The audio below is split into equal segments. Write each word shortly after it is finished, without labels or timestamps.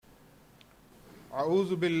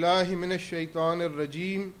اعوذ باللہ من الشیطان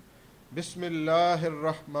الرجیم بسم اللہ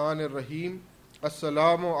الرحمن الرحیم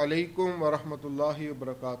السلام علیکم ورحمۃ اللہ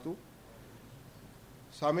وبرکاتہ۔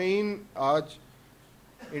 سامعین، آج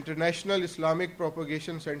انٹرنیشنل اسلامک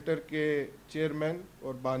پروپیگیشن سینٹر کے چیئرمین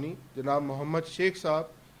اور بانی جناب محمد شیخ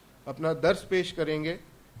صاحب اپنا درس پیش کریں گے،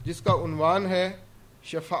 جس کا عنوان ہے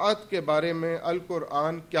شفاعت کے بارے میں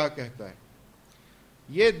القرآن کیا کہتا ہے۔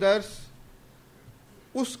 یہ درس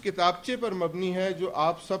اس کتابچے پر مبنی ہے جو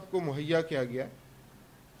آپ سب کو مہیا کیا گیا۔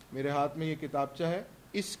 میرے ہاتھ میں یہ کتابچہ ہے،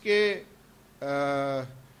 اس کے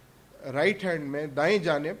رائٹ ہینڈ میں دائیں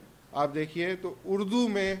جانب آپ دیکھیے تو اردو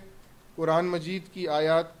میں قرآن مجید کی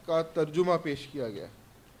آیات کا ترجمہ پیش کیا گیا۔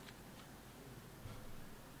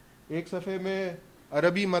 ایک صفحے میں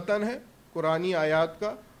عربی متن ہے قرآنی آیات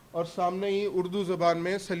کا، اور سامنے ہی اردو زبان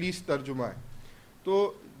میں سلیس ترجمہ ہے۔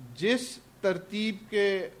 تو جس ترتیب کے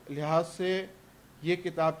لحاظ سے یہ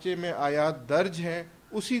کتابچے میں آیات درج ہیں،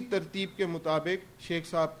 اسی ترتیب کے مطابق شیخ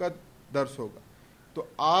صاحب کا درس ہوگا۔ تو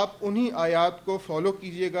آپ انہی آیات کو فالو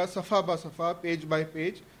کیجئے گا صفحہ با صفحہ، پیج بائی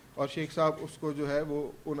پیج، اور شیخ صاحب اس کو جو ہے وہ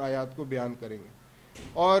ان آیات کو بیان کریں گے۔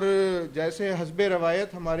 اور جیسے حسب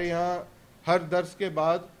روایت ہمارے یہاں ہر درس کے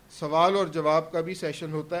بعد سوال اور جواب کا بھی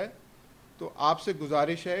سیشن ہوتا ہے، تو آپ سے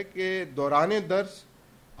گزارش ہے کہ دوران درس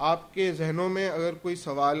آپ کے ذہنوں میں اگر کوئی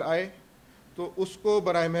سوال آئے تو اس کو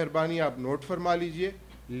برائے مہربانی آپ نوٹ فرما لیجئے،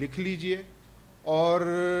 لکھ لیجئے، اور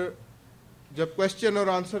جب کویسچن اور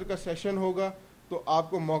آنسر کا سیشن ہوگا تو آپ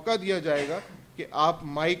کو موقع دیا جائے گا کہ آپ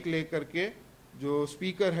مائک لے کر کے جو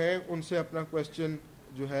اسپیکر ہیں ان سے اپنا کویسچن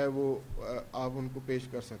جو ہے وہ آپ ان کو پیش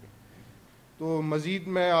کر سکیں۔ تو مزید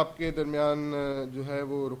میں آپ کے درمیان جو ہے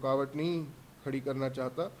وہ رکاوٹ نہیں کھڑی کرنا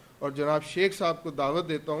چاہتا، اور جناب شیخ صاحب کو دعوت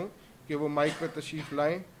دیتا ہوں کہ وہ مائک پر تشریف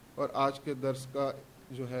لائیں اور آج کے درس کا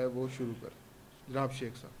جو ہے وہ شروع کریں۔ جناب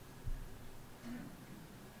شیخ صاحب۔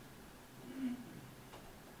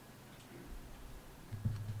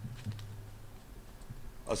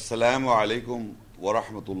 السلام علیکم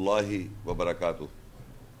ورحمۃ اللہ وبرکاتہ۔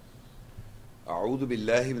 اعوذ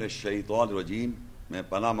باللہ من الشیطان الرجیم، میں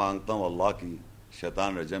پناہ مانگتا ہوں اللہ کی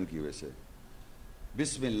شیطان رجم کی وجہ سے۔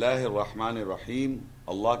 بسم اللہ الرحمن الرحیم،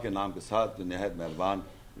 اللہ کے نام کے ساتھ جو نہایت مہربان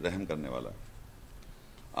رحم کرنے والا۔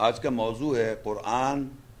 آج کا موضوع ہے قرآن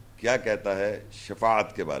کیا کہتا ہے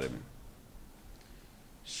شفاعت کے بارے میں۔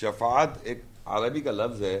 شفاعت ایک عربی کا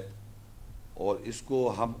لفظ ہے، اور اس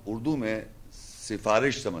کو ہم اردو میں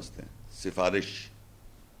سفارش سمجھتے ہیں۔ سفارش،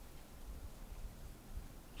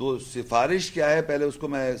 تو سفارش کیا ہے پہلے اس کو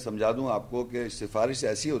میں سمجھا دوں آپ کو کہ سفارش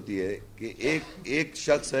ایسی ہوتی ہے کہ ایک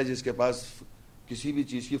شخص ہے جس کے پاس کسی بھی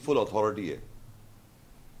چیز کی فل اتھارٹی ہے،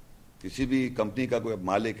 کسی بھی کمپنی کا کوئی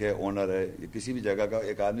مالک ہے، اونر ہے، یا کسی بھی جگہ کا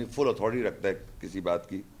ایک آدمی فل اتھارٹی رکھتا ہے کسی بات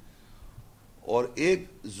کی، اور ایک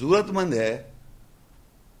ضرورت مند ہے،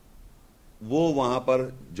 وہ وہاں پر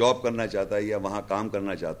جاب کرنا چاہتا ہے یا وہاں کام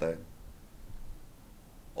کرنا چاہتا ہے،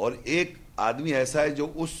 اور ایک آدمی ایسا ہے جو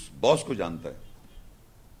اس باس کو جانتا ہے۔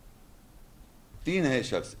 تین ہے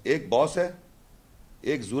شخص، ایک باس ہے،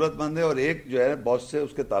 ایک ضرورت مند ہے، اور ایک جو ہے باس سے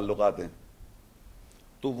اس کے تعلقات ہیں۔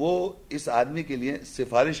 تو وہ اس آدمی کے لیے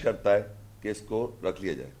سفارش کرتا ہے کہ اس کو رکھ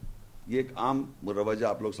لیا جائے۔ یہ ایک عام روجہ،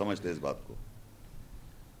 آپ لوگ سمجھتے ہیں اس بات کو۔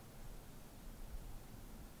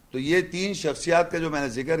 تو یہ تین شخصیات کا جو میں نے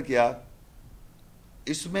ذکر کیا،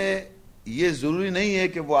 اس میں یہ ضروری نہیں ہے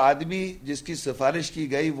کہ وہ آدمی جس کی سفارش کی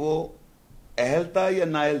گئی وہ اہل تھا یا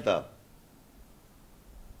نااہل تھا۔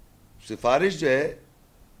 سفارش جو ہے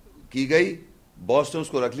کی گئی، باس نے اس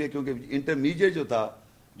کو رکھ لیا، کیونکہ انٹرمیڈیٹ جو تھا،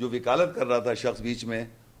 جو وکالت کر رہا تھا شخص بیچ میں،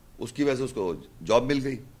 اس کی وجہ سے اس کو جاب مل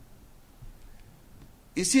گئی۔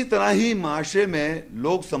 اسی طرح ہی معاشرے میں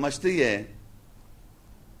لوگ سمجھتے ہی ہیں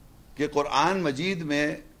کہ قرآن مجید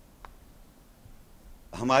میں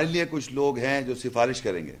ہمارے لیے کچھ لوگ ہیں جو سفارش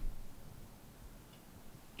کریں گے۔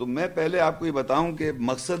 تو میں پہلے آپ کو یہ بتاؤں کہ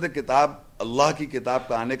مقصد کتاب، اللہ کی کتاب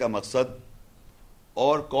کا آنے کا مقصد،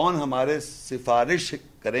 اور کون ہمارے سفارش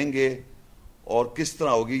کریں گے اور کس طرح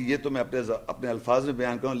ہوگی، یہ تو میں اپنے الفاظ میں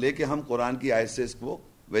بیان کروں، لیکن ہم قرآن کی آیت سے اس کو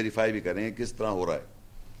ویریفائی بھی کریں گے کس طرح ہو رہا ہے۔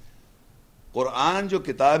 قرآن جو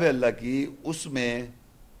کتاب ہے اللہ کی، اس میں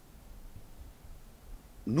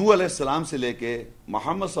نوح علیہ السلام سے لے کے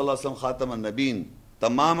محمد صلی اللہ علیہ وسلم خاتم النبیین،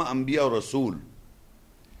 تمام انبیاء اور رسول،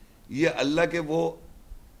 یہ اللہ کے وہ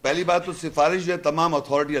پہلی بات تو سفارش جو ہے تمام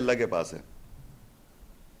اتھارٹی اللہ کے پاس ہے۔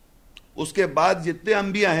 اس کے بعد جتنے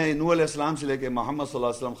انبیاء ہیں نوح علیہ السلام سے لے کے محمد صلی اللہ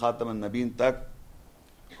علیہ وسلم خاتم النبیین تک،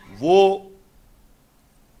 وہ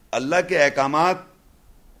اللہ کے احکامات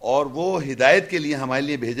اور وہ ہدایت کے لیے ہمارے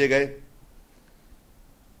لیے بھیجے گئے۔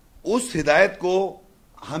 اس ہدایت کو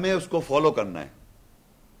ہمیں اس کو فالو کرنا ہے۔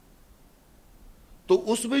 تو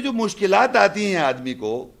اس میں جو مشکلات آتی ہیں آدمی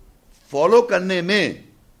کو فالو کرنے میں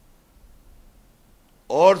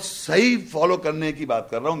اور صحیح فالو کرنے کی بات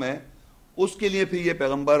کر رہا ہوں میں، اس کے لیے پھر یہ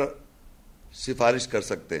پیغمبر سفارش کر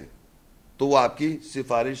سکتے ہیں، تو وہ آپ کی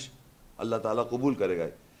سفارش اللہ تعالیٰ قبول کرے گا۔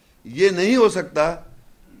 یہ نہیں ہو سکتا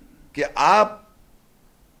کہ آپ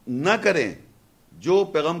نہ کریں جو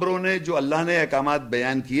پیغمبروں نے، جو اللہ نے احکامات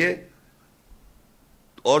بیان کیے،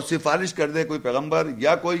 اور سفارش کر دے کوئی پیغمبر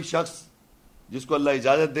یا کوئی شخص جس کو اللہ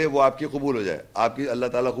اجازت دے، وہ آپ کی قبول ہو جائے، آپ کی اللہ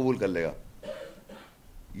تعالیٰ قبول کر لے گا۔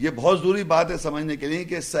 یہ بہت ضروری بات ہے سمجھنے کے لیے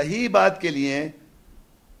کہ صحیح بات کے لیے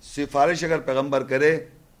سفارش اگر پیغمبر کرے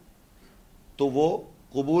تو وہ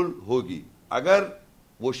قبول ہوگی۔ اگر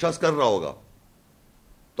وہ شخص کر رہا ہوگا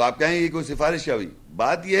تو آپ کہیں گے یہ کوئی سفارش کیا ہوئی؟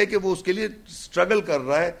 بات یہ ہے کہ وہ اس کے لیے سٹرگل کر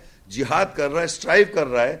رہا ہے، جہاد کر رہا ہے، سٹرائیو کر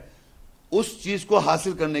رہا ہے اس چیز کو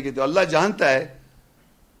حاصل کرنے کے لیے۔ اللہ جانتا ہے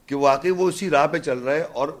کہ واقعی وہ اسی راہ پہ چل رہا ہے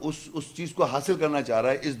اور اس چیز کو حاصل کرنا چاہ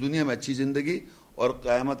رہا ہے، اس دنیا میں اچھی زندگی اور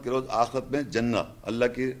قیامت کے روز آخرت میں جنت، اللہ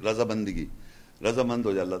کی رضا بندگی، رضا مند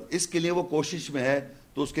ہو جائے اللہ۔ اس کے لیے وہ کوشش میں ہے،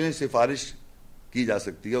 تو اس کے لیے سفارش کی جا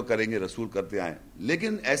سکتی ہے، اور کریں گے، رسول کرتے آئیں۔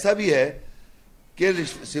 لیکن ایسا بھی ہے کہ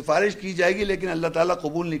سفارش کی جائے گی لیکن اللہ تعالیٰ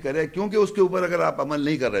قبول نہیں کرے، کیونکہ اس کے اوپر اگر آپ عمل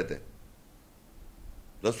نہیں کر رہے تھے۔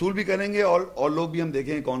 رسول بھی کریں گے اور لوگ بھی ہم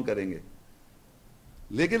دیکھیں گے کون کریں گے،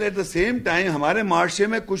 لیکن ایٹ دا سیم ٹائم ہمارے معاشرے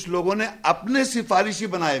میں کچھ لوگوں نے اپنے سفارشی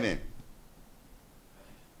بنائے ہوئے،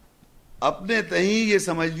 اپنے تہیں یہ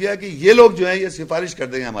سمجھ لیا کہ یہ لوگ جو ہیں یہ سفارش کر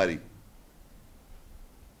دیں گے ہماری۔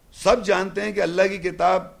 سب جانتے ہیں کہ اللہ کی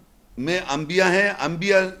کتاب میں انبیاء ہیں،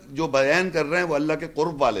 انبیاء جو بیان کر رہے ہیں وہ اللہ کے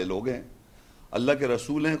قرب والے لوگ ہیں، اللہ کے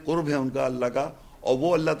رسول ہیں، قرب ہے ان کا اللہ کا، اور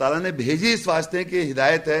وہ اللہ تعالیٰ نے بھیجی اس واسطے کہ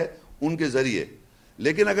ہدایت ہے ان کے ذریعے۔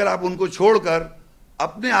 لیکن اگر آپ ان کو چھوڑ کر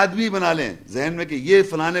اپنے آدمی بنا لیں ذہن میں کہ یہ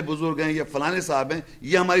فلانے بزرگ ہیں، یہ فلانے صاحب ہیں،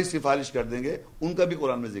 یہ ہماری سفارش کر دیں گے، ان کا بھی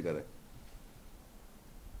قرآن میں ذکر ہے۔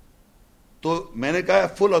 تو میں نے کہا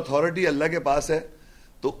فل اتھارٹی اللہ کے پاس ہے،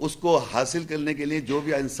 تو اس کو حاصل کرنے کے لیے جو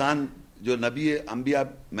بھی انسان، جو نبی انبیاء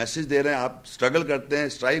میسج دے رہے ہیں، آپ سٹرگل کرتے ہیں،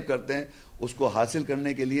 سٹرائیو کرتے ہیں اس کو حاصل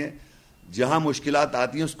کرنے کے لیے، جہاں مشکلات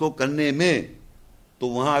آتی ہیں اس کو کرنے میں، تو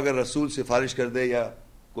وہاں اگر رسول سفارش کر دے یا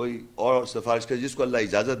کوئی اور سفارش کرے جس کو اللہ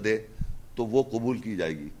اجازت دے تو وہ قبول کی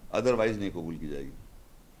جائے گی، ادروائز نہیں قبول کی جائے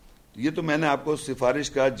گی۔ یہ تو میں نے آپ کو سفارش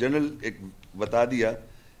کا جنرل ایک بتا دیا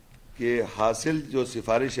کہ حاصل جو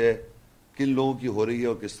سفارش ہے کن لوگوں کی ہو رہی ہے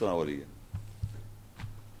اور کس طرح ہو رہی ہے۔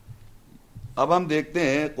 اب ہم دیکھتے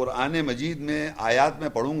ہیں قرآن مجید میں آیات میں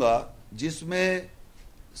پڑھوں گا جس میں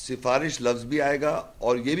سفارش لفظ بھی آئے گا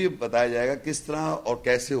اور یہ بھی بتایا جائے گا کس طرح اور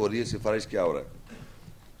کیسے ہو رہی ہے سفارش، کیا ہو رہا ہے۔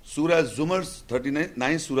 سورہ زمر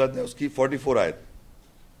 39 سورت ہے، اس کی 44 آیت۔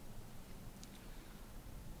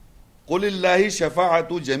 قل اللہ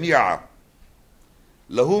شفاعت جمیعا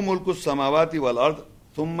لہو ملک السماوات والارض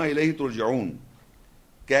ثم الیہ ترجعون،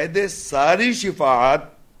 کہہ دے ساری شفاعت،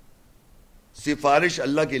 سفارش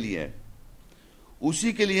اللہ کے لیے ہے،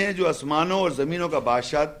 اسی کے لیے ہے جو آسمانوں اور زمینوں کا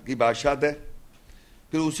بادشاہت ہے،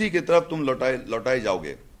 پھر اسی کی طرف تم لوٹائے جاؤ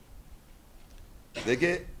گے۔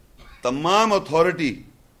 دیکھیں تمام اتھارٹی،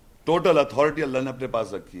 ٹوٹل اتھارٹی اللہ نے اپنے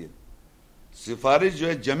پاس رکھی ہے۔ سفارش جو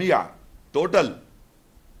ہے جمیع، ٹوٹل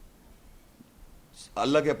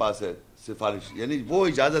اللہ کے پاس ہے سفارش، یعنی وہ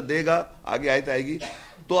اجازت دے گا، آگے آیت آئے گی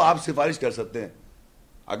تو آپ سفارش کر سکتے ہیں،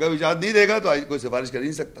 اگر اجازت نہیں دے گا تو کوئی سفارش کر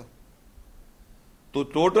نہیں سکتا۔ تو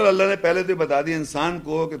ٹوٹل اللہ نے پہلے تو بتا دیا انسان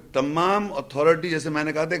کو کہ تمام اتھارٹی، جیسے میں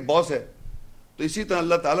نے کہا تھا ایک باس ہے، تو اسی طرح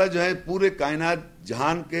اللہ تعالیٰ جو ہے پورے کائنات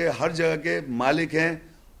جہان کے ہر جگہ کے مالک ہیں،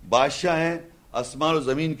 بادشاہ ہیں، آسمان و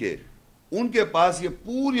زمین کے، ان کے پاس یہ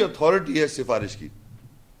پوری اتھارٹی ہے سفارش کی۔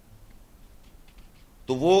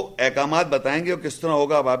 تو وہ احکامات بتائیں گے اور کس طرح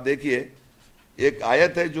ہوگا۔ اب آپ دیکھیے ایک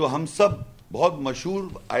آیت ہے جو ہم سب بہت مشہور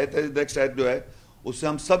آیت ہے، نیکسٹ آیت جو ہے اس سے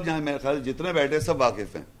ہم سب جہاں میرے خیال جتنے بیٹھے سب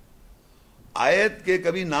واقف ہیں۔ آیت کے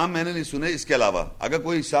کبھی نام میں نے نہیں سنے، اس کے علاوہ اگر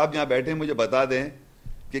کوئی صاحب یہاں بیٹھے مجھے بتا دیں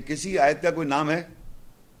کہ کسی آیت کا کوئی نام ہے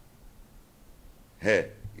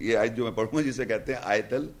یہ آیت جو میں پڑھوں گا جسے کہتے ہیں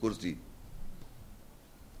آیت الکرسی۔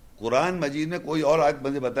 قرآن مجید میں کوئی اور آیت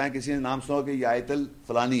مجھے بتائیں کسی نے نام سنا کہ یہ آیت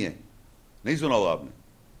الفلانی ہے، نہیں سنا ہوگا آپ نے۔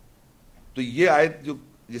 تو یہ آیت جو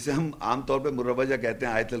جسے ہم عام طور پہ مروجہ کہتے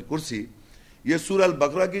ہیں آیت الکرسی، یہ سورہ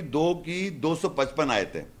البقرہ کی 255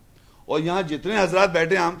 آیت ہے، اور یہاں جتنے حضرات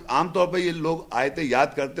بیٹھے عام طور پہ یہ لوگ آیتیں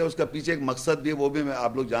یاد کرتے ہیں، اس کا پیچھے ایک مقصد بھی ہے، وہ بھی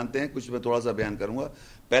آپ لوگ جانتے ہیں، کچھ میں تھوڑا سا بیان کروں گا۔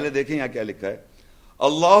 پہلے دیکھیں یہاں کیا لکھا ہے،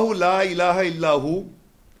 اللہ لا الہ الا ہو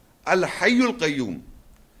الحی القیوم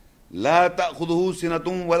لا تأخذہ سنۃ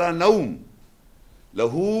ولا نوم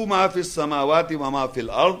لہ ما فی السماوات وما فی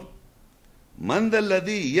الارض من ذا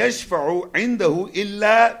الذی یشفع عندہ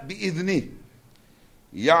الا بإذنہ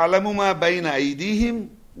یعلم ما بین ایدیہم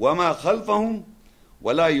وما خلفہم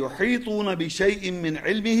ولا يحيطون بشيء من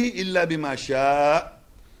علمه الا بما شاء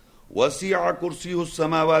وسع كرسيه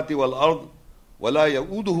السماوات والارض ولا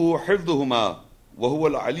يؤوده حفظهما وهو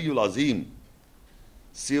العلی العظیم.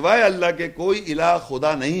 سوائے اللہ کے کوئی الہ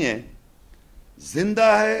خدا نہیں ہے، زندہ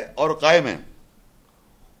ہے اور قائم ہے،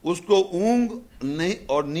 اس کو اونگ نہیں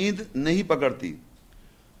اور نیند نہیں پکڑتی،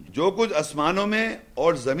 جو کچھ آسمانوں میں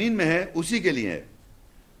اور زمین میں ہے اسی کے لیے ہے.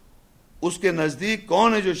 اس کے نزدیک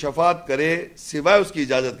کون ہے جو شفاعت کرے سوائے اس کی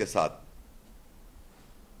اجازت کے ساتھ؟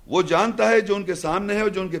 وہ جانتا ہے جو ان کے سامنے ہے اور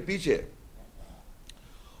جو ان کے پیچھے ہے،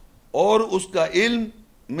 اور اس کا علم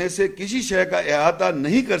میں سے کسی شے کا احاطہ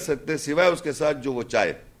نہیں کر سکتے سوائے اس کے ساتھ جو وہ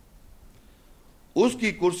چاہے. اس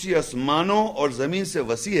کی کرسی آسمانوں اور زمین سے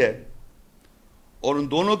وسیع ہے، اور ان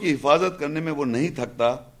دونوں کی حفاظت کرنے میں وہ نہیں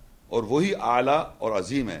تھکتا، اور وہی اعلیٰ اور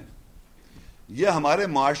عظیم ہے. یہ ہمارے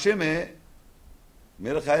معاشرے میں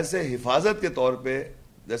میرے خیال سے حفاظت کے طور پہ،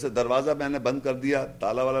 جیسے دروازہ میں نے بند کر دیا،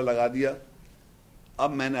 تالا والا لگا دیا،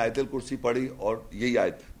 اب میں نے آیت الکرسی پڑھی اور یہی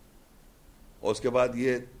آیت، اور اس کے بعد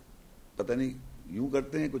یہ پتہ نہیں یوں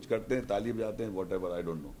کرتے ہیں، کچھ کرتے ہیں، تالی بجاتے ہیں، what ever, I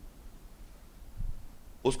don't know.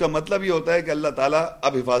 اس کا مطلب یہ ہوتا ہے کہ اللہ تعالیٰ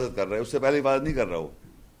اب حفاظت کر رہا ہے، اس سے پہلے حفاظت نہیں کر رہا. وہ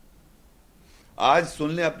آج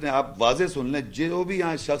سن لیں، اپنے آپ واضح سن لیں، جو بھی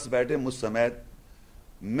یہاں شخص بیٹھے مجھ سمیت،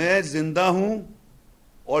 میں زندہ ہوں،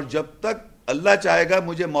 اور جب تک اللہ چاہے گا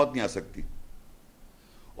مجھے موت نہیں آ سکتی،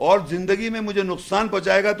 اور زندگی میں مجھے نقصان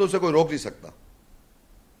پہنچائے گا تو اسے کوئی روک نہیں سکتا،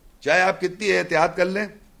 چاہے آپ کتنی احتیاط کر لیں،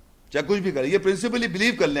 چاہے کچھ بھی کریں. یہ پرنسپلی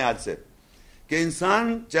بلیو کر لیں آج سے کہ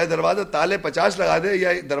انسان چاہے دروازہ تالے 50 لگا دے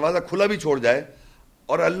یا دروازہ کھلا بھی چھوڑ جائے،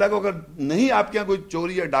 اور اللہ کو اگر نہیں آپ کے یہاں کوئی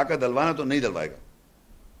چوری یا ڈاکہ دلوانا تو نہیں دلوائے گا.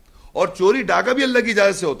 اور چوری ڈاکہ بھی اللہ کی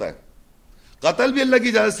اجازت سے ہوتا ہے، قتل بھی اللہ کی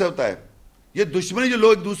اجازت سے ہوتا ہے، یہ دشمنی جو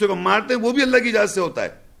لوگ ایک دوسرے کو مارتے ہیں وہ بھی اللہ کی اجازت سے ہوتا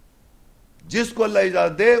ہے. جس کو اللہ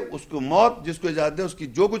اجازت دے اس کو موت، جس کو اجازت دے اس کی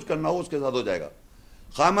جو کچھ کرنا ہو اس کے ساتھ ہو جائے گا.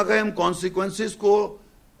 خواہ ہم کانسیکوینسز کو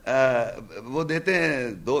وہ دیتے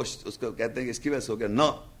ہیں دوست، اس کو کہتے ہیں کہ اس کی وجہ سے ہو گیا، نہ،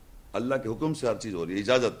 اللہ کے حکم سے ہر چیز ہو رہی ہے.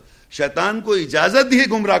 اجازت، شیطان کو اجازت دی ہے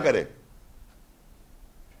گمراہ کرے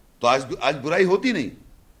تو آج برائی ہوتی نہیں،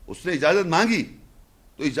 اس نے اجازت مانگی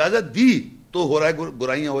تو اجازت دی تو ہو رہا ہے،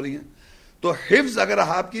 برائیاں ہو رہی ہیں. تو حفظ، اگر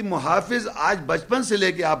آپ کی محافظ آج بچپن سے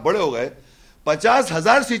لے کے آپ بڑے ہو گئے،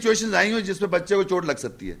 50,000 سچویشن آئی ہوئی جس میں بچے کو چوٹ لگ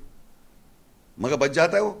سکتی ہے، مگر بچ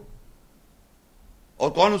جاتا ہے وہ.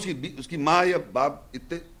 اور کون اس کی ماں یا باپ،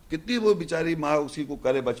 کتنی وہ بیچاری ماں اسی کو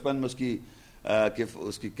کرے بچپن میں اس کی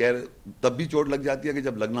کیئر، تب بھی چوٹ لگ جاتی ہے کہ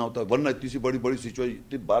جب لگنا ہوتا ہے، ورنہ اتنی سی بڑی بڑی سچویشن،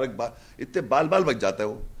 اتنے بال بچ جاتا ہے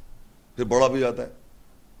وہ، پھر بڑا بھی جاتا ہے.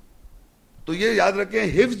 تو یہ یاد رکھیں،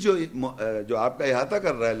 حفظ جو آپ کا احاطہ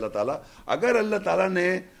کر رہا ہے اللہ تعالیٰ، اگر اللہ تعالیٰ نے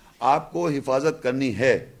آپ کو حفاظت کرنی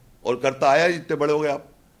ہے، اور کرتا آیا جتنے بڑے ہو گئے آپ،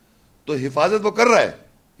 تو حفاظت وہ کر رہا ہے.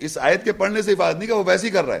 اس آیت کے پڑھنے سے حفاظت نہیں کہ وہ ویسے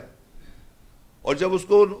ہی کر رہا ہے، اور جب اس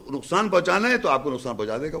کو نقصان پہنچانا ہے تو آپ کو نقصان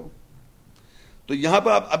پہنچا دے گا وہ. تو یہاں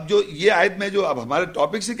پر اب جو یہ آیت میں جو اب ہمارے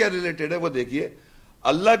ٹاپک سے کیا ریلیٹڈ ہے وہ دیکھیے.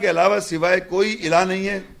 اللہ کے علاوہ سوائے کوئی الہ نہیں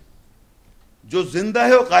ہے جو زندہ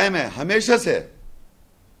ہے اور قائم ہے ہمیشہ سے،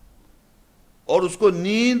 اور اس کو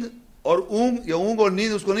نیند اور اونگ اور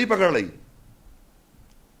نیند اس کو نہیں پکڑ رہی،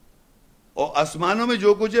 اور آسمانوں میں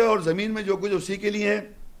جو کچھ ہے اور زمین میں جو کچھ اسی کے لیے ہے.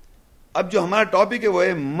 اب جو ہمارا ٹاپک ہے وہ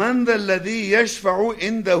ہے من ذا الذی یشفع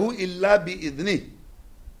عندہ الا باذنہ.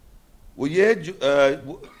 وہ یہ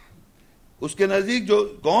اس کے نزدیک جو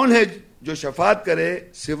کون ہے جو شفاعت کرے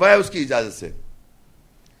سوائے اس کی اجازت سے.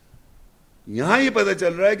 یہاں یہ پتہ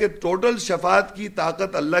چل رہا ہے کہ ٹوٹل شفاعت کی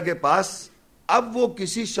طاقت اللہ کے پاس. اب وہ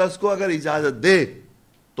کسی شخص کو اگر اجازت دے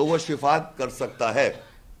تو وہ شفاعت کر سکتا ہے،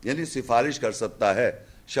 یعنی سفارش کر سکتا ہے.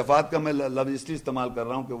 شفاعت کا میں لفظ اس لیے استعمال کر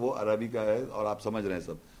رہا ہوں کہ وہ عربی کا ہے اور آپ سمجھ رہے ہیں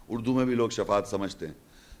سب، اردو میں بھی لوگ شفاعت سمجھتے ہیں،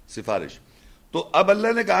 سفارش. تو اب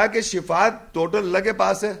اللہ نے کہا کہ شفاعت ٹوٹل اللہ کے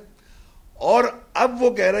پاس ہے، اور اب وہ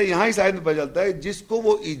کہہ رہے ہیں یہاں اس آیت میں پتہ چلتا ہے جس کو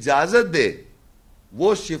وہ اجازت دے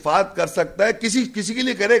وہ شفاعت کر سکتا ہے. کسی کے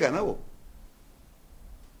لیے کرے گا نا، وہ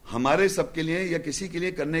ہمارے سب کے لیے یا کسی کے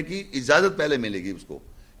لیے کرنے کی اجازت پہلے ملے گی اس کو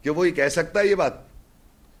کہ وہ یہ کہہ سکتا ہے. یہ بات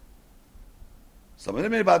سمجھ رہے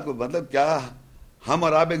میری بات کو؟ مطلب کیا ہم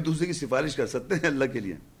اور آپ ایک دوسرے کی سفارش کر سکتے ہیں اللہ کے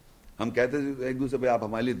لیے؟ ہم کہتے ہیں ایک دوسرے پہ آپ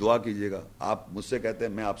ہمارے لیے دعا کیجئے گا، آپ مجھ سے کہتے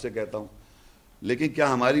ہیں، میں آپ سے کہتا ہوں، لیکن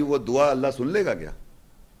کیا ہماری وہ دعا اللہ سن لے گا کیا؟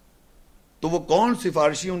 تو وہ کون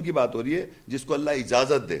سفارشی ان کی بات ہو رہی ہے جس کو اللہ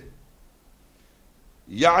اجازت دے.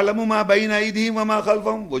 یعلم ما بین ایدیہم وما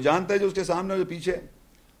خلفہم، وہ جانتا ہے جو اس کے سامنے اور جو پیچھے،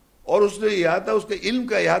 اور اس نے احاطہ، اس کے علم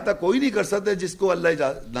کا احاطہ کوئی نہیں کر سکتا جس کو اللہ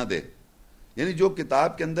اجازت نہ دے. یعنی جو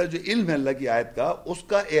کتاب کے اندر جو علم ہے اللہ کی آیت کا، اس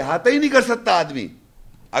کا احاطہ ہی نہیں کر سکتا آدمی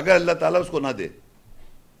اگر اللہ تعالیٰ اس کو نہ دے.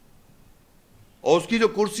 اور اس کی جو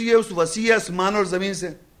کرسی ہے اس وسیع آسمان اور زمین سے.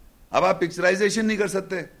 اب آپ پکچرائزیشن نہیں کر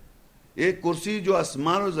سکتے ایک کرسی جو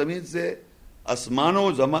آسمان و زمین سے، آسمان و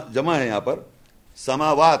جمع ہے یہاں پر،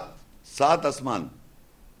 سماوات 7 آسمان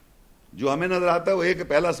جو ہمیں نظر آتا ہے وہ ایک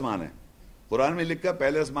پہلا آسمان ہے. قرآن میں لکھا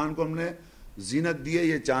پہلے آسمان کو ہم نے زینت دی ہے،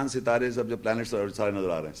 یہ چاند ستارے سب جو پلانٹس سارے نظر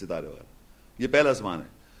آ رہے ہیں، ستارے وغیرہ، یہ پہلا آسمان ہے.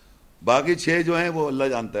 باقی 6 جو ہیں وہ اللہ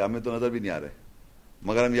جانتا ہے، ہمیں تو نظر بھی نہیں آ رہے،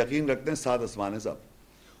 مگر ہم یقین رکھتے ہیں 7 آسمان ہیں سب.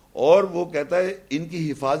 اور وہ کہتا ہے ان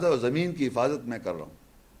کی حفاظت اور زمین کی حفاظت میں کر رہا ہوں،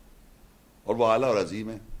 اور وہ اعلیٰ اور عظیم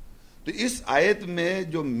ہے. تو اس آیت میں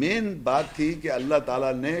جو مین بات تھی کہ اللہ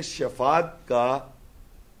تعالیٰ نے شفاعت کا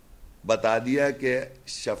بتا دیا کہ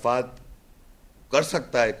شفاعت کر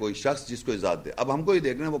سکتا ہے کوئی شخص جس کو اجازت دے. اب ہم کو ہی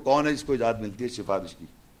دیکھنا ہے وہ کون ہے جس کو اجازت ملتی ہے سفارش کی.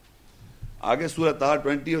 آگے سورہ طہ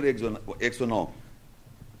 20 اور 109.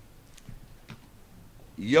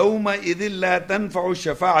 یومئذ لا تنفع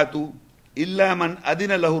الشفاعۃ الا من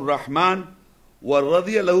اذن له الرحمن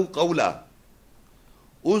ورضی له قولا.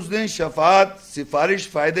 اس دن شفاعت سفارش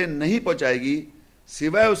فائدے نہیں پہنچائے گی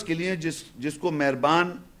سوائے اس کے لیے جس کو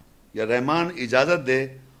مہربان یا رحمان اجازت دے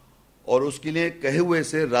اور اس کے لیے کہے ہوئے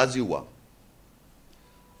سے راضی ہوا.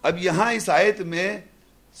 اب یہاں اس آیت میں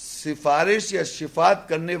سفارش یا شفاعت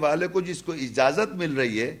کرنے والے کو جس کو اجازت مل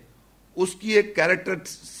رہی ہے اس کی ایک کیریکٹر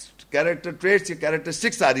ٹریٹس یا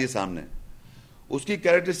کیریکٹرسٹکس آ رہی ہے سامنے. اس کی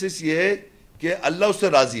کیریکٹرسٹکس یہ ہے کہ اللہ اس سے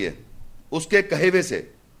راضی ہے، اس کے کہے ہوئے سے،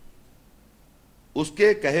 اس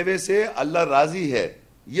کے کہے ہوئے سے اللہ راضی ہے.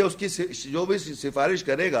 یہ اس کی جو بھی سفارش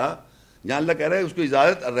کرے گا، جہاں اللہ کہہ رہا ہے اس کو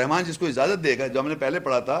اجازت، رحمان جس کو اجازت دے گا، جو ہم نے پہلے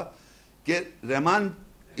پڑھا تھا کہ رحمان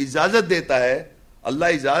اجازت دیتا ہے، اللہ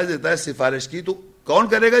اجازت دیتا ہے سفارش کی، تو کون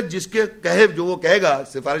کرے گا؟ جس کے کہے، جو وہ کہے گا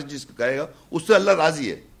سفارش جس کو کہے گا اس سے اللہ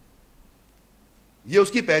راضی ہے. یہ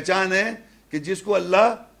اس کی پہچان ہے کہ جس کو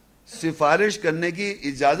اللہ سفارش کرنے کی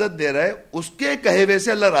اجازت دے رہا ہے اس کے کہے ہوئے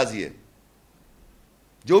سے اللہ راضی ہے.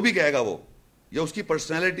 جو بھی کہے گا وہ، یا اس کی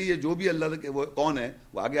پرسنالٹی، یا جو بھی اللہ کے وہ کون ہے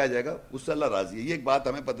وہ آگے آ جائے گا، اس سے اللہ راضی ہے. یہ ایک بات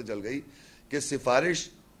ہمیں پتہ چل گئی کہ سفارش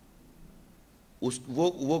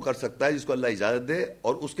وہ کر سکتا ہے جس کو اللہ اجازت دے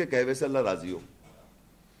اور اس کے کہے ہوئے سے اللہ راضی ہو.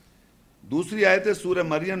 دوسری آیت ہے سورہ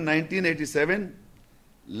مریم 1987.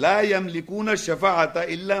 لا یملکون الشفاعۃ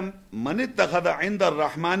الا من اتخذ عند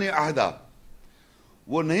الرحمن عہدا.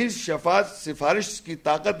 وہ نہیں شفاعت سفارش کی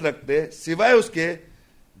طاقت رکھتے سوائے اس کے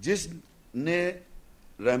جس نے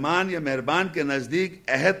رحمان یا مہربان کے نزدیک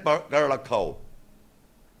عہد کر رکھا ہو.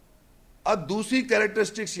 اب دوسری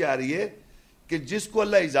کیریکٹرسٹکس یہ آ رہی ہے کہ جس کو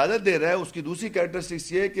اللہ اجازت دے رہا ہے اس کی دوسری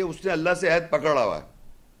کیریکٹرسٹکس یہ ہے کہ اس نے اللہ سے عہد پکڑا ہوا ہے،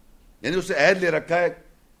 یعنی اس سے عہد لے رکھا ہے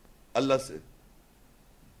اللہ سے.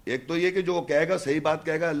 ایک تو یہ کہ جو وہ کہے گا صحیح بات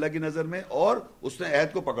کہے گا اللہ کی نظر میں، اور اس نے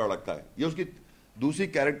عہد کو پکڑ رکھا ہے. یہ اس کی دوسری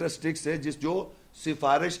کیریکٹرسٹکس ہے جو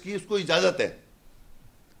سفارش کی اس کو اجازت ہے،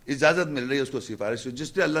 اجازت مل رہی ہے اس کو سفارش،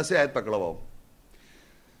 جس نے اللہ سے عہد پکڑا ہوا ہو.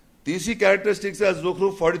 تیسری کیریکٹرسٹکس ہے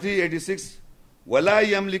زخرف 43:86. ولا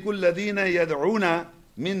يملك الذين يدعون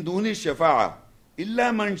من دون الشفاعة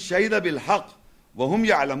الا من شهد بالحق وهم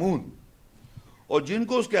يعلمون. اور جن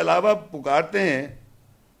کو اس کے علاوہ پکارتے ہیں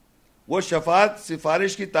وہ شفاعت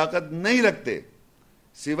سفارش کی طاقت نہیں رکھتے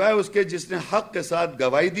سوائے اس کے جس نے حق کے ساتھ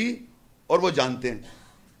گواہی دی اور وہ جانتے ہیں.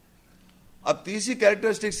 اب تیسری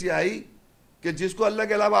کیریکٹرسٹکس یہ آئی کہ جس کو اللہ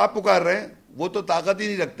کے علاوہ آپ پکار رہے ہیں وہ تو طاقت ہی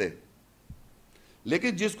نہیں رکھتے،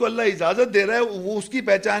 لیکن جس کو اللہ اجازت دے رہا ہے وہ اس کی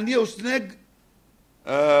پہچان یہ اس نے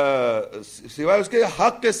سوائے اس کے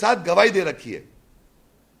حق کے ساتھ گواہی دے رکھی ہے.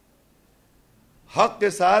 حق کے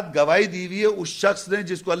ساتھ گواہی دی ہوئی ہے اس شخص نے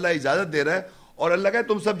جس کو اللہ اجازت دے رہا ہے، اور اللہ کہے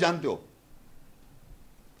تم سب جانتے ہو.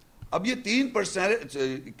 اب یہ 3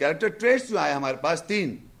 کیریکٹر ٹریٹس جو آئے ہمارے پاس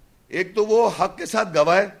 3. ایک تو وہ حق کے ساتھ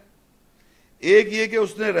گواہ ہے، ایک یہ کہ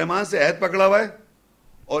اس نے رحمان سے عہد پکڑا ہوا ہے،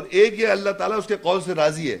 اور ایک یہ اللہ تعالیٰ اس کے قول سے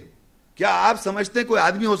راضی ہے. کیا آپ سمجھتے ہیں کوئی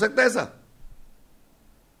آدمی ہو سکتا ہے ایسا؟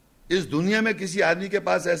 اس دنیا میں کسی آدمی کے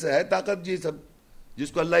پاس ایسا ہے طاقت جی سب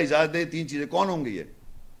جس کو اللہ اجازت دے 3 چیزیں؟ کون ہوں گے یہ؟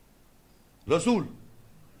 رسول.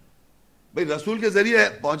 بھئی رسول کے ذریعے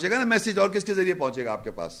پہنچے گا نا میسج، اور کس کے ذریعے پہنچے گا آپ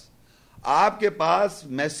کے پاس؟ آپ کے پاس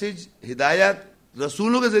میسج ہدایت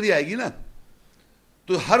رسولوں کے ذریعے آئے گی نا.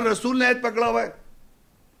 تو ہر رسول نے عہد پکڑا ہوا ہے،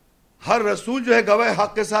 ہر رسول جو ہے گواہ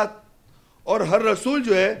حق کے ساتھ، اور ہر رسول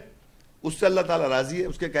جو ہے اس سے اللہ تعالیٰ راضی ہے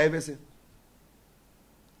اس کے کہے ہوئے سے.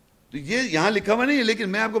 تو یہ یہاں لکھا ہوا نہیں ہے، لیکن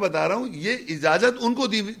میں آپ کو بتا رہا ہوں یہ اجازت ان کو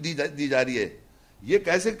دی جا رہی ہے. یہ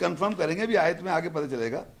کیسے کنفرم کریں گے بھی آیت میں آگے پتہ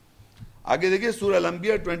چلے گا. آگے دیکھیں سورہ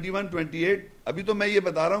الانبیاء 21-28. ابھی تو میں یہ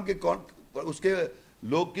بتا رہا ہوں کہ کون اس کے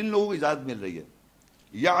لوگ، کن لوگوں کو اجازت مل رہی ہے.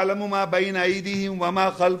 یعلم ما بین ایدیہم وما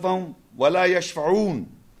خلفہم ولا یشفعون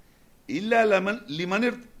الا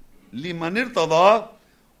لمن ارتضی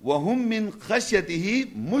وہم من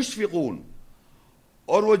خشیتہ مشفقون.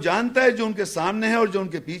 اور وہ جانتا ہے جو ان کے سامنے ہے اور جو ان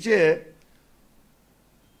کے پیچھے ہے،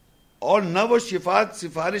 اور نہ وہ شفاعت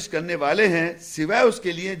سفارش کرنے والے ہیں سوائے اس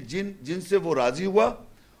کے لیے جن سے وہ راضی ہوا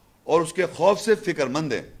اور اس کے خوف سے فکر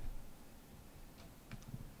مند ہیں.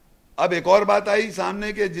 اب ایک اور بات آئی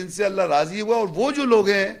سامنے کہ جن سے اللہ راضی ہوا، اور وہ جو لوگ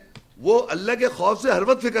ہیں وہ اللہ کے خوف سے ہر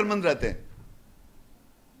وقت فکر مند رہتے ہیں.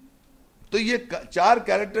 تو یہ 4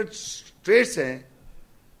 کیریکٹر ٹریٹس ہیں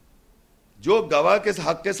جو گواہ کے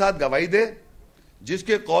حق کے ساتھ گواہی دے، جس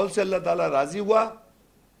کے قول سے اللہ تعالیٰ راضی ہوا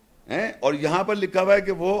اور یہاں پر لکھا ہوا ہے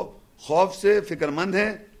کہ وہ خوف سے فکر مند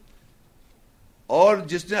ہیں، اور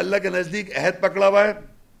جس نے اللہ کے نزدیک عہد پکڑا ہوا ہے.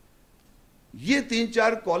 یہ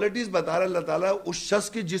 3-4 کوالٹیز بتا رہا اللہ تعالیٰ اس شخص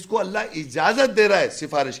کی جس کو اللہ اجازت دے رہا ہے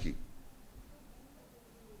سفارش کی.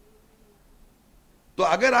 تو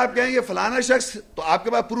اگر آپ کہیں یہ فلانا شخص، تو آپ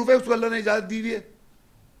کے پاس پروف ہے اس کو اللہ نے اجازت دی ہوئی ہے.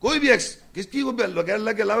 کوئی بھی ایکس کس کی کو غیر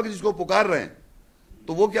اللہ کے علاوہ جس کو پکار رہے ہیں،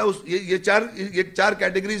 تو وہ کیا یہ 4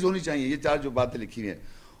 کیٹیگریز ہونی چاہیے. یہ 4 جو باتیں لکھی ہیں،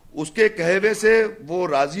 اس کے کہے ہوئے سے وہ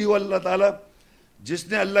راضی ہو اللہ تعالیٰ، جس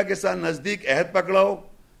نے اللہ کے ساتھ نزدیک عہد پکڑا ہو،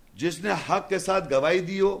 جس نے حق کے ساتھ گواہی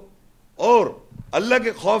دی ہو، اور اللہ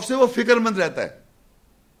کے خوف سے وہ فکر مند رہتا ہے.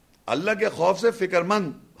 اللہ کے خوف سے فکر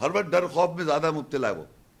مند، ہر وقت ڈر خوف میں زیادہ مبتلا ہے وہ.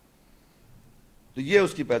 تو یہ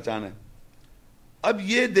اس کی پہچان ہے. اب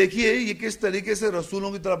یہ دیکھیے یہ کس طریقے سے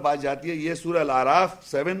رسولوں کی طرف بات جاتی ہے. یہ سورہ الاعراف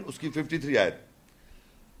 7 اس کی 53 آیت.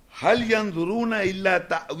 هل ينظرون الا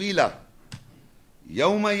تأویلہ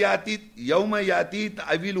یوم یاتی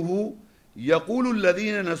تأویلہ یقول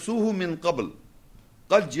الذین نسوہ من قبل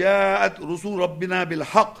قد جاءت رسول ربنا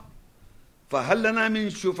بالحق فهل لنا من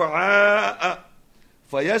شفعاء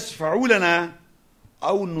فيشفعوا لنا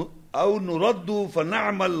او نرد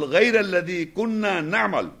فنعمل غیر الذی كنا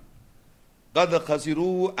نعمل قد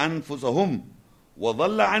خسروا انفسهم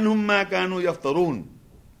وضل عنهم ما كانوا يفترون.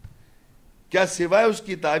 کیا سوائے اس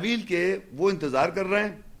کی تعویل کے وہ انتظار کر رہے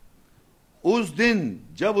ہیں؟ اس دن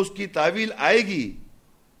جب اس کی تعویل آئے گی،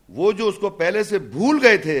 وہ جو اس کو پہلے سے بھول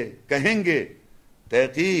گئے تھے کہیں گے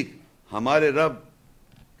تحقیق ہمارے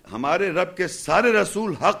رب کے سارے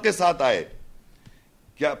رسول حق کے ساتھ آئے،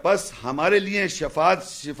 کیا پس ہمارے لیے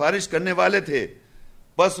سفارش کرنے والے تھے،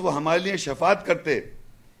 پس وہ ہمارے لیے شفاعت کرتے،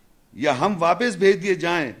 یا ہم واپس بھیج دیے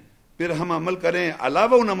جائیں پھر ہم عمل کریں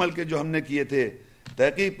علاوہ ان عمل کے جو ہم نے کیے تھے.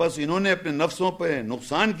 تحقیق پس انہوں نے اپنے نفسوں پہ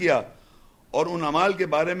نقصان کیا اور ان اعمال کے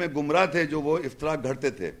بارے میں گمراہ تھے جو وہ افترا گھڑتے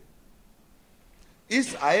تھے. اس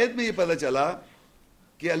آیت میں یہ پتہ چلا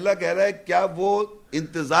کہ اللہ کہہ رہا ہے کیا وہ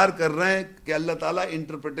انتظار کر رہے ہیں کہ اللہ تعالیٰ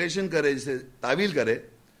انٹرپریٹیشن کرے، جسے تعویل کرے.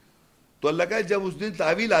 تو اللہ کہا جب اس دن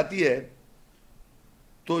تعویل آتی ہے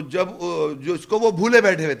تو جب جو اس کو وہ بھولے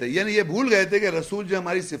بیٹھے ہوئے تھے، یعنی یہ بھول گئے تھے کہ رسول جو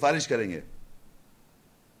ہماری سفارش کریں گے،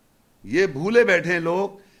 یہ بھولے بیٹھے ہیں لوگ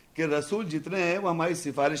کہ رسول جتنے ہیں وہ ہماری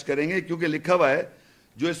سفارش کریں گے، کیونکہ لکھا ہوا ہے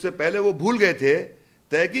جو اس سے پہلے وہ بھول گئے تھے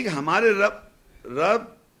تحقیق ہمارے رب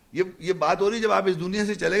یہ بات ہو رہی جب آپ اس دنیا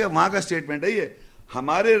سے چلے گئے وہاں کا سٹیٹمنٹ ہے یہ،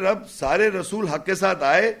 ہمارے رب سارے رسول حق کے ساتھ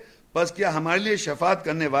آئے، پس کیا ہمارے لیے شفاعت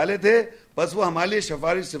کرنے والے تھے، پس وہ ہمارے لیے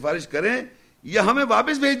سفارش کریں یا ہمیں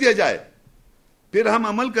واپس بھیج دیا جائے پھر ہم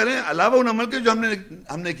عمل کریں علاوہ ان عمل کے جو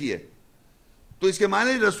ہم نے کیے. تو اس کے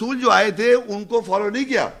معنی رسول جو آئے تھے ان کو فالو نہیں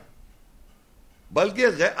کیا، بلکہ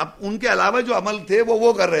ان کے علاوہ جو عمل تھے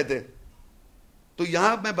وہ کر رہے تھے. تو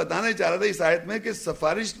یہاں میں بتانا چاہ رہا تھا اس آیت میں کہ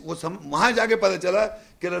سفارش وہاں جا کے پتہ چلا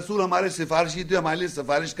کہ رسول ہمارے سفارشی تھے، ہمارے لیے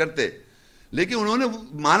سفارش کرتے، لیکن انہوں نے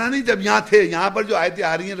مانا نہیں جب یہاں تھے. یہاں پر جو آیتیں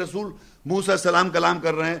آ رہی ہیں رسول موسیٰ علیہ السلام کلام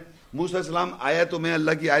کر رہے ہیں، موسیٰ علیہ السلام آیا تو میں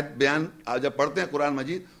اللہ کی آیت بیان جب پڑھتے ہیں قرآن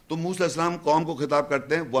مجید تو موسیٰ علیہ السلام قوم کو خطاب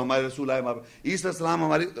کرتے ہیں، وہ ہمارے رسول آئے. عیسیٰ علیہ السلام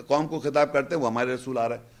ہماری قوم کو خطاب کرتے ہیں، وہ ہمارے رسول آ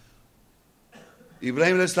رہا ہے.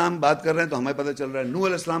 ابراہیم علیہ السلام بات کر رہے ہیں تو ہمیں پتہ چل رہا ہے، نوح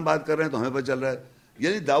علیہ السلام بات کر رہے ہیں تو ہمیں پتہ چل رہا ہے،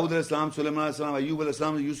 یعنی داؤد علیہ السلام، سلیمان علیہ السلام، ایوب علیہ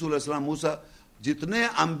السلام، یوسف علیہ السلام، موسیٰ، جتنے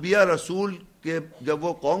انبیاء رسول کے جب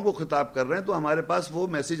وہ قوم کو خطاب کر رہے ہیں تو ہمارے پاس وہ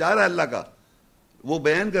میسج آ رہا ہے اللہ کا، وہ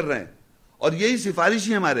بیان کر رہے ہیں. اور یہی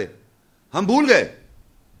سفارشی ہمارے، ہم بھول گئے،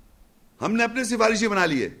 ہم نے اپنے سفارشی بنا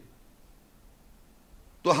لیے.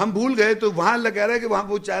 تو ہم بھول گئے تو وہاں اللہ کہہ رہا ہے کہ وہاں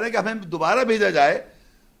وہ چاہ رہے ہیں کہ ہمیں دوبارہ بھیجا جائے.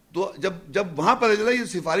 تو جب وہاں پتہ چلا یہ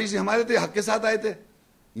سفارشی ہمارے تھے، حق کے ساتھ آئے تھے،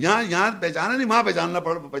 یہاں پہچانا نہیں، وہاں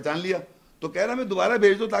پہچان لیا. تو کہہ رہا ہمیں دوبارہ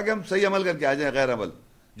بھیج دو تاکہ ہم صحیح عمل کر کے آ جائیں. غیر عمل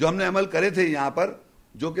جو ہم نے عمل کرے تھے یہاں پر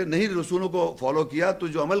جو کہ نہیں رسولوں کو فالو کیا، تو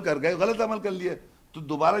جو عمل کر گئے غلط عمل کر لیے، تو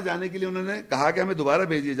دوبارہ جانے کے لیے انہوں نے کہا کہ ہمیں دوبارہ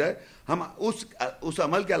بھیج دیا جائے، ہم اس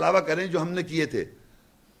عمل کے علاوہ کریں جو ہم نے کیے تھے.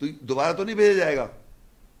 تو دوبارہ تو نہیں بھیجا جائے گا.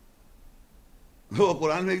 وہ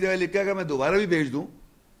قرآن میں ایک جگہ لکھا ہے کہ میں دوبارہ بھی بھیج دوں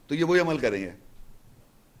تو یہ وہی عمل کریں گے.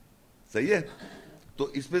 صحیح ہے. تو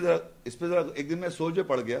اس پہ ذرا ایک دن میں سوچ میں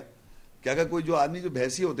پڑ گیا کہ اگر کوئی جو آدمی جو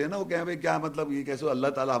بحثی ہوتے ہیں نا، وہ کہیں بھائی کیا مطلب یہ کیسے اللہ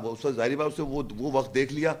تعالیٰ اس وقت ظاہری بات سے وہ وقت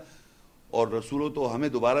دیکھ لیا اور رسولوں تو ہمیں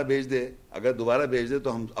دوبارہ بھیج دے، اگر دوبارہ بھیج دے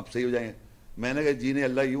تو ہم اب صحیح ہو جائیں گے. میں نے کہا جی نہیں،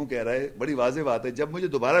 اللہ یوں کہہ رہا ہے، بڑی واضح بات ہے، جب مجھے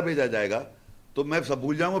دوبارہ بھیجا جائے گا تو میں سب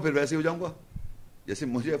بھول جاؤں گا، پھر ویسے ہو جاؤں گا. جیسے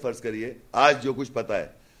مجھے فرض کریے آج جو کچھ پتا ہے،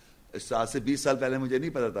 آج سے 20 سال پہلے مجھے نہیں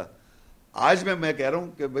پتا تھا. آج میں کہہ رہا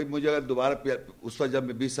ہوں کہ بھائی مجھے اگر دوبارہ، اس وقت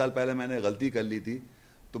جب 20 سال پہلے میں نے غلطی کر لی تھی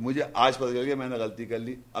تو مجھے آج پتہ چل گیا میں نے غلطی کر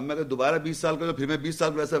لی. اب میں اگر دوبارہ 20 سال کروں پھر میں 20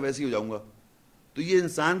 سال ویسے ہی ہو جاؤں گا. تو یہ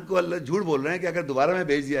انسان کو اللہ جھوٹ بول رہے ہیں کہ اگر دوبارہ میں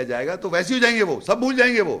بھیج دیا جائے گا تو ویسے ہی ہو جائیں گے، وہ سب بھول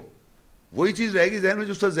جائیں گے، وہ وہی چیز رہے گی ذہن میں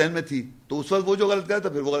جو اس وقت ذہن میں تھی. تو اس وقت وہ جو غلط کرا تھا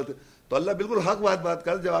پھر وہ غلط. تو اللہ بالکل حق بات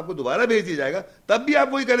کر، جب آپ کو دوبارہ بھیج دیا جائے گا تب بھی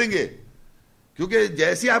آپ وہی کریں گے، کیونکہ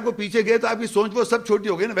جیسے آپ کو پیچھے گئے تو آپ کی سوچ وہ سب چھوٹی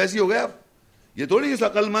ہو گئی نا، ویسے ہی ہو گئے آپ. یہ تھوڑی کہ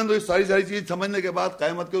عقل مند ہو ساری چیز سمجھنے کے بعد،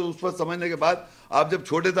 قیامت کے اس وقت سمجھنے کے بعد، آپ جب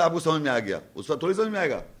چھوٹے تھے آپ کو سمجھ میں آ گیا، اس وقت تھوڑی سمجھ میں آئے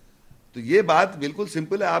گا. تو یہ بات بالکل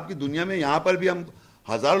سمپل ہے. آپ کی دنیا میں یہاں پر بھی ہم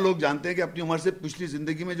ہزاروں لوگ جانتے ہیں کہ اپنی عمر سے پچھلی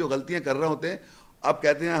زندگی میں جو غلطیاں کر رہے ہوتے ہیں، اب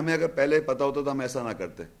کہتے ہیں ہمیں اگر پہلے پتا ہوتا تو ہم ایسا نہ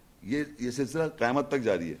کرتے. یہ سلسلہ قیامت تک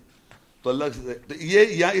جاری ہے. تو اللہ یہ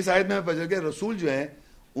یہاں اس آیت میں پتہ چل گیا رسول جو ہیں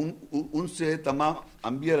ان سے تمام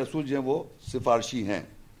انبیاء رسول جو ہیں وہ سفارشی ہیں.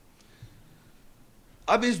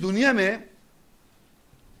 اب اس دنیا میں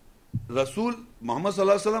رسول محمد صلی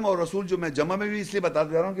اللہ علیہ وسلم اور رسول جو میں جمع میں بھی اس لیے بتا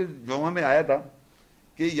جا رہا ہوں کہ جمع میں آیا تھا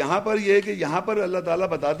کہ یہاں پر یہ ہے کہ یہاں پر اللہ تعالیٰ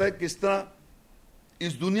بتاتا ہے کس طرح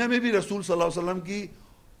اس دنیا میں بھی رسول صلی اللہ علیہ وسلم کی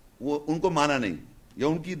وہ ان کو مانا نہیں، یا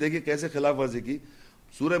ان کی دیکھیں کیسے خلاف ورزی کی.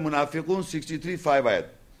 سورہ منافقون 63:5 آیت،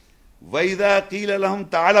 وَإِذَا قِيلَ لَهُمْ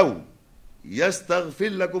تَعَالَوْا يَسْتَغْفِرْ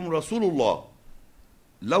لَكُمْ رَسُولُ اللَّهِ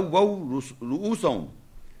لَوَّوْا رُؤُوسَهُمْ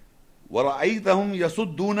وَرَأَيْتَهُمْ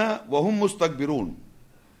يَصُدُّونَ وَهُمْ مُسْتَكْبِرُونَ.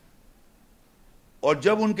 اور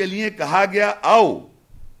جب ان کے لیے کہا گیا آؤ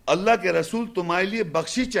اللہ کے رسول تمہارے لیے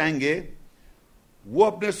بخشش چاہیں گے، وہ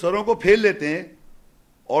اپنے سروں کو پھیر لیتے ہیں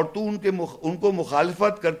اور تو ان کو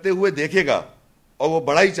مخالفت کرتے ہوئے دیکھے گا، اور وہ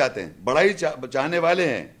بڑائی چاہتے ہیں، بڑائی چاہنے والے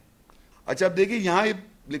ہیں. اچھا اب دیکھیے یہاں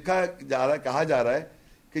لکھا جا رہا ہے، کہا جا رہا ہے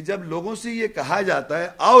کہ جب لوگوں سے یہ کہا جاتا ہے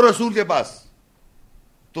آؤ رسول کے پاس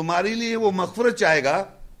تمہارے لیے وہ مغفرت چاہے گا،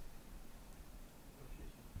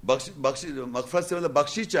 مغفرت سے مطلب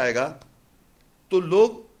بخشش چاہے گا، تو لوگ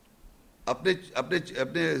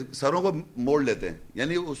اپنے سروں کو موڑ لیتے ہیں،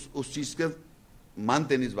 یعنی اس چیز کے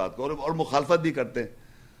مانتے نہیں اس بات کو، اور مخالفت بھی کرتے ہیں،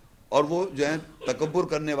 اور وہ جو ہیں تکبر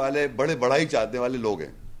کرنے والے، بڑائی چاہنے والے لوگ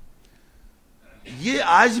ہیں. یہ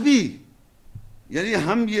آج بھی یعنی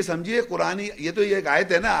ہم یہ سمجھیے قرآنی، یہ تو یہ ایک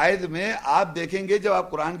آیت ہے نا، آیت میں آپ دیکھیں گے جب آپ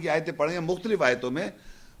قرآن کی آیتیں پڑھیں گے مختلف آیتوں میں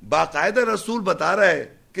باقاعدہ رسول بتا رہا ہے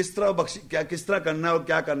کس طرح کس طرح کرنا ہے اور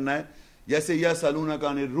کیا کرنا ہے. جیسے یسألونک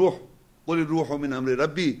عن الروح قل الروح من امر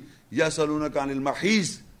ربی، یسألونک عن المحیض،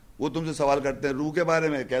 وہ تم سے سوال کرتے ہیں روح کے بارے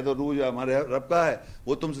میں، کہہ دو روح جو ہمارے رب کا ہے.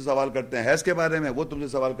 وہ تم سے سوال کرتے ہیں حیض کے بارے میں، وہ تم سے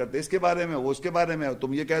سوال کرتے ہیں اس کے بارے میں، وہ اس کے بارے میں،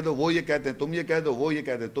 تم یہ کہہ دو، وہ یہ کہتے ہیں، تم یہ کہہ دو، وہ یہ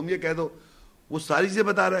کہتے ہیں، تم یہ کہہ دو. وہ ساری چیزیں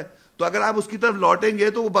بتا رہا ہے. تو اگر آپ اس کی طرف لوٹیں گے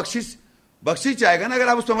تو وہ بخشش چاہے گا نا اگر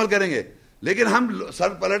آپ اس پر عمل کریں گے. لیکن ہم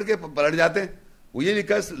سر پلٹ جاتے ہیں. وہ یہ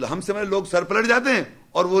لکھا ہم سے لوگ سر پلٹ جاتے ہیں،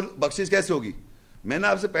 اور وہ بخشش کیسے ہوگی؟ میں نے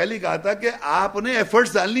آپ سے پہلے ہی کہا تھا کہ آپ نے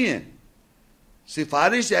ایفرٹس ڈالنی ہیں.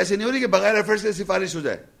 سفارش ایسے نہیں ہو رہی کہ بغیر ایفرٹس کے سفارش ہو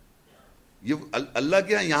جائے. یہ اللہ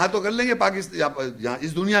کے یہاں تو کر لیں گے پاکستان،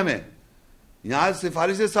 اس دنیا میں یہاں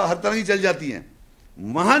سفارشیں ہر طرح کی چل جاتی ہیں،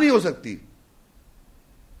 وہاں نہیں ہو سکتی.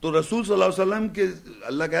 تو رسول صلی اللہ علیہ وسلم کے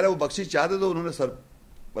اللہ کہہ رہا ہے وہ بخشش چاہتے تو انہوں نے سر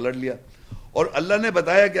پلٹ لیا. اور اللہ نے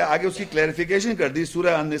بتایا کہ آگے اس کی کلیریفیکیشن کر دی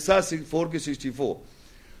سورہ النساء 4:64،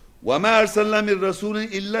 وَمَا أَرْسَلْنَا مِن رَّسُولٍ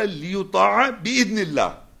إِلَّا لِيُطَاعَ بِإِذْنِ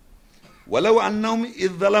اللَّهِ وَلَوْ أَنَّهُمْ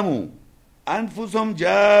إِذْ ظَلَمُوا أَنفُسَهُمْ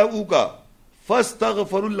جَاءُوكَ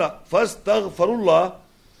فَاسْتَغْفَرُوا اللَّهَ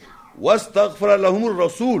وَاسْتَغْفَرَ لَهُمُ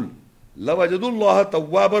الرَّسُولُ لَوَجَدُوا اللَّهَ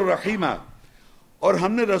تَوَّابًا رَّحِيمًا. اور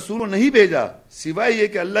ہم نے رسول کو نہیں بھیجا سوائے یہ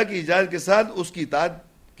کہ اللہ کی اجازت کے ساتھ اس کی اطاعت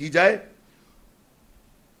کی جائے،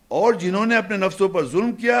 اور جنہوں نے اپنے نفسوں پر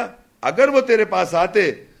ظلم کیا اگر وہ تیرے پاس آتے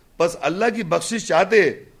بس اللہ کی بخشش چاہتے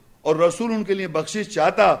اور رسول ان کے لیے بخشش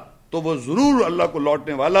چاہتا تو وہ ضرور اللہ کو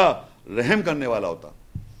لوٹنے والا، رحم کرنے والا ہوتا.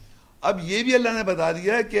 اب یہ بھی اللہ نے بتا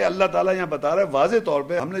دیا ہے کہ اللہ تعالیٰ یہاں بتا رہا ہے واضح طور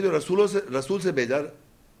پہ ہم نے جو رسول سے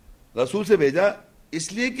بھیجا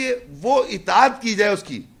اس لیے کہ وہ اطاعت کی جائے،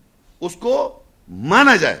 اس کو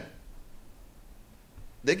مانا جائے.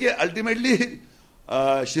 دیکھیے الٹیمیٹلی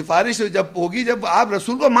سفارش جب ہوگی جب آپ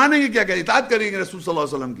رسول کو مانیں گے، کیا کہ اطاعت کریں گے رسول صلی اللہ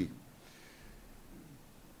علیہ وسلم کی،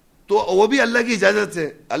 تو وہ بھی اللہ کی اجازت سے.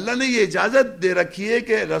 اللہ نے یہ اجازت دے رکھی ہے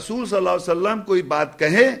کہ رسول صلی اللہ علیہ وسلم کوئی بات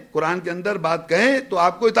کہیں، قرآن کے اندر بات کہیں تو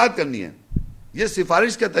آپ کو اطاعت کرنی ہے. یہ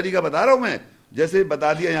سفارش کا طریقہ بتا رہا ہوں میں، جیسے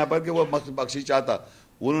بتا دیا یہاں پر کہ وہ بخشش چاہتا،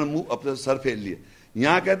 انہوں نے منہ اپنے سر پھیر لیے.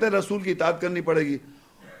 یہاں کہتے ہیں رسول کی اطاعت کرنی پڑے گی.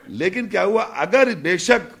 لیکن کیا ہوا اگر بے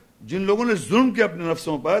شک جن لوگوں نے ظلم کیا اپنے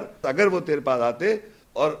نفسوں پر، اگر وہ تیرے پاس آتے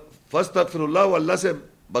اور فاستغفر اللہ، وہ اللہ سے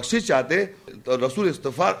بخشش چاہتے تو رسول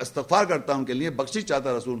استغفار کرتا ان کے لیے، بخشش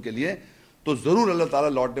چاہتا رسول کے لیے، تو ضرور اللہ تعالیٰ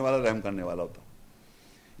لوٹنے والا، رحم کرنے والا ہوتا.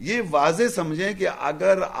 یہ واضح سمجھیں کہ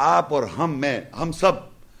اگر آپ اور ہم سب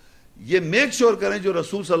یہ میک شور کریں جو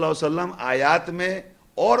رسول صلی اللہ علیہ وسلم آیات میں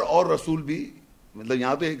اور رسول بھی، مطلب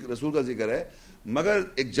یہاں تو ایک رسول کا ذکر ہے مگر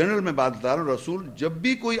ایک جنرل میں بات بتا رہا ہوں، رسول جب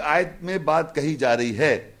بھی کوئی آیت میں بات کہی جا رہی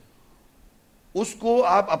ہے اس کو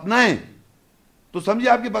آپ اپنائیں تو سمجھے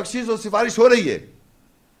آپ کی بخشش اور سفارش ہو رہی ہے.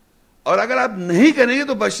 اور اگر آپ نہیں کریں گے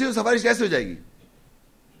تو بخشش اور سفارش کیسے ہو جائے گی؟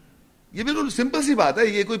 یہ بالکل سمپل سی بات ہے.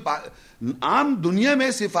 یہ کوئی عام دنیا میں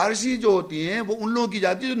سفارشی جو ہوتی ہیں وہ ان لوگوں کی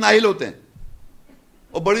جاتی ہے جو نااہل ہوتے ہیں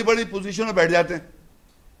اور بڑی بڑی پوزیشن میں بیٹھ جاتے ہیں.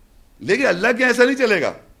 لیکن اللہ کے ایسا نہیں چلے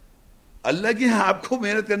گا. اللہ کی آپ کو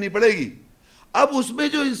محنت کرنی پڑے گی. اب اس میں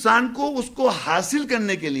جو انسان کو اس کو حاصل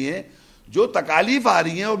کرنے کے لیے جو تکالیف آ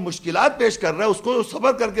رہی ہیں اور مشکلات پیش کر رہا ہے اس کو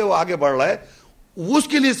صبر کر کے وہ آگے بڑھ رہا ہے، اس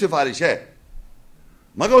کے لیے سفارش ہے،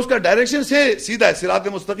 مگر اس کا ڈائریکشن سے سیدھا ہے، صراط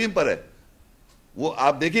مستقیم پر ہے. وہ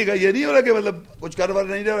آپ دیکھیے گا یہ نہیں ہو رہا کہ مطلب کچھ کاروبار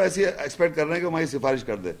نہیں رہا اور ایسے ایکسپیکٹ کر رہے ہیں کہ ہماری سفارش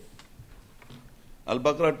کر دے.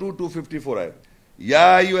 البقرہ 2:254 ہے،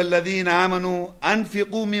 یا ایھا الذین آمنوا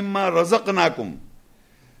انفقوا مما رزقناکم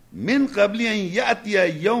من قبل ان یأتی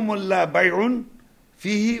یوم لا بیع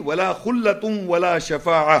فیہ ولا خلۃ ولا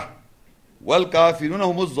شفاعہ والکافرون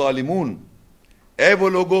هم الظالمون. اے وہ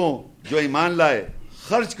لوگوں جو ایمان لائے،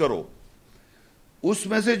 خرچ کرو اس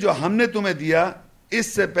میں سے جو ہم نے تمہیں دیا اس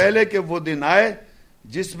سے پہلے کہ وہ دن آئے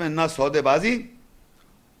جس میں نہ سودے بازی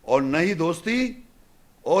اور نہ ہی دوستی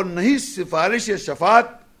اور نہ ہی سفارش یا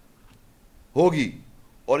شفاعت ہوگی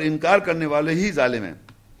اور انکار کرنے والے ہی ظالم ہیں.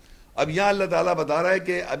 اب یہاں اللہ تعالیٰ بتا رہا ہے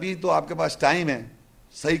کہ ابھی تو آپ کے پاس ٹائم ہے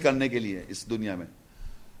صحیح کرنے کے لیے. اس دنیا میں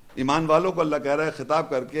ایمان والوں کو اللہ کہہ رہا ہے خطاب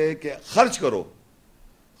کر کے کہ خرچ کرو.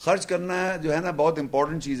 خرچ کرنا جو ہے نا بہت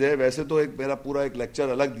امپورٹنٹ چیز ہے. ویسے تو میرا پورا ایک لیکچر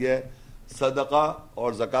الگ دیا ہے صدقہ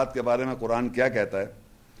اور زکوٰۃ کے بارے میں قرآن کیا کہتا ہے.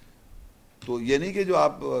 تو یہ نہیں کہ جو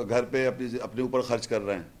آپ گھر پہ اپنے اوپر خرچ کر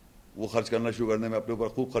رہے ہیں وہ خرچ کرنا شروع کرنے میں اپنے اوپر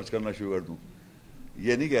خوب خرچ کرنا شروع کر دوں،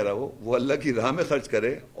 یہ نہیں کہہ رہا. وہ اللہ کی راہ میں خرچ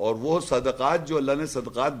کرے اور وہ صدقات جو اللہ نے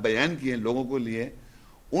صدقات بیان کیے ہیں لوگوں کو لیے،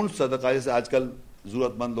 ان صدقات جیسے آج کل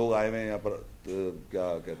ضرورت مند لوگ آئے ہوئے ہیں یہاں پر، کیا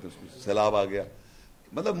کہتے ہیں اس کو، سیلاب آ گیا،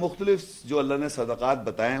 مطلب مختلف جو اللہ نے صدقات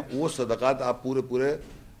بتائے ہیں وہ صدقات آپ پورے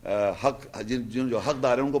حق جن جو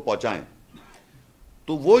حقدار ہیں ان کو پہنچائیں.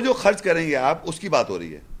 تو وہ جو خرچ کریں گے آپ اس کی بات ہو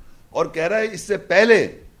رہی ہے. اور کہہ رہا ہے اس سے پہلے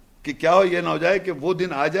کہ کیا ہو یہ نہ ہو جائے کہ وہ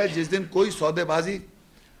دن آ جائے جس دن کوئی سودے بازی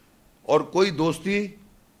اور کوئی دوستی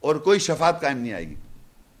اور کوئی شفاعت قائم نہیں آئے گی.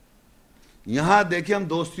 یہاں دیکھیں ہم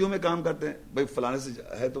دوستیوں میں کام کرتے ہیں، بھائی فلانے سے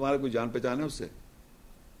ہے تمہارا کوئی جان پہچان ہے اس سے،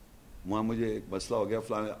 وہاں مجھے ایک مسئلہ ہو گیا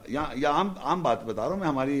فلانے، یہاں عام بات بتا رہا ہوں میں،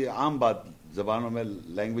 ہماری عام بات زبانوں میں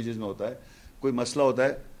لینگویجز میں ہوتا ہے. کوئی مسئلہ ہوتا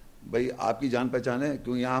ہے، بھائی آپ کی جان پہچان ہے،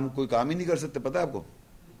 کیوں یہاں ہم کوئی کام ہی نہیں کر سکتے، پتہ ہے آپ کو،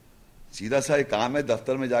 سیدھا سا ایک کام ہے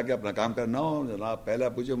دفتر میں جا کے اپنا کام کرنا ہو جناب، پہلے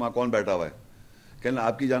آپ پوچھے وہاں کون بیٹھا ہوا ہے، کہنا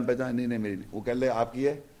آپ کی جان پہچان، نہیں میری نہیں، وہ کہہ لے آپ کی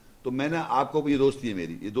ہے، تو میں نے آپ کو یہ دوستی ہے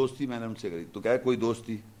میری، یہ دوستی میں نے ان سے کری، تو کہا کوئی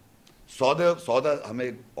دوستی، سودا ہمیں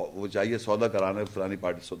وہ چاہیے، سودا کرانا ہے فلانی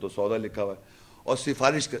پارٹی سے، تو سودا لکھا ہوا ہے اور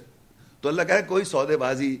سفارش کر، تو اللہ کہے کوئی سودے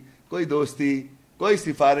بازی، کوئی دوستی، کوئی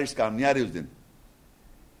سفارش کام نہیں آ رہی اس دن،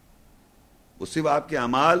 اس صرف آپ کے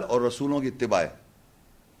اعمال اور رسولوں کی اتباع ہے.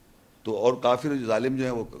 تو اور کافر جو ظالم جو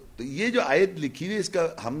ہیں وہ، تو یہ جو آیت لکھی ہوئی اس کا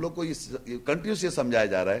ہم لوگ کو یہ کنٹینیوس یہ سمجھایا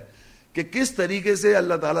جا رہا ہے کہ کس طریقے سے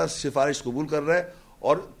اللہ تعالیٰ سفارش قبول کر رہا ہے،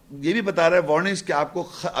 اور یہ بھی بتا رہا ہے وارننگس کہ آپ کو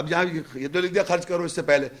اب یہاں یہ تو لکھ دیا خرچ کرو اس سے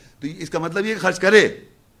پہلے، تو اس کا مطلب یہ خرچ کرے.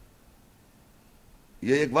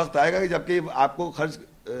 یہ ایک وقت آئے گا کہ جبکہ آپ کو خرچ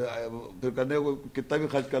پھر کرنے کو کتنا بھی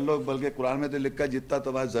خرچ کر لو، بلکہ قرآن میں تو لکھا جتنا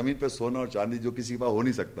تمہارے زمین پہ سونا اور چاندی جو کسی کے پاس ہو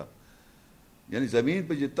نہیں سکتا، یعنی زمین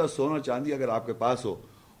پہ جتنا سونا اور چاندی اگر آپ کے پاس ہو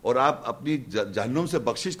اور آپ اپنی جہنم سے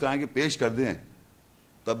بخشش کرائیں کے پیش کر دیں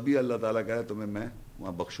تب بھی اللہ تعالیٰ کہہ رہے تمہیں میں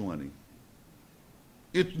وہاں بخشوں گا نہیں.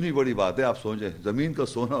 اتنی بڑی بات ہے، آپ سوچیں زمین کا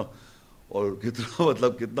سونا اور کتنا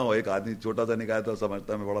مطلب کتنا ہو، ایک آدمی چھوٹا سا نکایا تھا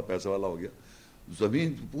سمجھتا ہے میں بڑا پیسے والا ہو گیا،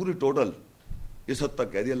 زمین پوری ٹوٹل اس حد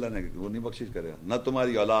تک کہہ دی اللہ نے کہ وہ نہیں بخشش کرے گا، نہ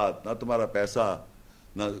تمہاری اولاد، نہ تمہارا پیسہ،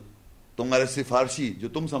 نہ تمہارے سفارشی جو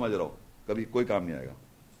تم سمجھ رہو، کبھی کوئی کام نہیں آئے گا.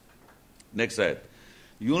 نیکسٹ آیت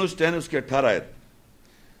یونس 10 اس کی 18 آیت،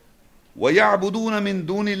 وَيَعْبُدُونَ مِن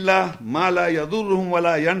دُونِ اللَّهِ مَا لَا يَضُرُّهُمْ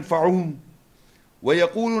وَلَا يَنْفَعُهُمْ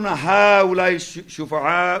وَيَقُولُونَ هَؤُلَاءِ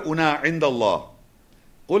شُفَعَاؤُنَا عِندَ اللَّهِ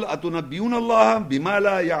قُلْ أَتُنَبِّئُونَ اللَّهَ بِمَا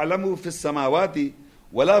لَا يَعْلَمُ فِي السَّمَاوَاتِ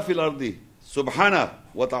وَلَا فِي الْأَرْضِ سُبْحَانَهُ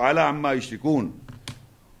وَتَعَالَىٰ عَمَّا يُشْرِكُونَ.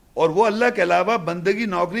 اور وہ اللہ کے علاوہ بندگی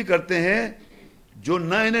نوکری کرتے ہیں جو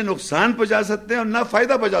نہ انہیں نقصان پہنچا سکتے ہیں اور نہ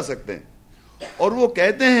فائدہ پہنچا سکتے ہیں، اور وہ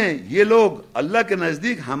کہتے ہیں یہ لوگ اللہ کے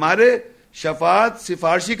نزدیک ہمارے شفاعت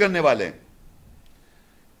سفارشی کرنے والے ہیں.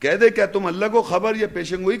 کہہ دے کیا تم اللہ کو خبر یا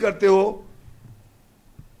پیشن گوئی کرتے ہو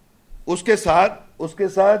اس کے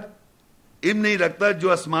ساتھ علم نہیں رکھتا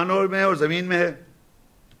جو آسمانوں میں اور زمین میں ہے،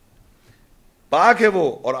 پاک ہے وہ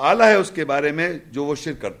اور اعلیٰ ہے اس کے بارے میں جو وہ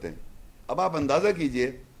شرک کرتے ہیں۔ اب آپ اندازہ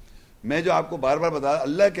کیجئے، میں جو آپ کو بار بار بتا،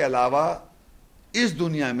 اللہ کے علاوہ اس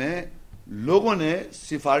دنیا میں لوگوں نے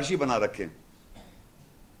سفارشی بنا رکھے،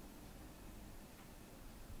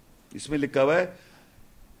 اس میں لکھا ہوا ہے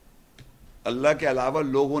اللہ کے علاوہ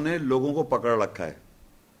لوگوں نے لوگوں کو پکڑ رکھا ہے،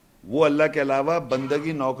 وہ اللہ کے علاوہ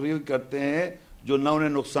بندگی نوکری کرتے ہیں جو نہ انہیں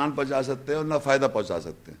نقصان پہنچا سکتے ہیں اور نہ فائدہ پہنچا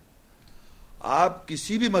سکتے ہیں۔ آپ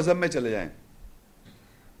کسی بھی مذہب میں چلے جائیں،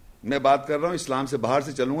 میں بات کر رہا ہوں اسلام سے باہر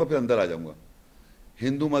سے چلوں گا پھر اندر آ جاؤں گا،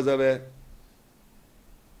 ہندو مذہب ہے،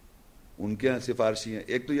 ان کے یہاں سفارشی ہیں۔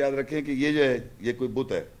 ایک تو یاد رکھیں کہ یہ جو ہے یہ کوئی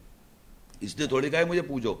بت ہے، اس نے تھوڑی کہا ہے مجھے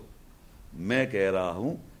پوجو، میں کہہ رہا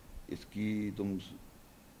ہوں اس کی تم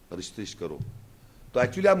پرستش کرو، تو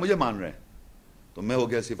ایکچولی آپ مجھے مان رہے ہیں تو میں ہو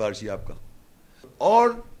گیا سفارشی آپ کا۔ اور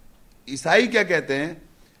عیسائی کیا کہتے ہیں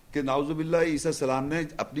کہ نعوذ باللہ عیسیٰ السلام نے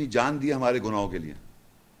اپنی جان دی ہمارے گناہوں کے لیے۔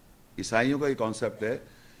 عیسائیوں کا یہ کانسیپٹ ہے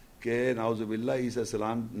کہ نعوذ باللہ عیسیٰ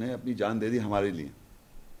السلام نے اپنی جان دے دی ہمارے لیے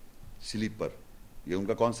صلیب پر، یہ ان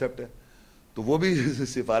کا کانسیپٹ ہے، تو وہ بھی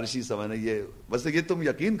سفارشی سمجھنا، یہ بس یہ تم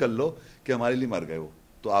یقین کر لو کہ ہمارے لیے مر گئے وہ،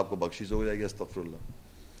 تو آپ کو بخشش ہو جائے گی، استغفر اللہ۔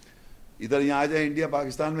 ادھر یہاں آ جائیں انڈیا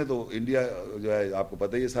پاکستان میں، تو انڈیا جو ہے آپ کو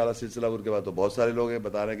پتہ ہی ہے سارا سلسلہ، ان کے بعد تو بہت سارے لوگ ہیں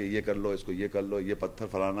بتا رہے ہیں کہ یہ کر لو، اس کو یہ کر لو، یہ پتھر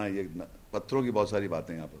فلانا، یہ پتھروں کی بہت ساری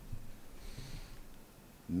باتیں یہاں پر،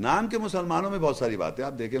 نام کے مسلمانوں میں بہت ساری باتیں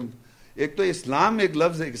آپ دیکھیں۔ ایک تو اسلام، ایک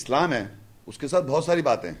لفظ ایک اسلام ہے، اس کے ساتھ بہت ساری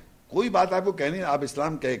باتیں ہیں، کوئی بات آپ کو کہنی ہے آپ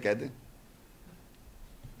اسلام کہہ دیں،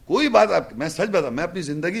 کوئی بات آپ، میں سچ بتا، میں اپنی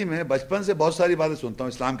زندگی میں بچپن سے بہت ساری باتیں سنتا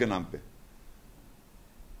ہوں اسلام کے نام پہ۔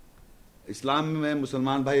 اسلام میں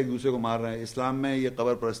مسلمان بھائی ایک دوسرے کو مار رہے ہیں، اسلام میں یہ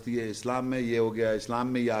قبر پرستی ہے، اسلام میں یہ ہو گیا،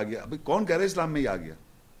 اسلام میں یہ آ گیا۔ ابھی کون کہہ رہے اسلام میں یہ آ گیا؟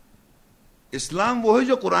 اسلام وہ ہے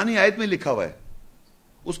جو قرآنی آیت میں لکھا ہوا ہے،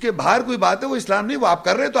 اس کے باہر کوئی بات ہے وہ اسلام نہیں، وہ آپ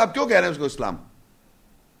کر رہے ہیں تو آپ کیوں کہہ رہے ہیں اس کو اسلام؟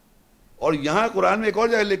 اور یہاں قرآن میں ایک اور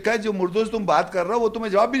جگہ لکھا ہے جو مردوں سے تم بات کر رہا ہو وہ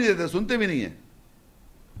تمہیں جواب بھی نہیں دیتے، سنتے بھی نہیں ہیں۔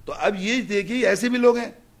 تو اب یہ دیکھیے ایسے بھی لوگ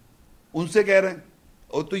ہیں، ان سے کہہ رہے ہیں،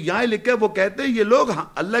 اور تو یہاں لکھا ہے وہ کہتے ہیں یہ لوگ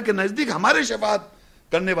اللہ کے نزدیک ہمارے شفاعت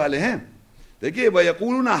کرنے والے ہیں۔ دیکھیے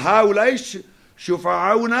وَيَقُولُونَ هَؤُلَاءِ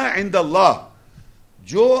شُفَعَاؤُنَا عِندَ اللَّهِ،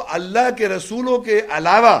 جو اللہ کے رسولوں کے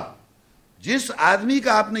علاوہ جس آدمی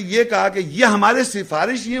کا آپ نے یہ کہا کہ یہ ہمارے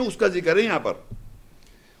سفارشی ہیں، اس کا ذکر ہے یہاں پر۔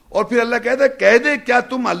 اور پھر اللہ کہتا ہے کہہ دے کیا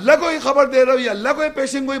تم اللہ کو ہی خبر دے رہے ہو، یا اللہ کو ہی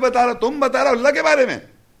پیشن گوئی بتا رہا، تم بتا رہا ہو اللہ کے بارے میں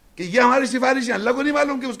کہ یہ ہماری سفارشی ہیں، اللہ کو نہیں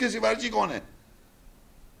معلوم کہ اس کے سفارشی کون ہے؟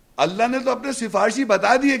 اللہ نے تو اپنے سفارشی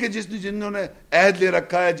بتا دیے کہ جنہوں نے عہد لے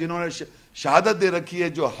رکھا ہے، جنہوں نے شہادت دے رکھی ہے،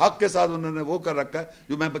 جو حق کے ساتھ انہوں نے وہ کر رکھا ہے،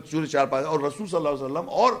 جو میں سورہ 4 پایا، اور رسول صلی اللہ علیہ وسلم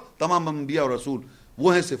اور تمام انبیاء اور رسول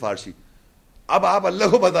وہ ہیں سفارشی۔ اب آپ اللہ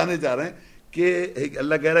کو بتانے جا رہے ہیں کہ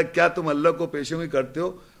اللہ کہہ رہا ہے کیا تم اللہ کو پیشن گوئی کرتے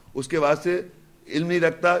ہو، اس کے واسطے علم نہیں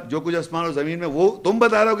رکھتا جو کچھ آسمان اور زمین میں، وہ تم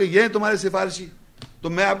بتا رہے ہو کہ یہ ہیں تمہارے سفارشی۔ تو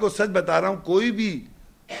میں آپ کو سچ بتا رہا ہوں، کوئی بھی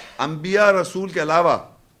انبیاء رسول کے علاوہ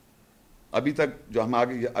ابھی تک جو ہم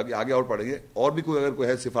آگے اور پڑھیں گے، اور بھی کوئی اگر کوئی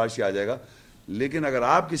ہے سفارشی آ جائے گا، لیکن اگر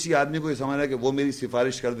آپ کسی آدمی کو یہ سمجھ رہے کہ وہ میری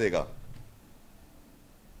سفارش کر دے گا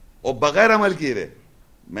اور بغیر عمل کیے رہے،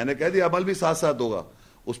 میں نے کہہ دیا عمل بھی ساتھ ساتھ ہوگا،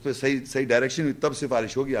 اس پہ صحیح ڈائریکشن میں تب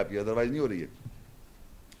سفارش ہوگی آپ کی، ادروائز نہیں ہو رہی ہے۔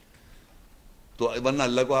 تو ورنہ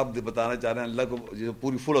اللہ کو آپ بتانا چاہ رہے ہیں، اللہ کو جو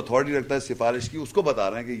پوری فل اتھارٹی رکھتا ہے سفارش کی، اس کو بتا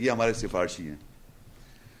رہے ہیں کہ یہ ہمارے سفارشی ہیں۔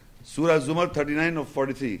 سورہ زمر 39 اور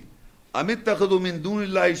 43، ام اتخذوا من دون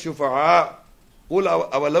اللہ شفعاء قل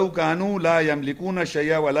اولو کانوا لا یملکون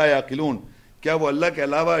شیئا ولا یعقلون، کیا وہ اللہ کے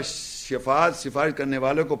علاوہ شفاعت سفارش کرنے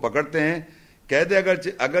والوں کو پکڑتے ہیں؟ کہہ دے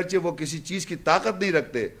اگرچہ وہ کسی چیز کی طاقت نہیں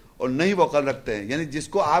رکھتے اور نہیں وہ عقل رکھتے ہیں، یعنی جس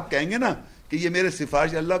کو آپ کہیں گے نا کہ یہ میرے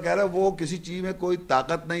سفارش، اللہ کہہ رہا ہے وہ کسی چیز میں کوئی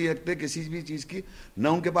طاقت نہیں رکھتے، کسی بھی چیز کی، نہ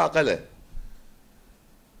ان کے پاس عقل ہے،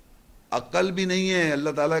 عقل بھی نہیں ہے۔ اللہ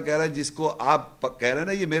تعالیٰ کہہ رہا ہے جس کو آپ کہہ رہے ہیں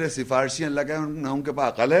نا یہ میرے سفارشی ہیں، اللہ کہہ رہا ہے نہ ان کے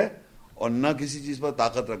پاس عقل ہے اور نہ کسی چیز پر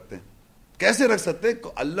طاقت رکھتے ہیں۔ کیسے رکھ سکتے؟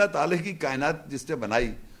 اللہ تعالیٰ کی کائنات جس نے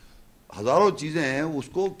بنائی، ہزاروں چیزیں ہیں، اس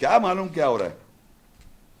کو کیا معلوم کیا ہو رہا ہے؟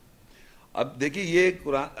 اب دیکھیے یہ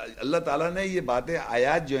قرآن، اللہ تعالیٰ نے یہ باتیں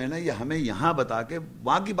آیات جو ہے نا یہ ہمیں یہاں بتا کے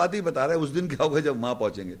وہاں کی باتیں ہی بتا رہا ہے، اس دن کیا ہوگا جب وہاں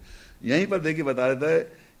پہنچیں گے۔ یہیں پر دیکھیے بتا دیتا ہے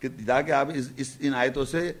کہ تاکہ آپ ان آیتوں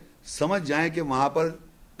سے سمجھ جائیں کہ وہاں پر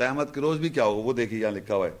قیامت کے روز بھی کیا ہوگا۔ وہ دیکھیے یہاں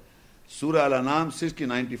لکھا ہوا ہے سورہ الانعام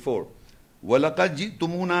 94، وَلَقَدْ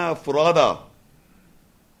جِئْتُمُونَا فُرَادًا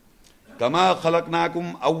كَمَا خَلَقْنَاكُمْ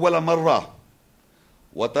أَوَّلَ مَرَّةٍ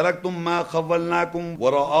وَتَرَكْتُمْ مَا خَوَّلْنَاكُمْ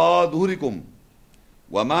وَرَاءَ ظُهُورِكُمْ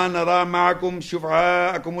وَمَا نَرَى مَعَكُمْ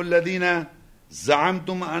شُفَعَاءَكُمُ الَّذِينَ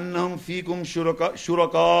زعمتم انہم فیکم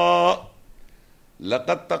شرکاء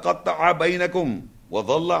لقد تقطع بینکم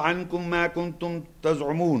وضل عنکم ما کنتم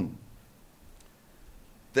تزعمون.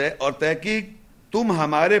 اور تحقیق تم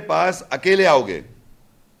ہمارے پاس اکیلے آؤ گے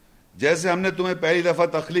جیسے ہم نے تمہیں پہلی دفعہ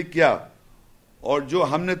تخلیق کیا، اور جو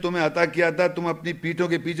ہم نے تمہیں عطا کیا تھا تم اپنی پیٹھوں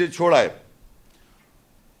کے پیچھے چھوڑ آئے،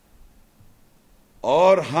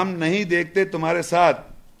 اور ہم نہیں دیکھتے تمہارے ساتھ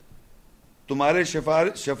تمہارے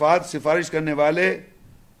شفاعت سفارش کرنے والے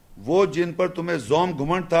وہ جن پر تمہیں زوم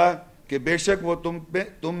گھمنڈ تھا کہ بے شک وہ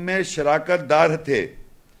تم میں شراکت دار تھے.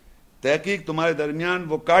 تحقیق تمہارے درمیان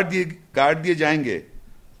وہ کاٹ دیے جائیں گے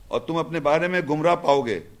اور تم اپنے بارے میں گمراہ پاؤ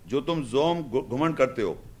گے جو تم زوم گھمنڈ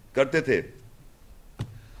کرتے تھے.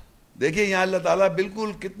 دیکھیے یہاں اللہ تعالیٰ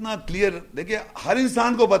بالکل کتنا کلیئر، دیکھیے ہر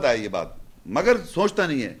انسان کو پتا ہے یہ بات، مگر سوچتا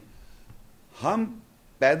نہیں ہے. ہم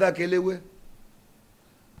پیدا اکیلے ہوئے،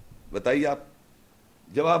 بتائیے آپ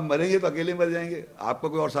جب آپ مریں گے تو اکیلے مر جائیں گے، آپ کو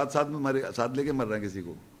کوئی اور ساتھ لے کے مر رہے ہیں کسی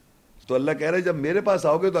کو. تو اللہ کہہ رہے ہیں جب میرے پاس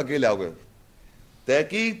آؤ گے تو اکیلے آؤ گے.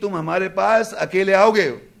 تحقیق تم ہمارے پاس اکیلے آؤ گے،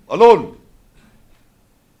 الون،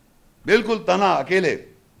 بالکل تنہا اکیلے،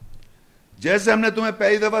 جیسے ہم نے تمہیں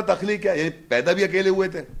پہلی دفعہ تخلیق کیا. یعنی پیدا بھی اکیلے ہوئے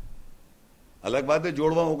تھے، الگ بات ہے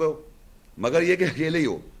جوڑواں ہو گئے، مگر یہ کہ اکیلے ہی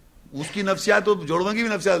ہو. اس کی نفسیات تو جوڑواں کی بھی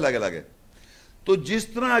نفسیات الگ الگ ہے. تو جس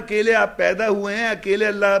طرح اکیلے آپ پیدا ہوئے ہیں اکیلے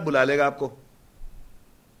اللہ بلا لے گا آپ کو.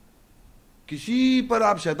 کسی پر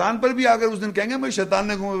آپ شیطان پر بھی اگر اس دن کہیں گے میں شیطان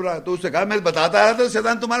نے گھوم رہا ہے تو اس سے کہا میں بتاتا رہا تھا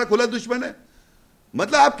شیطان تمہارا کھلا دشمن ہے.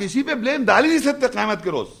 مطلب آپ کسی پہ بلیم ڈال ہی نہیں سکتے. قیامت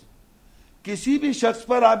کے روز کسی بھی شخص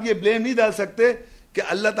پر آپ یہ بلیم نہیں ڈال سکتے کہ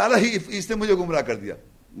اللہ تعالیٰ ہی اس نے مجھے گمراہ کر دیا.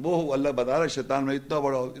 وہ اللہ بتا رہا ہے شیطان میں اتنا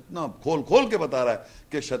بڑا، اتنا کھول کے بتا رہا ہے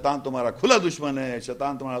کہ شیطان تمہارا کھلا دشمن ہے،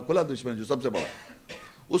 شیطان تمہارا کھلا دشمن ہے جو سب سے بڑا.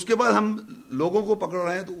 اس کے بعد ہم لوگوں کو پکڑ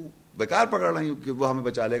رہے ہیں تو بیکار پکڑ رہے ہیں کہ وہ ہمیں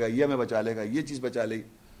بچا لے گا، یہ ہمیں بچا لے گا، یہ چیز بچا لے گی.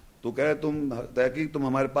 تو کہہ رہے تم تحقیق تم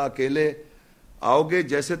ہمارے پاس اکیلے آؤ گے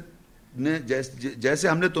جیسے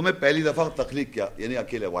ہم نے تمہیں پہلی دفعہ تخلیق کیا، یعنی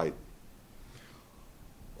اکیلے واحد.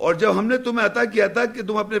 اور جب ہم نے تمہیں عطا کیا تھا کہ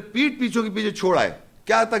تم اپنے پیٹھ پیچھوں کے پیچھے چھوڑ آئے،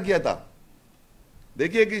 کیا عطا کیا تھا؟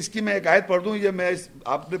 دیکھیے کہ اس کی میں ایک آیت پڑھ دوں، یہ میں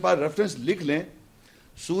آپ کے پاس ریفرنس لکھ لیں،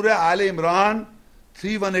 سورہ آل عمران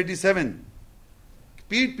 3:187.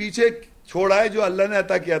 پیٹھ پیچھے چھوڑ آئے جو اللہ نے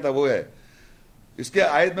عطا کیا تھا وہ ہے. اس کے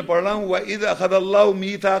آیت میں پڑھ رہا ہوں، وَإِذْ أَخَذَ اللَّهُ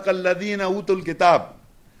مِيثَاقَ الَّذِينَ أُوتُوا الْكِتَابَ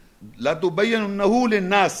لَتُبَيِّنُنَّهُ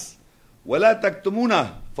لِلنَّاسِ وَلَا تَكْتُمُونَهُ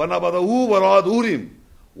فَنَبَذُوهُ وَرَاءَ ظُهُورِهِمْ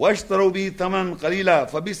وَاشْتَرَوْا بِهِ ثَمَنًا قَلِيلًا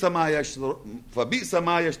فَبِئْسَ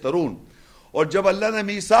مَا يَشْتَرُونَ. اور جب اللہ نے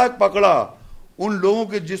میثاق پکڑا ان لوگوں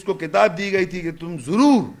کے جس کو کتاب دی گئی تھی کہ تم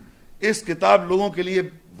ضرور اس کتاب لوگوں کے لیے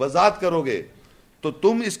وضاحت کرو گے، تو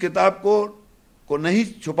تم اس کتاب کو نہیں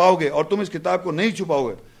چھپاؤ گے اور تم اس کتاب کو نہیں چھپاؤ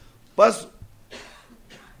گے. بس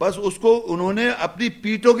اس کو انہوں نے اپنی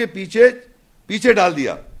پیٹھوں کے پیچھے ڈال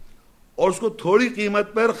دیا اور اس کو تھوڑی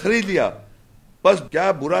قیمت پر خرید لیا. بس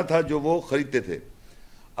کیا برا تھا جو وہ خریدتے تھے.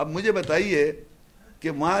 اب مجھے بتائیے کہ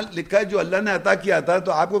وہاں لکھا ہے جو اللہ نے عطا کیا تھا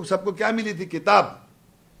تو آپ کو سب کو کیا ملی تھی؟ کتاب.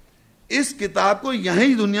 اس کتاب کو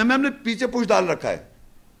یہیں دنیا میں ہم نے پیچھے پوچھ ڈال رکھا ہے.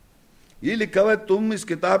 یہ لکھا ہوا ہے تم اس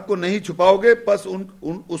کتاب کو نہیں چھپاؤ گے، بس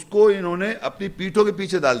اس کو انہوں نے اپنی پیٹھوں کے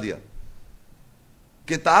پیچھے ڈال دیا.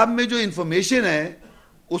 کتاب میں جو انفارمیشن ہے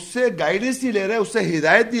اس سے گائیڈنس نہیں لے رہے، اس سے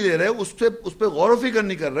ہدایت نہیں لے رہے، اس پہ غور و فکر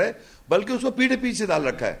نہیں کر رہے، بلکہ اس کو پیٹھے پیچھے ڈال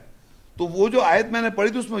رکھا ہے. تو وہ جو آیت میں نے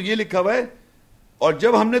پڑھی تھی اس میں یہ لکھا ہوا ہے، اور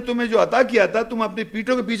جب ہم نے تمہیں جو عطا کیا تھا تم اپنی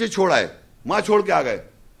پیٹھوں کے پیچھے چھوڑ آئے، وہاں چھوڑ کے آ گئے.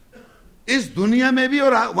 اس دنیا میں بھی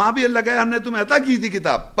اور وہاں بھی اللہ کہا ہم نے تمہیں عطا کی تھی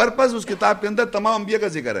کتاب. پرپس اس کتاب کے اندر تمام انبیاء کا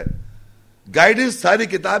ذکر ہے، گائیڈنس ساری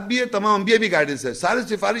کتاب بھی ہے، تمام انبیاء بھی گائیڈنس ہے، سارے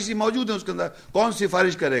سفارشی موجود ہیں اس کے اندر. کون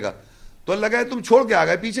سفارش کرے گا؟ تو اللہ کہا تم چھوڑ کے آ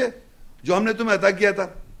گئے پیچھے جو ہم نے تمہیں عطا کیا تھا.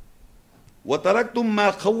 وَتَرَكْتُمْ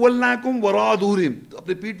مَا خَوَّلْنَاكُمْ وَرَاءَ ظُهُورِهِمْ،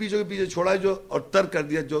 اپنے پیٹھ پیچھے کے پیچھے چھوڑا جو اور ترک کر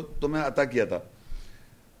دیا جو تمہیں عطا کیا تھا.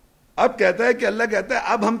 اب کہتا ہے کہ اللہ کہتا ہے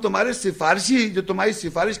اب ہم تمہارے سفارشی جو تمہاری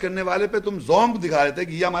سفارش کرنے والے پہ تم زوم دکھا رہے تھے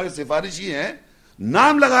کہ یہ ہمارے سفارشی ہیں،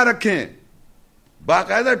 نام لگا رکھے ہیں،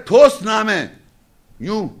 باقاعدہ ٹھوس نام ہے.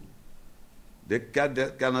 یوں دیکھ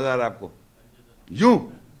کیا نظر آپ کو، یوں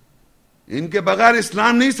ان کے بغیر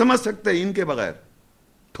اسلام نہیں سمجھ سکتے، ان کے بغیر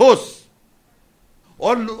ٹھوس.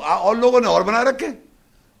 اور لوگوں نے اور بنا رکھے.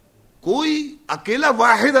 کوئی اکیلا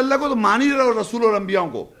واحد اللہ کو تو مان ہی رہا، رسول اور انبیاء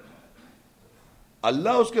کو. اللہ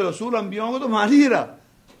اس کے رسول انبیاء کو تو مان ہی رہا،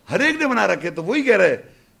 ہر ایک نے بنا رکھے. تو وہی کہہ رہے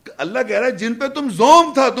اللہ کہہ رہا ہے جن پہ تم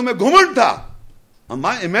زوم تھا، تمہیں گھمنڈ تھا.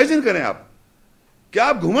 امیجن کریں آپ کیا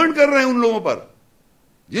آپ گھمنڈ کر رہے ہیں ان لوگوں پر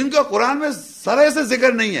جن کا قرآن میں سرے سے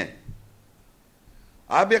ذکر نہیں ہے.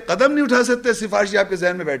 آپ ایک قدم نہیں اٹھا سکتے، سفارشی آپ کے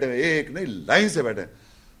ذہن میں بیٹھے ہوئے، ایک نہیں لائن سے بیٹھے.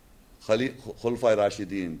 خلفائے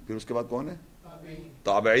راشدین، پھر اس کے بعد کون ہے؟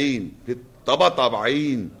 تابعین، پھر تبع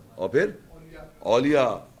تابعین، اور پھر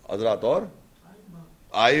اولیاء حضرات اور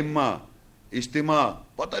آئمہ، اجتماع،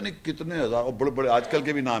 پتہ نہیں کتنے ہزار بڑے بڑے آج کل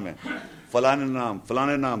کے بھی نام ہیں، فلانے نام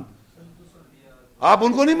فلانے نام، آپ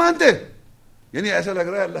ان کو نہیں مانتے؟ یعنی ایسا لگ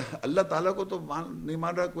رہا ہے اللہ تعالیٰ کو تو نہیں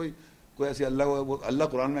مان رہا کوئی ایسے اللہ کو، اللہ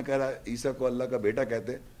قرآن میں کہہ رہا ہے عیسیٰ کو اللہ کا بیٹا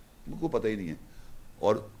کہتے، ان کو پتہ ہی نہیں ہے،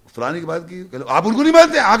 اور فلانی کی بات کی آپ ان کو نہیں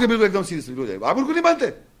مانتے، آگے بالکل ایک دم سیریس ہو جائے، آپ ان کو نہیں مانتے،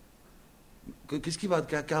 کس کی بات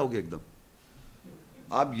کیا ہو گیا؟ ایک دم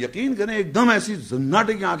آپ یقین کریں ایک دم ایسی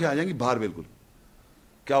زناٹے کی آنکھیں آ جائیں گی باہر، بالکل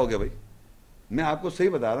کیا ہو گیا بھائی؟ میں آپ کو صحیح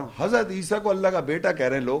بتا رہا ہوں، حضرت عیسیٰ کو اللہ کا بیٹا کہہ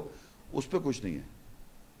رہے ہیں لوگ، اس پہ کچھ نہیں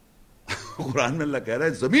ہے۔ قرآن میں اللہ کہہ رہا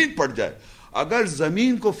ہے زمین پھٹ جائے، اگر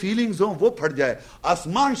زمین کو فیلنگز ہوں وہ پھٹ جائے،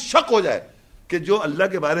 آسمان شک ہو جائے کہ جو اللہ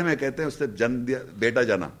کے بارے میں کہتے ہیں اس سے جن دیا بیٹا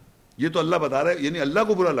جنا، یہ تو اللہ بتا رہا ہے، یعنی اللہ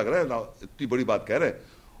کو برا لگ رہا ہے، اتنی بڑی بات کہہ رہے ہیں،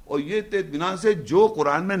 اور یہ اطمینان سے جو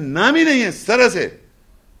قرآن میں نام ہی نہیں ہے، سرے سے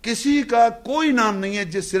کسی کا کوئی نام نہیں ہے،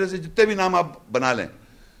 جس سرے سے جتنے بھی نام آپ بنا لیں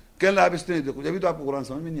کہ اللہ آپ اس نے دیکھو، جبھی تو آپ کو قرآن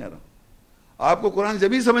سمجھ میں نہیں آ رہا، آپ کو قرآن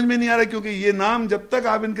جبھی سمجھ میں نہیں آ رہا کیونکہ یہ نام جب تک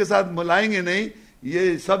آپ ان کے ساتھ ملائیں گے نہیں،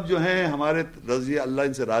 یہ سب جو ہیں ہمارے رضی، اللہ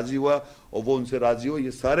ان سے راضی ہوا اور وہ ان سے راضی ہو،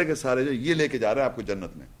 یہ سارے کے سارے جو یہ لے کے جا رہے ہیں آپ کو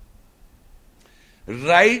جنت میں۔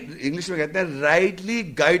 رائٹ، انگلش میں کہتے ہیں رائٹلی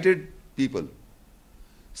گائیڈڈ پیپل،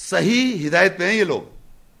 صحیح ہدایت پہ ہیں یہ لوگ،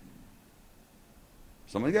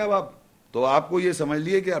 سمجھ گئے اب آپ؟ تو آپ کو یہ سمجھ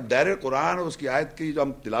لیے کہ اب ڈائریکٹ قرآن اور اس کی آیت کی جو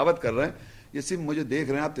ہم تلاوت کر رہے ہیں، یہ صرف مجھے دیکھ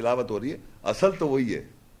رہے ہیں آپ تلاوت ہو رہی ہے، اصل تو وہی ہے،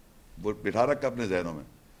 وہ بٹھا رکھا اپنے ذہنوں میں،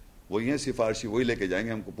 وہی ہیں سفارشی، وہی لے کے جائیں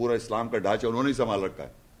گے ہم کو، پورا اسلام کا ڈھانچہ انہوں نے ہی سنبھال رکھا ہے۔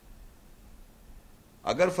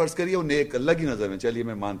 اگر فرض کریے وہ نیک اللہ کی نظر میں، چلیے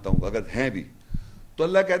میں مانتا ہوں اگر ہیں بھی، تو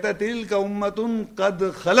اللہ کہتا ہے تلک امۃ قد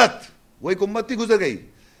خلت، وہ ایک امت تھی گزر گئی،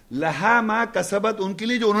 لہا ما کسبت، ان کے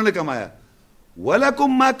لیے جو انہوں نے کمایا،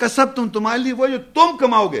 ولکم ما کسبتم، تمہارے لیے وہ جو تم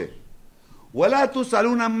کماؤ گے، ولا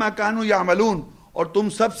تسألون عما كانوا يعملون، اور تم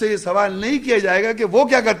سب سے یہ سوال نہیں کیا جائے گا کہ وہ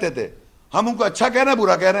کیا کرتے تھے، ہم ان کو اچھا کہہ رہے ہیں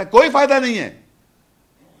برا کہہ رہے ہیں، کوئی فائدہ نہیں ہے،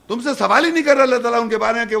 تم سے سوال ہی نہیں کر رہا اللہ تعالیٰ ان کے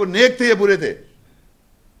بارے میں کہ وہ نیک تھے یا برے تھے۔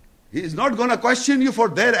 He is not gonna question you for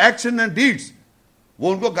their action and deeds،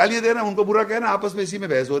 وہ ان کو گالیاں دے رہے ہیں، ان کو برا کہہ رہے ہیں، آپس میں اسی میں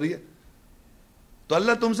بحث ہو رہی ہے، تو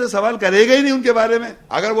اللہ تم سے سوال کرے گا ہی نہیں ان کے بارے میں،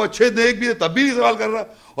 اگر وہ اچھے نیک بھی ہے تب بھی نہیں سوال کر رہا،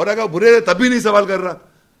 اور اگر برے تب بھی نہیں سوال کر رہا،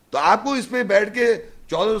 تو آپ کو اس پہ بیٹھ کے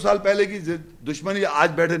 1400 سال پہلے کی دشمنی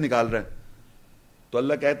آج بیٹھے نکال رہے ہیں۔ تو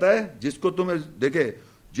اللہ کہتا ہے جس کو تمہیں دیکھے،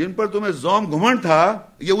 جن پر تمہیں زوم گھمنڈ تھا،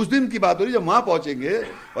 یہ اس دن کی بات ہو رہی جب وہاں پہنچیں گے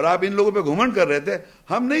اور آپ ان لوگوں پہ گھمنڈ کر رہے تھے،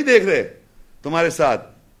 ہم نہیں دیکھ رہے تمہارے ساتھ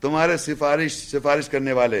تمہارے سفارش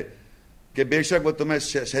کرنے والے کہ بے شک وہ تم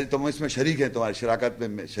اس میں شریک ہیں، تمہاری شراکت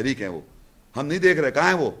میں شریک ہیں، وہ ہم نہیں دیکھ رہے، کہاں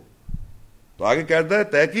ہیں وہ؟ تو آگے کہتا ہے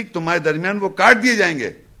تحقیق تمہارے درمیان وہ کاٹ دیے جائیں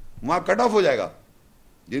گے، وہاں کٹ آف ہو جائے گا،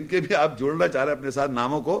 جن کے بھی آپ جوڑنا چاہ رہے ہیں اپنے ساتھ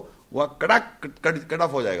ناموں کو، وہ کٹ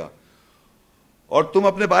آف ہو جائے گا، اور تم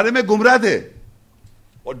اپنے بارے میں گمراہ تھے،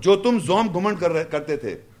 اور جو تم زوم گھمنڈ کرتے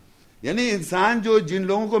تھے، یعنی انسان جو جن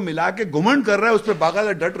لوگوں کو ملا کے گھمنڈ کر رہا ہے، اس پہ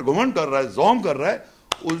باقاعدہ ڈٹ گھمنڈ کر رہا ہے، زوم کر رہا ہے،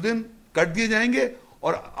 اس دن کٹ دیے جائیں گے،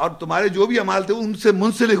 اور تمہارے جو بھی اعمال تھے ان سے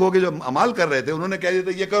منسلک ہو کے جو اعمال کر رہے تھے، انہوں نے کہہ دیا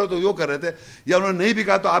تھا یہ کرو تو وہ کر رہے تھے، یا انہوں نے نہیں بھی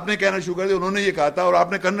کہا تو آپ نے کہنا شروع کر دیا، انہوں نے یہ کہا تھا اور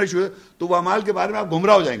آپ نے کرنا شروع، تو وہ اعمال کے بارے میں آپ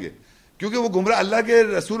گمراہ ہو جائیں گے، کیونکہ وہ گمراہ اللہ کے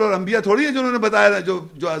رسول اور انبیاء تھوڑی ہیں جو انہوں نے بتایا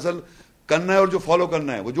جو اصل کرنا ہے اور جو فالو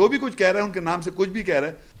کرنا ہے، وہ جو بھی کچھ کہہ رہے ہیں ان کے نام سے کچھ بھی کہہ رہے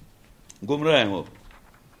ہیں، گمراہ ہیں وہ۔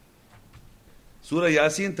 سورہ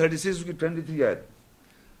یاسین 36 کی 23 آیت،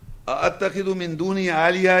 اتخذ من دونی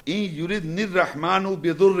آلیہ ان یردنی الرحمن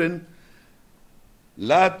بضر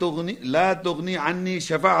لا تغنی عنی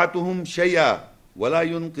شفاعتهم شیئا ولا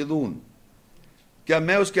ينقذون، کیا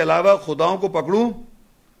میں اس کے علاوہ خداؤں کو پکڑوں،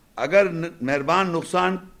 اگر مہربان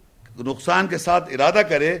نقصان کے ساتھ ارادہ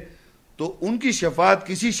کرے تو ان کی شفاعت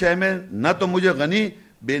کسی شے میں نہ تو مجھے غنی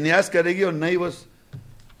بے نیاز کرے گی اور نہ ہی وہ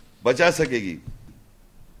بچا سکے گی۔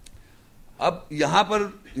 اب یہاں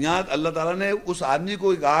اللہ تعالیٰ نے اس آدمی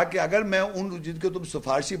کو کہا کہ اگر میں ان جن کو تم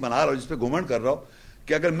سفارشی بنا رہا ہو، جس پہ گھمنڈ کر رہا ہو،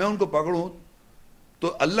 کہ اگر میں ان کو پکڑوں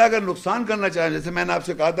تو اللہ اگر نقصان کرنا چاہے، جیسے میں نے آپ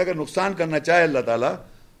سے کہا تھا اگر نقصان کرنا چاہے اللہ تعالیٰ،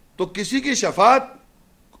 تو کسی کی شفاعت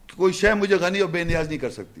کوئی شے مجھے غنی اور بے نیاز نہیں کر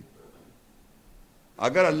سکتی۔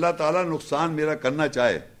 اگر اللہ تعالیٰ نقصان میرا کرنا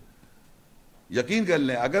چاہے، یقین کر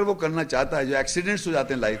لیں اگر وہ کرنا چاہتا ہے، جو ایکسیڈنٹس ہو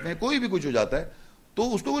جاتے ہیں لائف میں، کوئی بھی کچھ ہو جاتا ہے،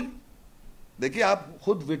 تو اس کو کچھ دیکھیے، آپ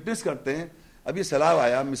خود وٹنس کرتے ہیں، اب یہ سیلاب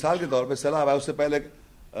آیا، مثال کے طور پہ سیلاب آیا، اس سے پہلے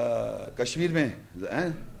کشمیر میں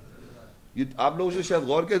آپ لوگ سے شاید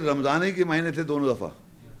غور کے رمضان کے مہینے تھے دونوں دفعہ،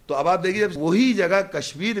 تو اب آپ دیکھیے وہی جگہ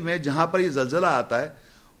کشمیر میں جہاں پر یہ زلزلہ آتا ہے،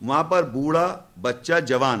 وہاں پر بوڑھا، بچہ،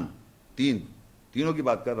 جوان، تینوں کی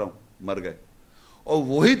بات کر رہا ہوں، مر گئے، اور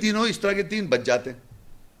وہی تینوں اس طرح کے 3 بچ جاتے ہیں،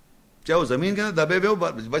 چاہے وہ زمین کے اندر دبے ہوئے ہو،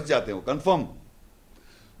 بچ جاتے ہیں وہ کنفرم،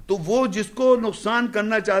 تو وہ جس کو نقصان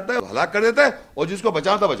کرنا چاہتا ہے ہلاک کر دیتا ہے اور جس کو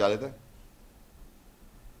بچانا تھا بچا لیتا ہے.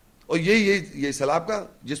 اور یہی سلاب کا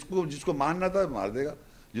جس کو مارنا تھا مار دے گا,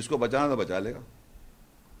 جس کو بچانا تھا بچا لے گا.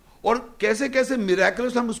 اور کیسے کیسے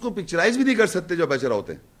میریکلس ہم اس کو پکچرائز بھی نہیں کر سکتے جو بچ رہے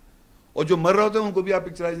ہوتے ہیں, اور جو مر رہے ہوتے ہیں ان کو بھی آپ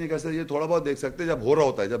پکچرائز نہیں کر سکتے. یہ تھوڑا بہت دیکھ سکتے جب ہو رہا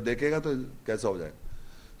ہوتا ہے, جب دیکھے گا تو کیسا ہو جائے.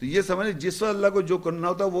 تو یہ سمجھیں جس وقت اللہ کو جو کرنا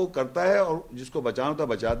ہوتا ہے وہ کرتا ہے, اور جس کو بچانا ہوتا ہے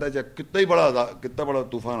بچاتا ہے, چاہے کتنا بڑا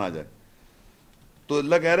طوفان آ جائے. تو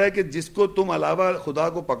اللہ کہہ رہا ہے کہ جس کو تم علاوہ خدا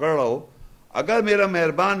کو پکڑ رہا ہو, اگر میرا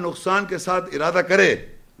مہربان نقصان کے ساتھ ارادہ کرے,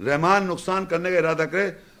 رحمان نقصان کرنے کا ارادہ کرے,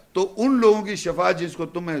 تو ان لوگوں کی شفاعت جس کو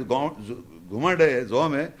تمہیں گھمنڈ ہے,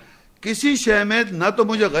 زوم ہے, کسی شے میں نہ تو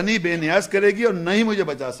مجھے غنی بے نیاز کرے گی اور نہ ہی مجھے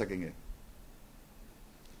بچا سکیں گے.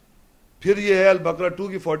 پھر یہ ہے البقرہ 2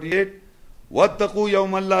 کی 48, وَاتَّقُوا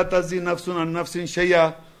يَوْمًا لَا تَجْزِي نَفْسٌ عَن نَفْسٍ شَيْئًا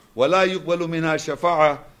وَلَا يُقْبَلُ مِنْهَا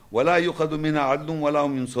شَفَاعَةٌ وَلَا يُؤْخَذُ مِنْهَا عَدْلٌ وَلَا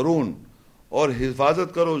هُمْ يُنصَرُونَ. اور حفاظت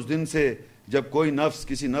کرو اس دن سے جب کوئی نفس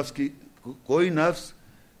کسی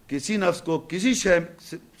نفس کو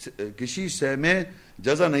کسی شے میں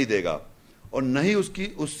جزا نہیں دے گا, اور نہ ہی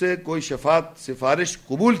اس سے کوئی شفاعت سفارش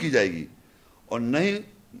قبول کی جائے گی, اور نہ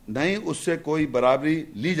ہی اس سے کوئی برابری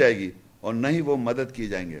لی جائے گی, اور نہ ہی وہ مدد کی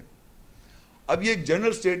جائیں گے. اب یہ ایک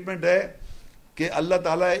جنرل سٹیٹمنٹ ہے کہ اللہ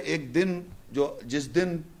تعالیٰ ایک دن جس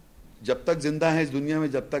دن جب تک زندہ ہیں اس دنیا میں,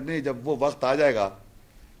 جب تک نہیں, جب وہ وقت آ جائے گا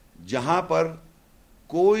جہاں پر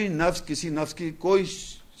کوئی نفس کسی نفس کی کوئی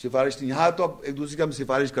سفارش نہیں. یہاں تو اب ایک دوسرے کی ہم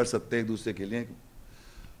سفارش کر سکتے ہیں ایک دوسرے کے لیے,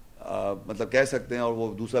 مطلب کہہ سکتے ہیں, اور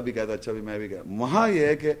وہ دوسرا بھی کہتا ہے اچھا بھی میں بھی کہتا. وہاں یہ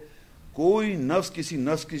ہے کہ کوئی نفس کسی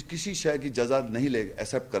نفس کی کسی شے کی جزا نہیں لے گا,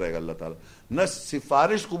 ایکسیپٹ کرے گا اللہ تعالیٰ, نہ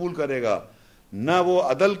سفارش قبول کرے گا, نہ وہ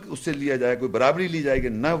عدل اس سے لیا جائے, کوئی برابری لی جائے گی,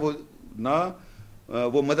 نہ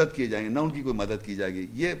وہ مدد کیے جائیں گے, نہ ان کی کوئی مدد کی جائے گی.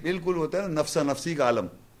 یہ بالکل ہوتا ہے نا نفسا نفسی کا عالم,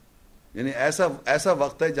 یعنی ایسا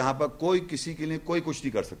وقت ہے جہاں پر کوئی کسی کے لیے کوئی کچھ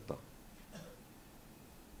نہیں کر سکتا.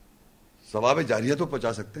 ثواب جاریہ تو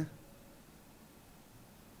پہنچا سکتے ہیں,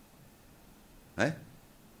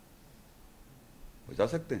 پہنچا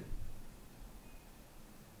سکتے ہیں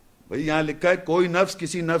بھائی. یہاں لکھا ہے کوئی نفس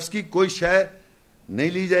کسی نفس کی کوئی شے نہیں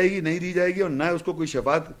لی جائے گی, نہیں دی جائے گی, اور نہ اس کو کوئی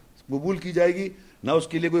شفاعت قبول کی جائے گی, نہ اس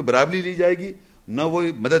کے لیے کوئی برابری لی جائے گی, نہ وہ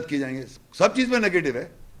مدد کی جائیں گے. سب چیز میں نیگیٹو ہے.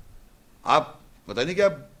 آپ پتہ نہیں کیا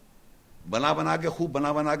بنا کے خوب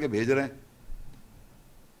بنا کے بھیج رہے ہیں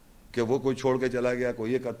کہ وہ کوئی چھوڑ کے چلا گیا,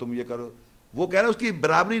 کوئی یہ کر, تم یہ کرو. وہ کہہ رہا ہے اس کی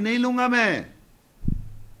برابری نہیں لوں گا میں.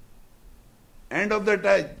 اینڈ آف دا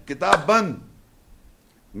ٹائم, کتاب بند.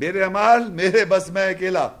 میرے اعمال میرے بس میں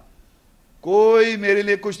اکیلا, کوئی میرے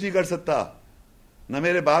لیے کچھ نہیں کر سکتا, نہ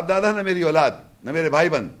میرے باپ دادا, نہ میری اولاد, نہ میرے بھائی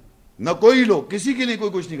بہن, نہ کوئی لوگ, کسی کے لیے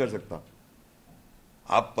کوئی کچھ نہیں کر سکتا.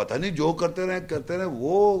 آپ پتہ نہیں جو کرتے رہے,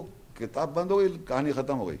 وہ کتاب بند ہو گئی, کہانی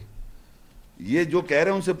ختم ہو گئی. یہ جو کہہ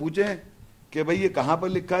رہے ہیں ان سے پوچھیں کہ بھئی یہ کہاں پر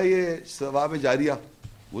لکھا ہے یہ ثواب جاریہ.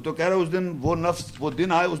 وہ تو کہہ رہے اس دن وہ نفس, وہ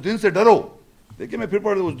دن آئے, اس دن سے ڈرو. دیکھیں میں پھر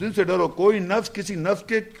پڑھ دوں, اس دن سے ڈرو. کوئی نفس کسی نفس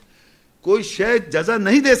کے کوئی شے جزا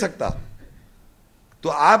نہیں دے سکتا.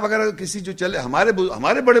 تو آپ اگر کسی جو چلے,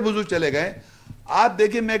 ہمارے بڑے بزرگ چلے گئے, آپ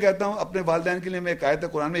دیکھیں, میں کہتا ہوں اپنے والدین کے لیے میں ایک آیت ہے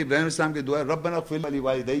قرآن میں, ابراہیم السلام کی دعا ہے, ربنا اغفر لی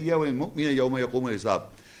والدی وللمؤمنین یوم یقوم الحساب.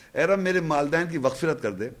 اے رب میرے والدین کی مغفرت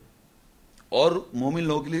کر دے اور مومن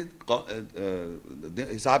لوگوں کے لیے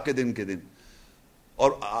حساب کے دن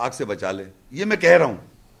اور آگ سے بچا لے. یہ میں کہہ رہا ہوں.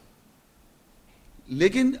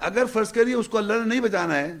 لیکن اگر فرض کریے اس کو اللہ نے نہیں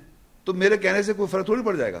بچانا ہے تو میرے کہنے سے کوئی فرق تھوڑی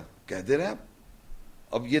پڑ جائے گا, کہہ دے رہے ہیں آپ.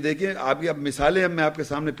 اب یہ دیکھیں آپ, اب مثالیں میں آپ کے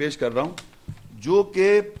سامنے پیش کر رہا ہوں جو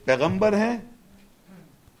کہ پیغمبر ہیں,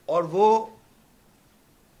 اور وہ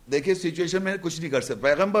دیکھیں سچویشن میں کچھ نہیں کر سکتے.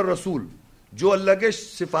 پیغمبر رسول جو اللہ کے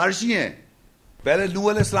سفارشی ہیں. پہلے نوح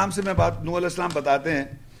علیہ السلام سے نوح علیہ السلام بتاتے ہیں.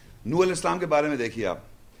 نوح علیہ السلام کے بارے میں دیکھیے آپ.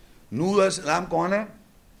 نوح علیہ السلام کون ہے؟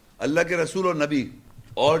 اللہ کے رسول اور نبی.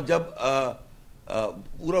 اور جب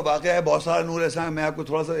پورا واقعہ ہے بہت سارا نوح علیہ السلام. میں آپ کو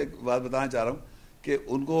تھوڑا سا ایک بات بتانا چاہ رہا ہوں کہ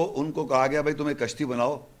ان کو کہا گیا بھائی تم ایک کشتی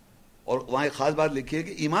بناؤ, اور وہاں ایک خاص بات لکھی ہے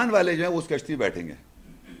کہ ایمان والے جو ہیں وہ اس کشتی میں بیٹھیں گے.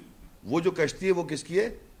 وہ جو کشتی ہے وہ کس کی ہے؟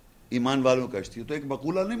 ایمان والوں کی کشتی. تو ایک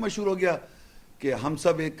مقولہ نہیں مشہور ہو گیا کہ ہم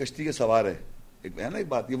سب ایک کشتی کے سوار ہیں, ایک ہے نا ایک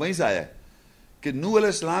بات, یہ وہیں سے آیا ہے کہ نوح علیہ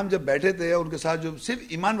السلام جب بیٹھے تھے ان کے ساتھ جو صرف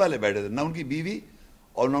ایمان والے بیٹھے تھے, نہ ان کی بیوی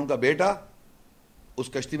اور نہ ان کا بیٹا اس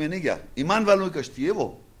کشتی میں نہیں گیا. ایمان والوں کی کشتی ہے وہ.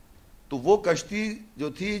 تو وہ کشتی جو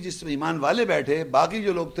تھی جس میں ایمان والے بیٹھے, باقی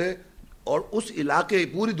جو لوگ تھے, اور اس علاقے,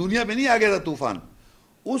 پوری دنیا میں نہیں آ گیا تھا طوفان,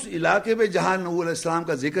 اس علاقے میں جہاں نوح علیہ السلام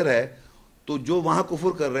کا ذکر ہے, تو جو وہاں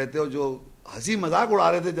کفر کر رہے تھے اور جو ہنسی مذاق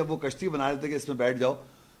اڑا رہے تھے جب وہ کشتی بنا رہے تھے کہ اس میں بیٹھ جاؤ,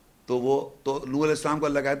 تو نوح علیہ السلام کو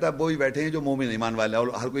اللہ کہتا ہے وہی بیٹھے ہیں جو مومن ایمان والے ہیں,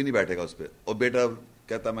 اور ہر کوئی نہیں بیٹھے گا اس پہ. اور بیٹا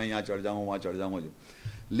کہتا میں یہاں چڑھ جاؤں وہاں چڑھ جاؤں.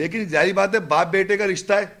 لیکن ظاہری بات ہے باپ بیٹے کا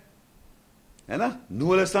رشتہ ہے, ہے نا.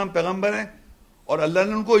 نوح علیہ السلام پیغمبر ہیں اور اللہ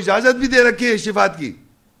نے ان کو اجازت بھی دے رکھی ہے شفاعت کی.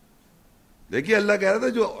 دیکھیے اللہ کہہ رہا تھا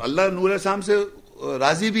جو اللہ نوح علیہ السلام سے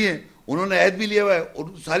راضی بھی ہیں, انہوں نے عہد بھی لیا ہوا ہے اور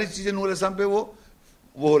ساری چیزیں نوح علیہ السلام پہ وہ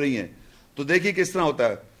ہو رہی ہیں. تو دیکھیے کس طرح ہوتا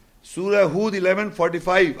ہے. سورہ ہود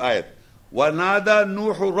 11:45 آیت, وَنَادَى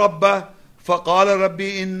نُوحُ رَبَّهُ فَقَالَ رَبِّ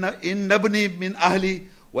إِنَّ ابْنِي مِنْ أَهْلِي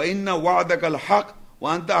وَإِنَّ وَعْدَكَ الْحَقُّ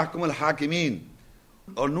وَأَنْتَ أَحْكَمُ الْحَاكِمِينَ.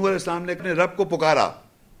 اور نوح علیہ السلام نے اپنے رب کو پکارا,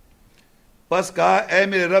 پس کہا اے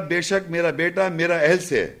میرے رب بے شک میرا بیٹا میرا اہل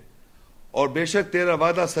سے ہے اور بے شک تیرا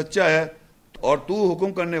وعدہ سچا ہے اور تو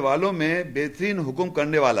حکم کرنے والوں میں بہترین حکم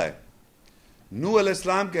کرنے والا ہے. نوح علیہ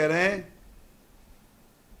السلام کہہ رہے ہیں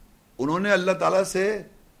انہوں نے اللہ تعالیٰ سے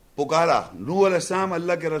پکارا. نوح علیہ السلام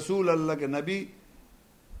اللہ کے رسول, اللہ کے نبی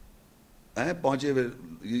پہنچے ہوئے,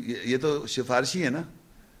 یہ تو سفارشی ہے نا.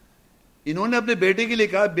 انہوں نے اپنے بیٹے کے لیے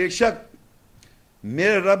کہا بے شک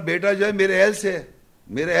میرے رب بیٹا جو ہے میرے اہل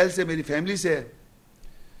سے, میری فیملی سے ہے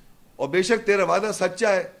اور بے شک تیرا وعدہ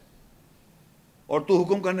سچا ہے اور تو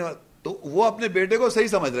حکم کرنے والا. تو وہ اپنے بیٹے کو صحیح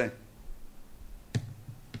سمجھ رہے ہیں.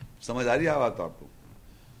 سمجھ آ رہی ہے بات آپ کو؟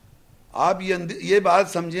 آپ یہ بات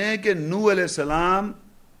سمجھیں کہ نوح علیہ السلام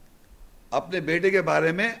اپنے بیٹے کے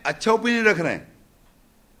بارے میں اچھا اوپینین رکھ رہے ہیں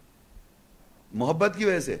محبت کی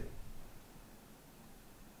وجہ سے.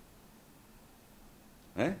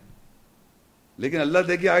 لیکن اللہ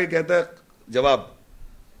دیکھیے آگے کہتا ہے جواب,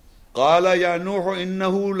 قال یا نوح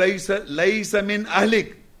انه ليس من اهلك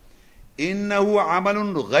انه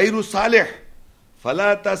عمل غیر صالح فلا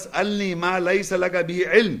تسألنی ما ليس لك به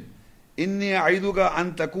علم انی اعیدک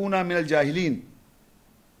ان تکون من الجاہلین.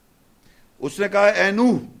 اس نے کہا اے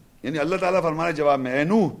نوح, یعنی اللہ تعالیٰ فرمانے جواب میں, اے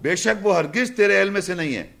نوح بے شک وہ ہرگز تیرے علم میں سے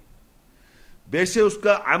نہیں ہے, بے شک اس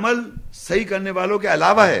کا عمل صحیح کرنے والوں کے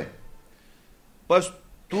علاوہ ہے, بس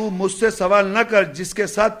تو مجھ سے سوال نہ کر جس کے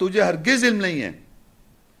ساتھ تجھے ہرگز علم نہیں ہے.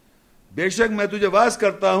 بے شک میں تجھے واعظ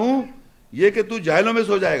کرتا ہوں یہ کہ تو جاہلوں میں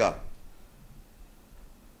سو جائے گا.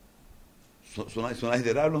 سنائی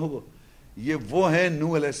دے رہا ہے لوگوں کو؟ یہ وہ ہیں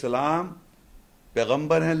نوح علیہ السلام,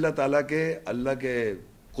 پیغمبر ہیں اللہ تعالیٰ کے, اللہ کے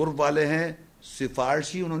قرب والے ہیں,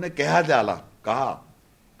 سفارشی. انہوں نے کہا نا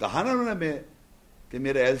انہوں نے کہ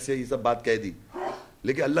میرے اہل سے یہ سب بات کہہ دی,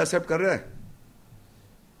 لیکن اللہ ایکسپٹ کر رہا ہے.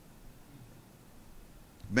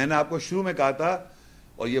 میں نے آپ کو شروع میں کہا تھا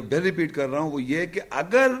اور یہ پھر ریپیٹ کر رہا ہوں, وہ یہ کہ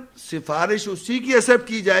اگر سفارش اسی کی ایکسپٹ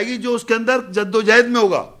کی جائے گی جو اس کے اندر جدوجہد میں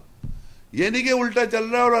ہوگا, یہ نہیں کہ الٹا چل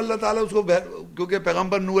رہا ہے اور اللہ تعالیٰ اس کو کیونکہ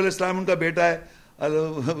پیغمبر نوح علیہ السلام ان کا بیٹا ہے,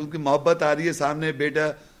 ان کی محبت آ رہی ہے سامنے, بیٹا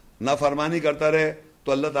نافرمانی کرتا رہے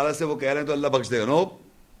تو اللہ تعالیٰ سے وہ کہہ رہے ہیں تو اللہ بخش دے گا. نو,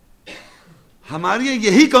 ہماری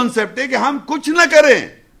یہی کانسیپٹ ہے کہ ہم کچھ نہ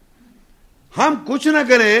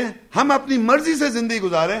کریں, ہم اپنی مرضی سے زندگی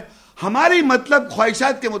گزاریں, ہماری مطلب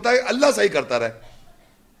خواہشات کے مطابق اللہ صحیح کرتا رہے.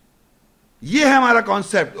 یہ ہے ہمارا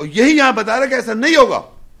کانسیپٹ اور یہی یہاں بتا رہا ہے کہ ایسا نہیں ہوگا.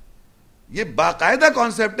 یہ باقاعدہ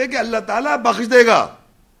کانسیپٹ ہے کہ اللہ تعالیٰ بخش دے گا.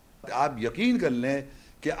 آپ یقین کر لیں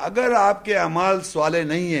کہ اگر آپ کے اعمال صالح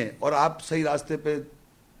نہیں ہیں اور آپ صحیح راستے پہ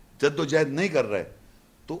جد و جہد نہیں کر رہے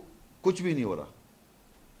تو کچھ بھی نہیں ہو رہا.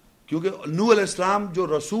 کیونکہ نوح علیہ السلام جو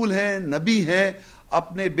رسول ہیں, نبی ہیں,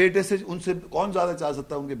 اپنے بیٹے سے, ان سے کون زیادہ چاہ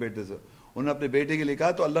سکتا ہے ان کے بیٹے سے؟ انہوں نے اپنے بیٹے کے لیے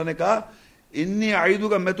کہا تو اللہ نے کہا انی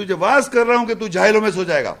اعیدک, میں تجھے واعظ کر رہا ہوں کہ تو جاہلوں میں سو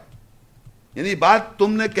جائے گا. یعنی بات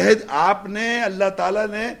تم نے آپ نے, اللہ تعالیٰ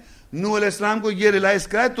نے نوح علیہ السلام کو یہ ریلائز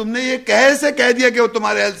کرا, تم نے یہ کیسے کہہ دیا کہ وہ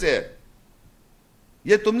تمہارے اہل سے ہے,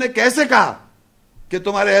 یہ تم نے کیسے کہا کہ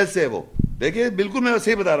تمہارے اہل سے ہے وہ؟ دیکھیے بالکل میں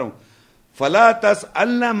صحیح بتا رہا ہوں. فلا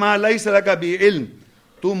تسألن ما لیس لک بہ علم,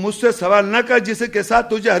 تو مجھ سے سوال نہ کر جس کے ساتھ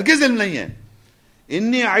تجھے ہرگز علم نہیں ہے.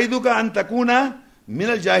 انی اعیدک ان تکون من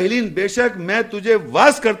الجاہلین, بے شک میں تجھے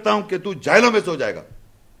واعظ کرتا ہوں کہ تو جاہلوں میں سو جائے گا.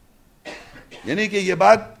 یعنی کہ یہ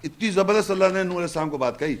بات اتنی زبردست اللہ نے نوح علیہ السلام کو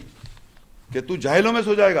بات کہی کہ تو جاہلوں میں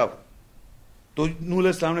سو جائے گا. تو نوح علیہ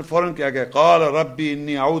السلام نے فوراً کیا کہ قال ربی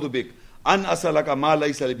انی اعوذ بک ان اسألک ما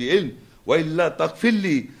لیس لی بعلم والا تغفر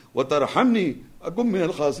لی وترحمنی اکن من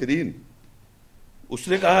الخاسرین. اس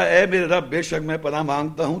نے کہا اے میرے رب بے شک میں پناہ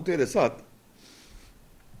مانگتا ہوں تیرے ساتھ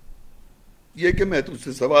یہ کہ میں تجھ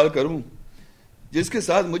سے سوال کروں جس کے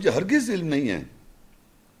ساتھ مجھے ہرگز علم نہیں ہے,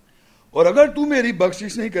 اور اگر تو میری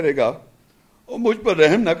بخشش نہیں کرے گا اور مجھ پر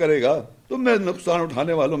رحم نہ کرے گا تو میں نقصان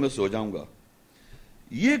اٹھانے والوں میں سو جاؤں گا.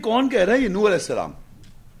 یہ کون کہہ رہا ہے؟ یہ نوح علیہ السلام.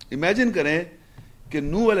 امیجن کریں کہ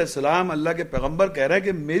نوح علیہ السلام اللہ کے پیغمبر کہہ رہا ہے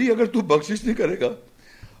کہ میری اگر تو بخشش نہیں کرے گا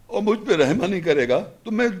اور مجھ پہ رحم نہیں کرے گا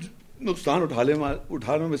تو میں نقصان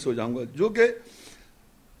اٹھانے میں سو جاؤں گا. جو کہ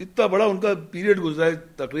اتنا بڑا ان کا پیریڈ گزرا ہے,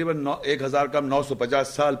 تقریباً 1000 کا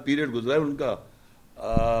 950 سال پیریڈ گزرا ہے ان کا,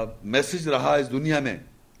 میسج رہا اس دنیا میں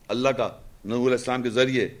اللہ کا نوح علیہ السلام کے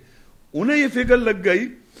ذریعے. انہیں یہ فکر لگ گئی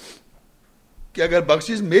کہ اگر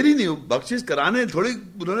بخشش میری نہیں ہو, بخشش کرانے تھوڑی,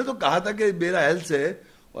 انہوں نے تو کہا تھا کہ میرا اہل سے ہے,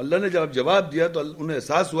 اور اللہ نے جب جواب دیا تو انہیں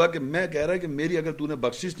احساس ہوا کہ میں کہہ رہا کہ میری اگر تو نے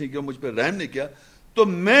بخشش نہیں کیا, مجھ پہ رحم نہیں کیا, تو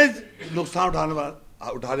میں نقصان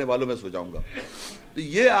اٹھانے والوں میں سو جاؤں گا. تو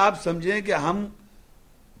یہ آپ سمجھیں کہ ہم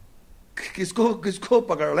کس کو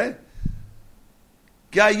پکڑ رہے ہیں.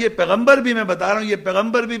 کیا یہ پیغمبر بھی, میں بتا رہا ہوں, یہ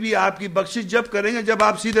پیغمبر بھی آپ کی بخشش جب کریں گے جب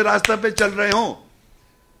آپ سیدھے راستہ پہ چل رہے ہوں.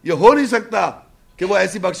 یہ ہو نہیں سکتا کہ وہ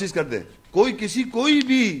ایسی بخشش کر دے, کوئی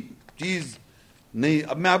بھی چیز نہیں.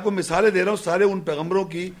 اب میں آپ کو مثالیں دے رہا ہوں سارے ان پیغمبروں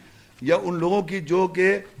کی یا ان لوگوں کی جو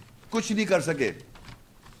کہ کچھ نہیں کر سکے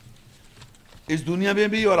اس دنیا میں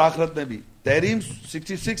بھی اور آخرت میں بھی. تحریم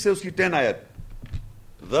 66 سے اس کی 10 آیت.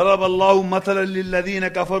 ضرب اللہ مثلا للذین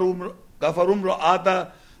کفروا امرأۃ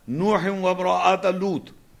نوح وامرأۃ لوط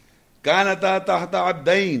كانتا تحت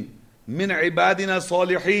عبدین من عبادنا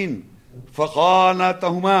صالحین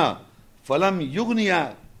فخانتهما فلم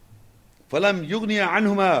يغنيا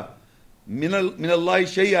عنهما من الله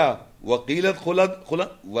شيئا وقيلت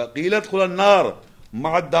خل النار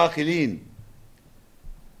مع الداخلين.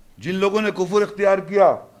 جن لوگوں نے کفر اختیار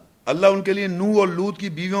کیا اللہ ان کے لیے نوح اور لوط کی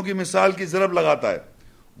بیویوں کی مثال کی ضرب لگاتا ہے.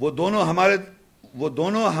 وہ دونوں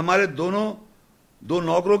ہمارے دو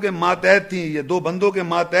نوکروں کے ماتحت تھیں, یہ 2 بندوں کے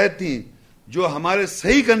ماتحت تھیں جو ہمارے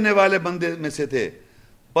صحیح کرنے والے بندے میں سے تھے.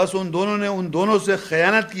 پس ان دونوں نے ان دونوں سے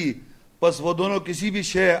خیانت کی, پس وہ دونوں کسی بھی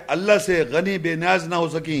شے اللہ سے غنی بے نیاز نہ ہو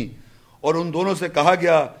سکیں, اور ان دونوں سے کہا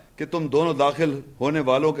گیا کہ تم دونوں داخل ہونے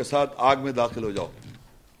والوں کے ساتھ آگ میں داخل ہو جاؤ.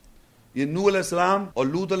 یہ نوح علیہ السلام اور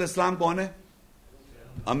لوط علیہ السلام کون ہے؟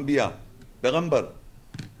 انبیاء, پیغمبر.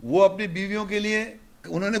 وہ اپنی بیویوں کے لیے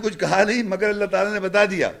انہوں نے کچھ کہا نہیں مگر اللہ تعالیٰ نے بتا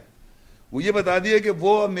دیا. وہ یہ بتا دیا کہ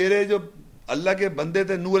وہ میرے جو اللہ کے بندے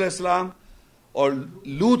تھے نوح علیہ السلام اور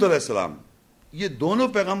لوط علیہ السلام, یہ دونوں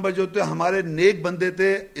پیغمبر جو تھے ہمارے نیک بندے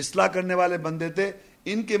تھے, اصلاح کرنے والے بندے تھے.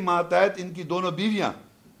 ان کے ماتحت ان کی دونوں بیویاں,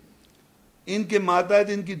 ان کے ماتحت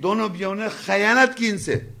ان کی دونوں بیویوں نے خیانت کی, ان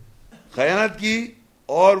سے خیانت کی,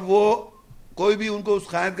 اور وہ کوئی بھی ان کو اس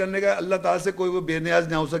خیانت کرنے کا اللہ تعالیٰ سے کوئی وہ بے نیاز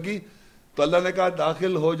نہ ہو سکی. تو اللہ نے کہا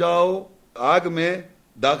داخل ہو جاؤ آگ میں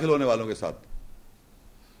داخل ہونے والوں کے ساتھ.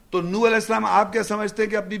 تو نوح علیہ السلام آپ کیا سمجھتے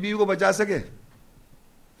کہ اپنی بیوی کو بچا سکے؟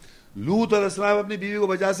 لوط علیہ السلام اپنی بیوی کو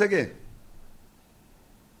بچا سکے؟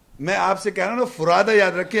 میں آپ سے کہہ رہا ہوں نا, فرادہ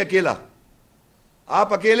یاد رکھیں, اکیلا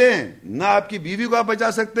آپ اکیلے ہیں, نہ آپ کی بیوی کو آپ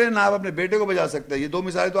بچا سکتے ہیں نہ آپ اپنے بیٹے کو بچا سکتے ہیں. یہ 2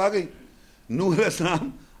 مثالیں تو آ گئی. نوح علیہ السلام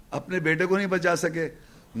اپنے بیٹے کو نہیں بچا سکے,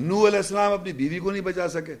 نوح علیہ السلام اپنی بیوی کو نہیں بچا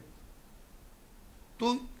سکے.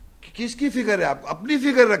 تو کس کی فکر ہے؟ آپ اپنی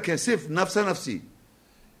فکر رکھیں, صرف نفسی.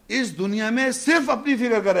 اس دنیا میں صرف اپنی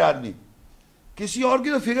فکر کرے آدمی, کسی اور کی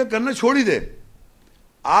تو فکر کرنا چھوڑ ہی دے.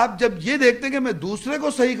 آپ جب یہ دیکھتے ہیں کہ میں دوسرے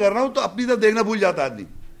کو صحیح کر رہا ہوں تو اپنی طرف دیکھنا بھول جاتا آدمی.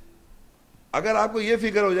 اگر آپ کو یہ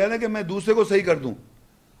فکر ہو جائے نا کہ میں دوسرے کو صحیح کر دوں,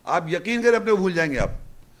 آپ یقین کریں اپنے کو بھول جائیں گے آپ.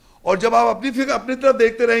 اور جب آپ اپنی فکر اپنی طرف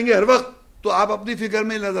دیکھتے رہیں گے ہر وقت, تو آپ اپنی فکر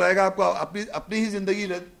میں نظر آئے گا, آپ کو اپنی ہی زندگی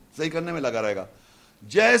صحیح کرنے میں لگا رہے گا.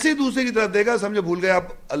 جیسے ہی دوسرے کی طرف دیکھا سمجھے بھول گئے آپ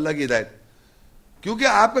اللہ کی ہدایت. کیونکہ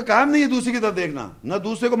آپ کا کام نہیں ہے دوسرے کی طرف دیکھنا, نہ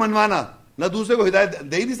دوسرے کو منوانا, نہ دوسرے کو ہدایت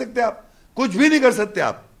دے ہی نہیں سکتے آپ, کچھ بھی نہیں کر سکتے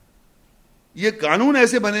آپ. یہ قانون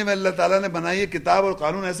ایسے بنے ہوئے اللہ تعالیٰ نے بنائی ہے, کتاب اور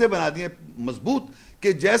قانون ایسے بنا دیے مضبوط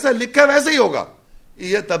کہ جیسا لکھا ویسے ہی ہوگا,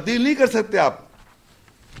 یہ تبدیل نہیں کر سکتے آپ.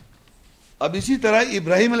 اب اسی طرح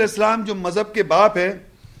ابراہیم علیہ السلام جو مذہب کے باپ ہے,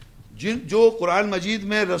 جو قرآن مجید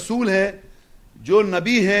میں رسول ہے, جو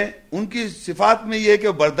نبی ہیں, ان کی صفات میں یہ ہے کہ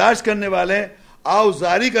وہ برداشت کرنے والے,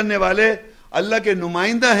 آؤزاری کرنے والے, اللہ کے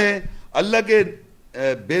نمائندہ ہیں, اللہ کے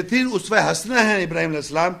بہترین اسوہ حسنہ ہیں ابراہیم علیہ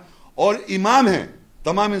السلام, اور امام ہیں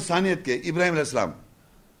تمام انسانیت کے ابراہیم علیہ السلام.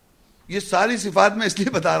 یہ ساری صفات میں اس لیے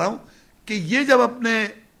بتا رہا ہوں کہ یہ جب اپنے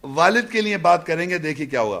والد کے لیے بات کریں گے دیکھیے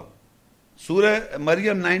کیا ہوگا. سورہ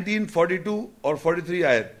مریم 19:42 اور 43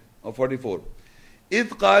 آیت اور 44.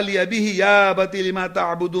 اذ قال لأبيه يا أبت لما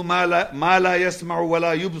تعبد ما لا يسمع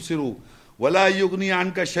ولا يبصر ولا يغني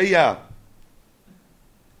عنك شيئا.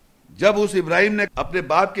 جب اس ابراہیم نے اپنے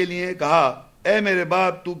باپ کے لیے کہا, اے میرے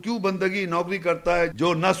باپ تو کیوں بندگی نوکری کرتا ہے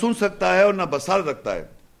جو نہ سن سکتا ہے اور نہ بصارت رکھتا ہے,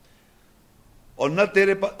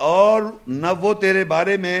 اور نہ وہ تیرے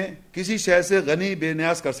بارے میں کسی شے سے غنی بے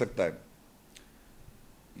نیاز کر سکتا ہے.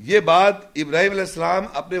 یہ بات ابراہیم علیہ السلام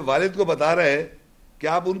اپنے والد کو بتا رہے ہیں کہ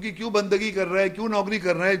آپ ان کی کیوں بندگی کر رہے ہیں, کیوں نوکری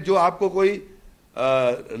کر رہے ہیں, جو آپ کو کوئی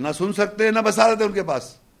نہ سن سکتے نہ بصارت ہے ان کے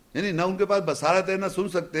پاس, یعنی نہ ان کے پاس بصارت ہے نہ سن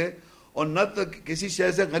سکتے, اور نہ کسی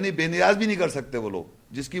شے سے غنی بے نیاز بھی نہیں کر سکتے وہ لوگ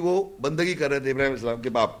جس کی وہ بندگی کر رہے تھے ابراہیم علیہ السلام کے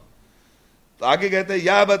باپ. تو آگے کہتے ہیں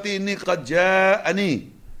یا بتی انی قد جاءنی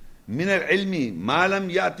من العلم ما لم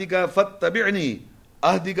یاتک فاتبعنی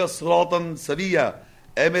اہدک صراطا سویا.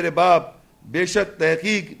 اے میرے باپ بے شک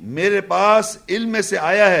تحقیق میرے پاس علم میں سے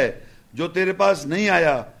آیا ہے جو تیرے پاس نہیں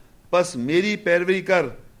آیا، پس میری پیروی کر،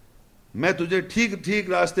 میں تجھے ٹھیک ٹھیک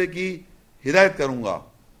راستے کی ہدایت کروں گا۔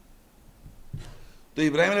 تو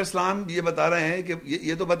ابراہیم علیہ السلام یہ بتا رہے ہیں کہ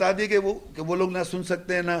یہ تو بتا دیے کہ وہ لوگ نہ سن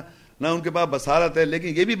سکتے ہیں، نہ ان کے پاس بصارت ہے،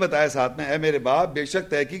 لیکن یہ بھی بتایا ساتھ میں، اے میرے باپ، بے شک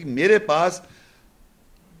تحقیق میرے پاس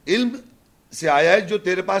علم سے آیا ہے جو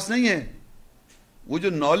تیرے پاس نہیں ہے۔ وہ جو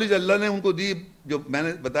نالج اللہ نے ان کو دی، جو میں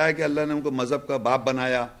نے بتایا کہ اللہ نے ان کو مذہب کا باپ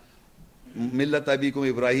بنایا، ملت ابیکم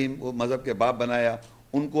ابراہیم، وہ مذہب کے باپ بنایا،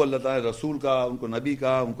 ان کو اللہ تعالیٰ رسول کا، ان کو نبی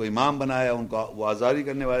کا، ان کو امام بنایا، ان کو وہ آزاری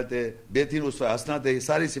کرنے والے تھے، بہترین اسوہ حسنہ تھے، یہ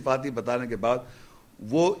ساری صفاتی بتانے کے بعد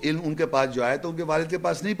وہ علم ان کے پاس جو آیا تو ان کے والد کے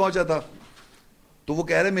پاس نہیں پہنچا تھا، تو وہ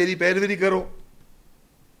کہہ رہے میری پیروی کرو،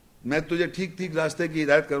 میں تجھے ٹھیک ٹھیک راستے کی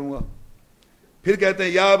ہدایت کروں گا۔ پھر کہتے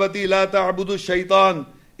ہیں یا ابتی لا تعبدوا الشیطان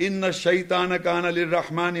ان الشیطان کان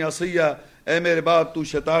للرحمن عصیا، اے میرے باپ تو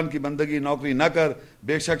شیطان کی بندگی نوکری نہ کر،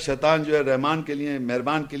 بے شک شیطان جو ہے رحمان کے لیے،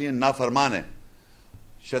 مہربان کے لیے نافرمان ہے۔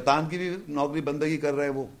 شیطان کی بھی نوکری بندگی کر رہے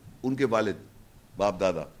ہیں وہ، ان کے والد باپ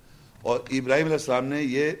دادا۔ اور ابراہیم علیہ السلام نے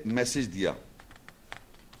یہ میسج دیا۔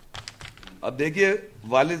 اب دیکھیے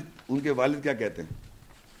والد، ان کے والد کیا کہتے ہیں۔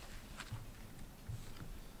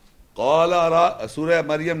 قال سورہ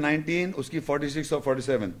مریم 19 اس کی 46 اور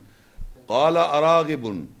 47، قال اراغب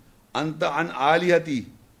انت عن آلہتی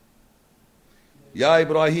یا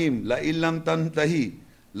ابراہیم لئن لم تنتہی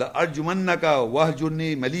لارجمنک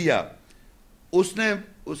واہجرنی ملیا۔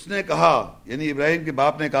 اس نے کہا، یعنی ابراہیم کے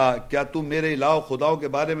باپ نے کہا، کیا تو میرے الہ خداؤں کے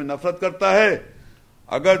بارے میں نفرت کرتا ہے؟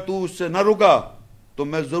 اگر تو اس سے نہ رکا تو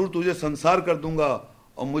میں ضرور تجھے سنسار کر دوں گا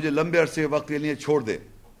اور مجھے لمبے عرصے وقت کے لیے چھوڑ دے۔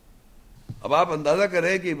 اب آپ اندازہ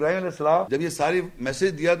کریں کہ ابراہیم علیہ السلام جب یہ ساری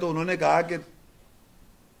میسج دیا تو انہوں نے کہا کہ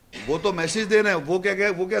وہ تو میسج دے رہے ہیں،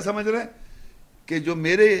 وہ کیا سمجھ رہے ہیں کہ جو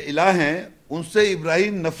میرے الہ ہیں ان سے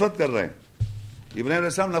ابراہیم نفرت کر رہے ہیں، ابراہیم علیہ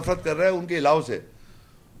السلام نفرت کر رہے ہیں ان کے الہوں سے،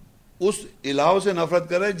 اس الہوں سے نفرت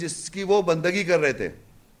کر رہے ہیں جس کی وہ بندگی کر رہے تھے۔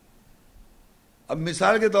 اب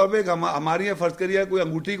مثال کے طور پہ ہماری یہاں فرض کریے کوئی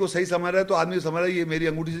انگوٹھی کو صحیح سمجھ رہا ہے تو آدمی سمجھ رہا ہے یہ میری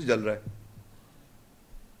انگوٹھی سے جل رہا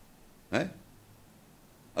ہے۔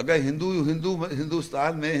 اگر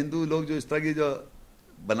ہندوستان میں ہندو لوگ جو اس طرح کی جو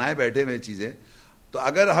بنائے بیٹھے ہوئے چیزیں، تو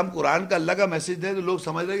اگر ہم قرآن کا اللہ کا میسج دیں تو لوگ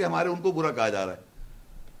سمجھ رہے ہیں کہ ہمارے ان کو برا کہا جا رہا ہے،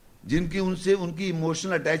 جن کی ان کی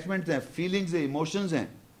ایموشنل اٹیچمنٹ ہیں، فیلنگز ہیں، ایموشنز ہیں،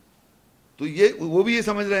 تو وہ بھی یہ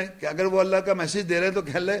سمجھ رہے ہیں کہ اگر وہ اللہ کا میسج دے رہے ہیں تو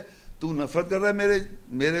کہہ لے تو نفرت کر رہا ہے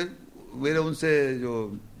میرے ان سے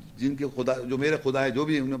جن کے خدا، جو میرے خدا ہے، جو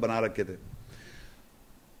بھی انہوں نے بنا رکھے تھے۔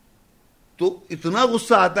 تو اتنا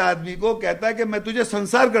غصہ آتا ہے آدمی کو، کہتا ہے کہ میں تجھے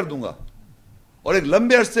سنسار کر دوں گا اور ایک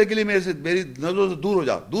لمبے عرصے کے لیے میری نظروں سے دور ہو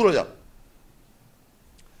جا۔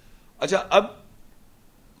 اچھا، اب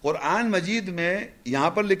قرآن مجید میں یہاں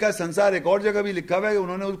پر لکھا ہے سنسار، ایک اور جگہ بھی لکھا ہوا ہے کہ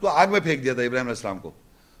انہوں نے اس کو آگ میں پھینک دیا تھا ابراہیم علیہ السلام کو،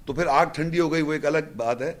 تو پھر آگ ٹھنڈی ہو گئی، وہ ایک الگ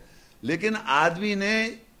بات ہے۔ لیکن آدمی نے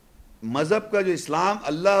مذہب کا جو اسلام،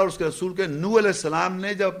 اللہ اور اس کے رسول کے، نوح علیہ السلام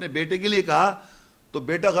نے جب اپنے بیٹے کے لیے کہا تو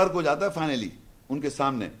بیٹا غرق ہو جاتا ہے فائنلی ان کے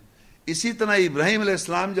سامنے۔ اسی طرح ابراہیم علیہ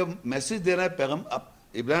السلام جب میسج دے رہا ہے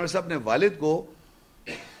ابراہیم علیہ السلام اپنے والد کو،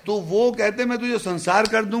 تو وہ کہتے ہیں میں تجھے سنسار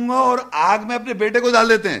کر دوں گا، اور آگ میں اپنے بیٹے کو ڈال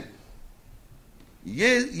دیتے ہیں۔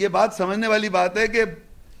 یہ بات سمجھنے والی بات ہے کہ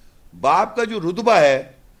باپ کا جو رتبہ ہے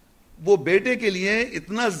وہ بیٹے کے لیے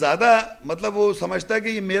اتنا زیادہ، مطلب وہ سمجھتا ہے کہ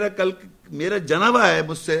یہ میرا جنابہ ہے،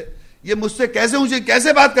 یہ مجھ سے کیسے اونچے،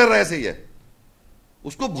 کیسے بات کر رہا ہے ایسے ہی ہے،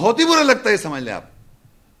 اس کو بہت ہی برا لگتا ہے، سمجھ لیں آپ۔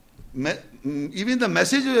 میں ایون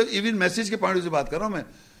میسج کے پوائنٹ سے بات کر رہا ہوں میں،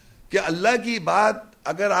 کہ اللہ کی بات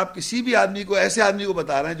اگر آپ کسی بھی آدمی کو، ایسے آدمی کو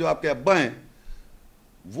بتا رہے ہیں جو آپ کے ابا ہیں،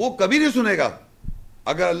 وہ کبھی نہیں سنے گا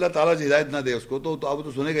اگر اللہ تعالیٰ سے ہدایت نہ دے اس کو، تو اب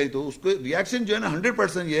تو سنے گا ہی۔ تو اس کو ریاکشن جو ہے نا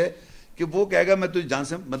 100% یہ ہے کہ وہ کہے گا میں تجھے جان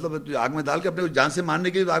سے، مطلب تجھے آگ میں ڈال کے اپنے جان سے مارنے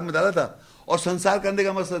کے لیے تو آگ میں ڈالا تھا، اور سنسار کرنے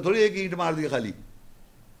کا مسئلہ تھوڑی ایک اینٹ مار دیا خالی۔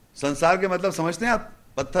 سنسار کے مطلب سمجھتے ہیں آپ؟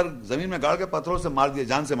 پتھر زمین میں گاڑ کے پتھروں سے مار دیا،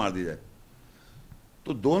 جان سے مار دیا جائے۔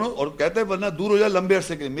 تو دونوں، اور کہتے ہیں ورنہ دور ہو جائے لمبے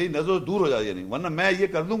عرصے کے لیے، میری نظروں سے دور ہو جائے، نہیں ورنہ میں یہ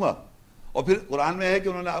کر دوں گا۔ اور پھر قرآن میں ہے کہ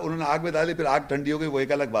انہوں نے آگ میں ڈالی، پھر آگ ٹھنڈی ہو گئی، وہ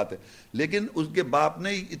ایک الگ بات ہے۔ لیکن اس کے باپ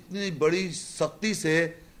نے اتنی بڑی سختی سے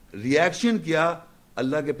ریاکشن کیا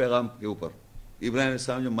اللہ کے پیغام کے اوپر، ابراہیم علیہ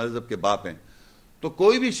السلام جو مذہب کے باپ ہیں۔ تو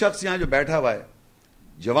کوئی بھی شخص یہاں جو بیٹھا ہوا ہے،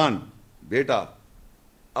 جوان بیٹا،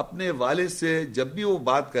 اپنے والد سے جب بھی وہ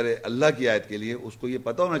بات کرے اللہ کی آیت کے لیے، اس کو یہ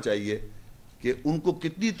پتہ ہونا چاہیے کہ ان کو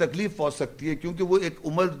کتنی تکلیف پہنچ سکتی ہے، کیونکہ وہ ایک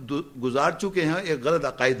عمر گزار چکے ہیں ایک غلط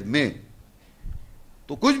عقائد میں،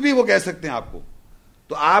 تو کچھ بھی وہ کہہ سکتے ہیں آپ کو۔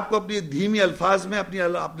 تو آپ کو اپنی دھیمی الفاظ میں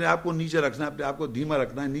اپنے آپ کو نیچے رکھنا ہے، اپنے آپ کو دھیما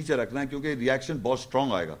رکھنا ہے، نیچے رکھنا ہے، کیونکہ ریاکشن بہت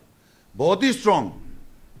اسٹرانگ آئے گا، بہت ہی اسٹرانگ۔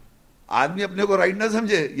 آدمی اپنے کو رائٹ نہ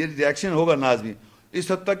سمجھے، یہ ریاکشن ہوگا نازمی۔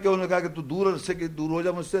 اس حد تک کہ انہوں نے کہا کہ تو دور ہو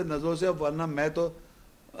جا مجھ سے، نظروں سے، ورنہ میں تو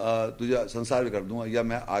تجھے سنسار کر دوں گا یا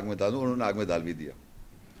میں آگ میں ڈال دوں. انہوں نے آگ میں ڈال بھی دیا.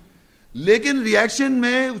 لیکن ریاکشن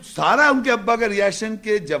میں سارا ان کے ابا کا ریاکشن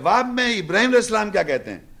کے جواب میں ابراہیم علیہ السلام کیا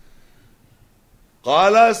کہتے ہیں؟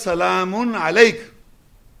 قال سلام علیک،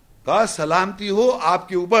 کہا سلامتی ہو آپ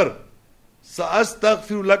کے اوپر.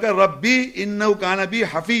 ساستغفر لک ربی انہ کان بی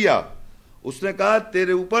حفیہ، اس نے کہا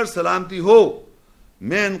تیرے اوپر سلامتی ہو،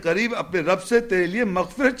 میں ان قریب اپنے رب سے تیرے لیے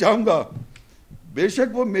مغفرت چاہوں گا، بے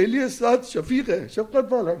شک وہ میرے لیے ساتھ شفیق ہے،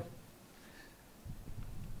 شفقت والا.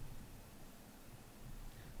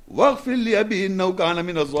 واغفر لی ابی انہ کان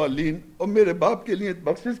من الضالین، اور میرے باپ کے لیے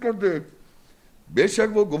بخشش کر دے، بے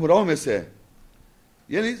شک وہ گمراہوں میں سے ہے.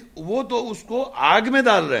 یعنی وہ تو اس کو آگ میں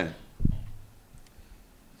ڈال رہے ہیں،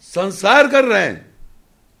 سنسار کر رہے ہیں،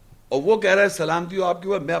 اور وہ کہہ رہا ہے سلامتی ہو آپ کے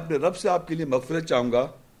اوپر، میں اپنے رب سے آپ کے لیے مغفرت چاہوں گا،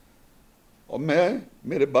 اور میں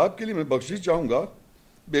میرے باپ کے لیے میں بخشش چاہوں گا،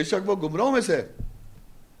 بے شک وہ گمراہوں میں سے ہے.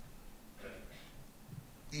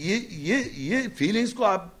 یہ فیلنگز کو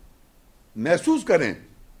آپ محسوس کریں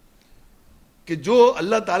کہ جو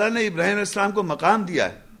اللہ تعالیٰ نے ابراہیم علیہ السلام کو مقام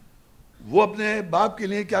دیا ہے، وہ اپنے باپ کے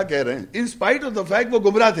لیے کیا کہہ رہے ہیں، in spite of the fact وہ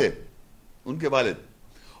گمراہ تھے ان کے والد،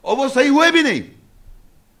 اور وہ صحیح ہوئے بھی نہیں.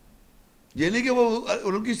 یہ نہیں کہ وہ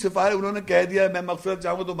ان کی سفارش انہوں نے کہہ دیا میں مغفرت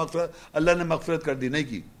چاہوں گا تو مغفرت اللہ نے مغفرت کر دی، نہیں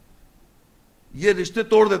کی. یہ رشتے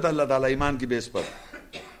توڑ دیتا اللہ تعالیٰ ایمان کی بیس پر.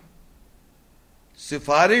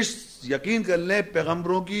 سفارش یقین کر لیں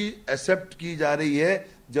پیغمبروں کی ایکسپٹ کی جا رہی ہے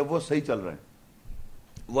جب وہ صحیح چل رہے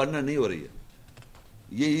ہیں، ورنہ نہیں ہو رہی ہے.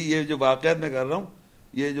 یہ جو واقعات میں کر رہا ہوں،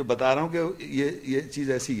 یہ جو بتا رہا ہوں کہ یہ چیز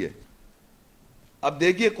ایسی ہے. اب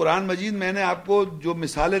دیکھیے قرآن مجید میں نے آپ کو جو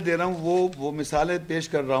مثالیں دے رہا ہوں وہ مثالیں پیش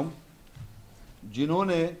کر رہا ہوں جنہوں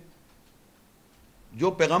نے،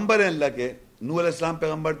 جو پیغمبر ہیں اللہ کے، نوح علیہ السلام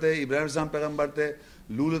پیغمبر تھے، ابراہیم علیہ السلام پیغمبر تھے،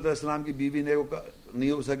 لوط علیہ السلام کی بیوی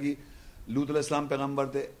نہیں ہو سکی، لوط علیہ السلام پیغمبر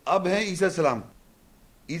تھے. اب ہیں عیسیٰ السلام.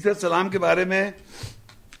 عیسیٰ السلام کے بارے میں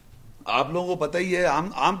آپ لوگوں کو پتہ ہی ہے،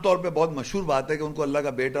 عام طور پہ بہت مشہور بات ہے کہ ان کو اللہ کا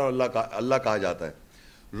بیٹا اور اللہ کہا جاتا ہے.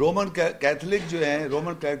 رومن کیتھولک جو ہیں،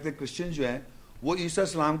 رومن کیتھولک کرسچن جو ہیں، وہ عیسیٰ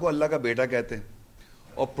السلام کو اللہ کا بیٹا کہتے ہیں،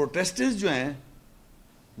 اور پروٹیسٹنٹس جو ہیں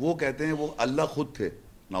وہ کہتے ہیں وہ اللہ خود تھے،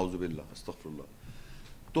 نعوذ باللہ استغفر اللہ.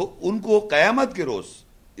 تو ان کو قیامت کے روز،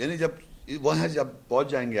 یعنی جب وہاں جب پہنچ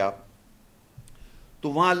جائیں گے آپ، تو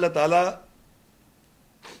وہاں اللہ تعالیٰ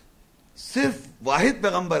صرف واحد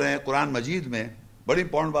پیغمبر ہیں قرآن مجید میں، بڑی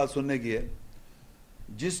امپورٹنٹ بات سننے کی ہے،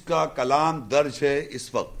 جس کا کلام درج ہے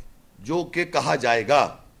اس وقت، جو کہ کہا جائے گا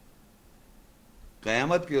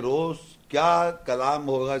قیامت کے روز. کیا کلام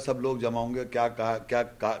ہوگا، سب لوگ جمع ہوں گے،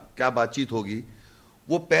 کیا بات چیت ہوگی،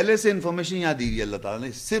 وہ پہلے سے انفارمیشن یہاں دی گئی اللہ تعالیٰ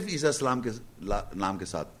نے صرف عیسیٰ السلام کے نام کے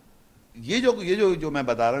ساتھ. یہ جو میں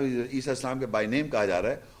بتا رہا ہوں عیسیٰ السلام کے بائی نیم کہا جا رہا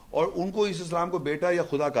ہے، اور ان کو عیسیٰ السلام کو بیٹا یا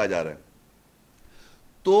خدا کہا جا رہا ہے.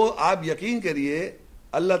 تو آپ یقین کریے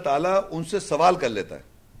اللہ تعالیٰ ان سے سوال کر لیتا ہے،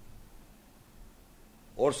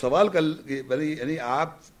 اور سوال کر یعنی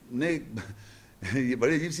آپ نے یہ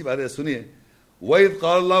بڑی عجیب سی بات ہے، سنیے. وَإِذْ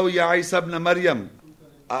قَالَ اللَّهُ يَا عِيسَى ابْنَ مَرْيَمَ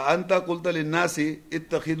أَأَنْتَ قُلْتَ لِلنَّاسِ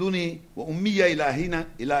اتَّخِذُونِي وَأُمِّيَّ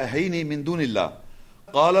إِلَٰهَيْنِ مِن دُونِ اللَّهِ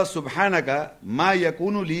قَالَ سُبْحَانَكَ مَا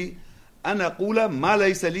يَكُونُ لِي أَنْ أَقُولَ مَا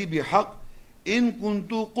لَيْسَ لِي بِحَقٍّ إِن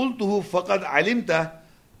كُنتُ قُلْتُهُ فَقَدْ عَلِمْتَهُ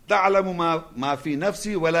تَعْلَمُ مَا فِي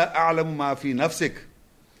نَفْسِي وَلَا أَعْلَمُ مَا فِي نَفْسِكَ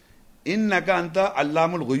إِنَّكَ أَنْتَ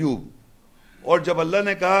عَلَّامُ الْغُيُوبِ. اور جب اللہ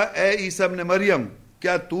نے کہا اے عیسیٰ ابن مریم،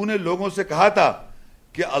 کیا تو نے لوگوں سے کہا تھا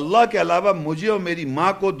کہ اللہ کے علاوہ مجھے اور میری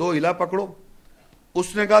ماں کو دو الہ پکڑو؟ اس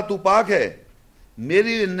نے کہا تو پاک ہے،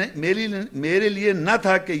 میرے لیے نہ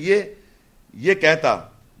تھا کہ یہ کہتا،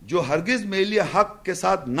 جو ہرگز میرے لیے حق کے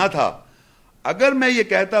ساتھ نہ تھا. اگر میں یہ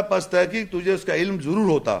کہتا پس تحقیق تجھے اس کا علم ضرور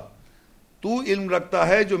ہوتا. تو علم رکھتا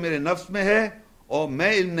ہے جو میرے نفس میں ہے، اور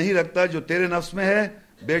میں علم نہیں رکھتا جو تیرے نفس میں ہے،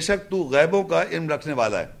 بے شک تو غیبوں کا علم رکھنے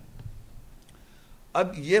والا ہے.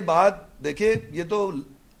 اب یہ بات دیکھیں، یہ تو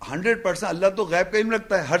 100% اللہ تو غیب کا علم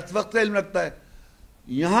رکھتا ہے، ہر وقت کا علم رکھتا ہے.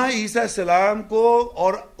 یہاں عیسیٰ السلام کو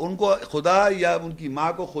اور ان کو خدا یا ان کی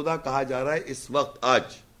ماں کو خدا کہا جا رہا ہے اس وقت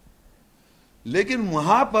آج. لیکن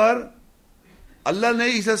وہاں پر اللہ نے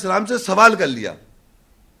عیسیٰ السلام سے سوال کر لیا،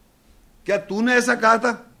 کیا تو نے ایسا کہا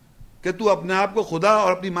تھا کہ تو اپنے آپ کو خدا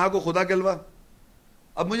اور اپنی ماں کو خدا کہلوا؟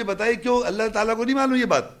 اب مجھے بتائیے کیوں اللہ تعالیٰ کو نہیں معلوم یہ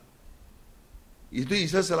بات؟ یہ تو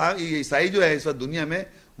عیسیٰ السلام، یہ عیسائی جو ہے اس وقت دنیا میں،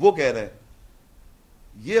 وہ کہہ رہے ہیں.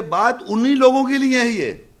 یہ بات انہی لوگوں کے لیے ہے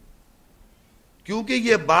یہ، کیونکہ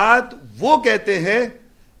یہ بات وہ کہتے ہیں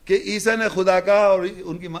کہ عیسیٰ نے خدا کا اور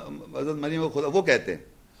ان کی حضرت مریم کو خدا، وہ کہتے ہیں.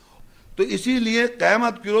 تو اسی لیے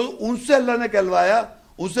قیامت کے روز ان سے اللہ نے کہلوایا،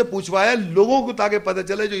 ان سے پوچھوایا لوگوں کو، تاکہ پتہ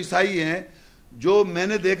چلے جو عیسائی ہیں. جو میں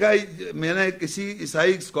نے دیکھا، میں نے کسی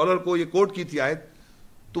عیسائی اسکالر کو یہ کوٹ کی تھی آیت،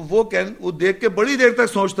 تو وہ دیکھ کے بڑی دیر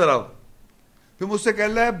تک سوچتا رہا. پھر مجھ سے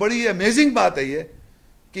کہہ رہا ہے بڑی امیزنگ بات ہے یہ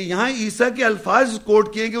کہ یہاں عیسیٰ کے الفاظ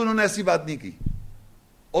کوٹ کیے کہ انہوں نے ایسی بات نہیں کی,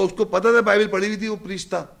 اور اس کو پتا تھا بائبل پڑھی ہوئی تھی, وہ پریچ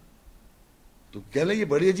تھا. تو کہہ لیں یہ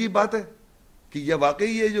بڑی عجیب بات ہے کہ یہ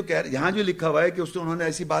واقعی یہ جو یہاں جو لکھا ہوا ہے کہ انہوں نے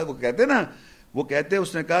ایسی بات, وہ کہتے نا, وہ کہتے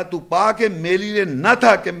اس نے کہا تو پاک میرے لیے نہ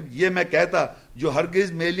تھا کہ یہ میں کہتا جو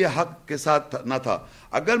ہرگز میرے لیے حق کے ساتھ نہ تھا.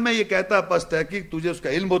 اگر میں یہ کہتا پس تحقیق تجھے اس کا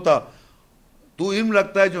علم ہوتا. تو علم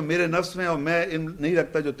رکھتا ہے جو میرے نفس میں, اور میں علم نہیں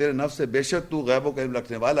رکھتا جو تیرے نفس سے. بے شک تو غیبوں کا علم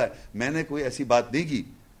رکھنے والا ہے, میں نے کوئی ایسی بات نہیں کی.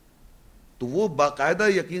 تو وہ باقاعدہ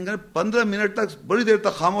یقین کریں 15 منٹ تک بڑی دیر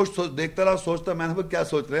تک خاموش دیکھتا رہا, سوچتا. میں نے کہا کیا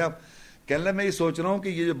سوچ رہے ہیں آپ؟ کہنے لگا میں یہ سوچ رہا ہوں کہ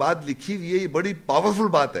یہ جو بات لکھی ہوئی ہے یہ بڑی پاورفل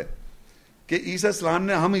بات ہے کہ عیسیٰ السلام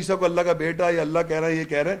نے, ہم عیسیٰ کو اللہ کا بیٹا یا اللہ کہہ رہا ہے, یہ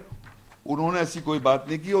کہہ رہے ہیں, انہوں نے ایسی کوئی بات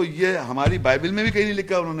نہیں کی. اور یہ ہماری بائبل میں بھی کہیں نہیں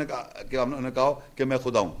لکھا انہوں نے کہا کہ میں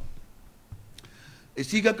خدا ہوں.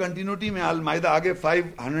 اسی کا کنٹینیوٹی میں المائدہ آگے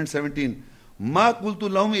 517 ما قلت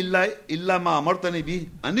لهم الا ما امرتنی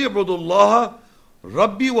به ان اعبدوا الله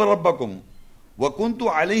ربی وربکم وکنت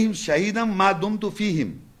علیہم شہیدا ما دمت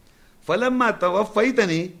فیہم فلما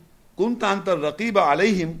توفیتنی کنت انت الرقیب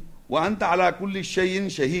علیہم وانت علی کل شیء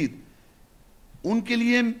شہید. ان کے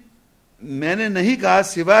لیے میں نے نہیں کہا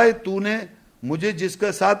سوائے تو نے مجھے جس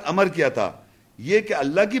کے ساتھ امر کیا تھا, یہ کہ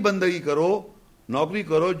اللہ کی بندگی کرو, نوکری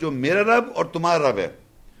کرو جو میرا رب اور تمہارا رب ہے,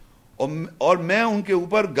 اور میں ان کے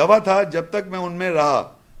اوپر گواہ تھا جب تک میں ان میں رہا.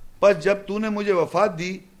 پس جب تو نے مجھے وفات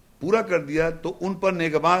دی, پورا کر دیا, تو ان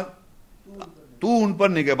پر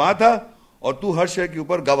نگہباں تھا اور تو ہر شے کے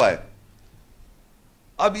اوپر گواہ ہے.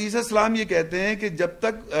 اب عیسیٰ السلام یہ کہتے ہیں کہ جب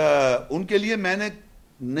تک ان کے لیے میں نے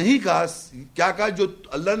نہیں کہا, کیا کہا, جو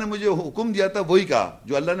اللہ نے مجھے حکم دیا تھا وہی کہا,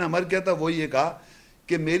 جو اللہ نے امر کیا تھا وہی یہ کہا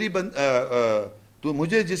کہ میری تو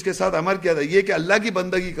مجھے جس کے ساتھ امر کیا تھا یہ کہ اللہ کی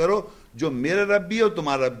بندگی کرو جو میرا رب بھی ہے اور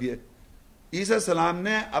تمہارا رب بھی ہے. عیسیٰ السلام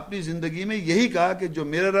نے اپنی زندگی میں یہی کہا کہ جو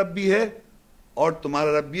میرا رب بھی ہے اور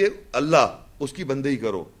تمہارا رب بھی ہے اللہ, اس کی بندگی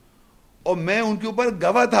کرو. اور میں ان کے اوپر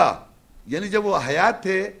گواہ تھا, یعنی جب وہ حیات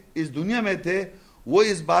تھے, اس دنیا میں تھے, وہ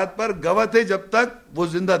اس بات پر گواہ تھے جب تک وہ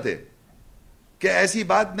زندہ تھے کہ ایسی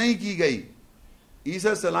بات نہیں کی گئی.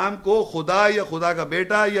 عیسیٰ السلام کو خدا یا خدا کا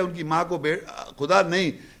بیٹا یا ان کی ماں کو خدا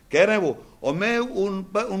نہیں کہہ رہے ہیں وہ, اور میں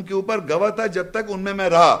ان کے اوپر گواہ تھا جب تک ان میں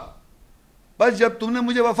رہا. بس جب تم نے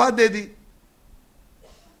مجھے وفات دے دی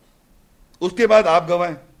اس کے بعد آپ گواہ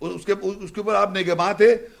ہیں, اس کے اوپر آپ نگہباں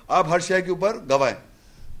تھے, آپ ہر شے کے اوپر گواہ ہیں.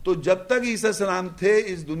 تو جب تک عیسیٰ السلام تھے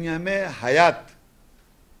اس دنیا میں حیات,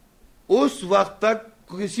 اس وقت تک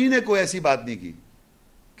کسی نے کوئی ایسی بات نہیں کی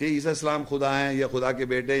کہ عیسیٰ السلام خدا ہیں یا خدا کے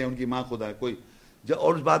بیٹے یا ان کی ماں خدا ہے کوئی.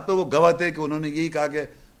 اور اس بات پر وہ گواہ تھے کہ انہوں نے یہی کہا کہ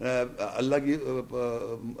اللہ کی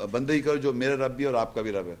بندگی کرو جو میرا رب بھی اور آپ کا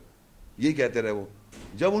بھی رب ہے, یہی کہتے رہے وہ.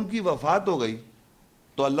 جب ان کی وفات ہو گئی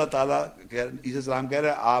تو اللہ تعالیٰ عیسیٰ السلام کہہ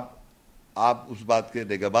رہے آپ اس بات کے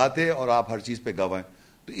نگہباں تھے اور آپ ہر چیز پہ گواہ ہیں.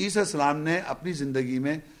 تو عیسیٰ السلام نے اپنی زندگی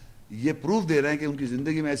میں یہ پروف دے رہے ہیں کہ ان کی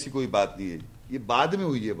زندگی میں ایسی کوئی بات نہیں ہے, یہ بعد میں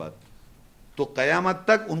ہوئی یہ بات. تو قیامت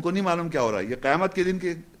تک ان کو نہیں معلوم کیا ہو رہا ہے, یہ قیامت کے دن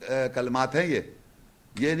کے کلمات ہیں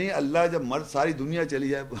یہ نہیں اللہ جب ساری دنیا چلی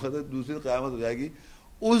جائے دوسری قیامت ہو جائے گی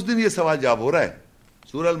اس دن یہ سوال جواب ہو رہا ہے.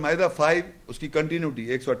 سورہ المائدہ 5 اس کی کنٹینیوٹی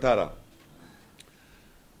 118.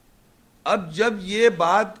 اب جب یہ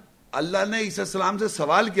بات اللہ نے عیسیٰ السلام سے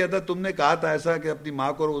سوال کیا تھا, تم نے کہا تھا ایسا کہ اپنی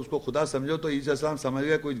ماں کو اس کو خدا سمجھو, تو عیسیٰ السلام سمجھ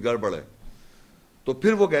گئے کچھ گڑبڑ ہے. تو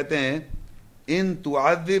پھر وہ کہتے ہیں ان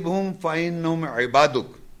تعذبہم فإنہم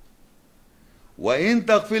عبادک وَإِن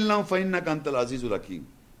تَغْفِرْ لَهُمْ فَإِنَّكَ أَنْتَ الْعَزِيزُ الْحَكِيمُ.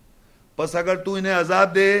 پس اگر تو انہیں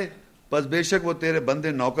عذاب دے پس بے شک وہ تیرے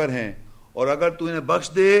بندے نوکر ہیں, اور اگر تو انہیں بخش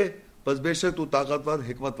دے پس بے شک تو طاقتور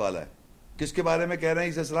حکمت والا ہے. کس کے بارے میں کہہ رہے ہیں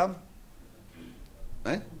عیسیٰ السلام؟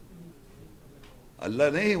 اللہ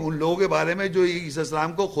نہیں, ان لوگوں کے بارے میں جو عیسیٰ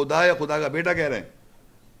السلام کو خدا یا خدا کا بیٹا کہہ رہے ہیں.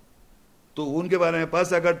 تو ان کے بارے میں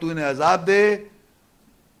پس اگر تو انہیں عذاب دے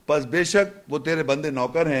پس بے شک وہ تیرے بندے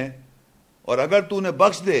نوکر ہیں, اور اگر تو انہیں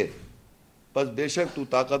بخش دے پس بے شک تو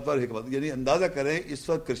طاقتور حکمت. یعنی اندازہ کریں اس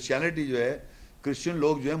وقت کرسچینٹی جو ہے, کرسچن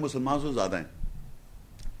لوگ جو ہیں مسلمانوں سے زیادہ ہیں,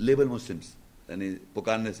 لیبل مسلمس, یعنی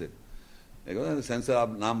پکارنے سے. سینسر آپ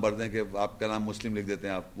نام بھر دیں کہ آپ کا نام مسلم لکھ دیتے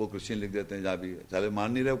ہیں, آپ وہ کرسچن لکھ دیتے ہیں, جہاں بھی چلے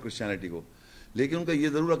مان نہیں رہے وہ کرسچینٹی کو, لیکن ان کا یہ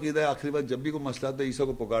ضرور عقیدہ ہے آخری بات جب بھی کوئی مسئلہ آتا ہے عیسیٰ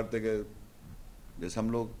کو پکارتے کہ جیسے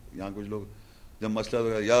ہم لوگ یہاں کچھ لوگ جب مسئلہ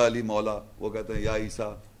ہوگا یا علی مولا, وہ کہتے ہیں یا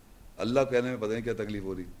عیسیٰ, اللہ کہنے میں پتہ نہیں کیا تکلیف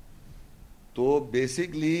ہو رہی. تو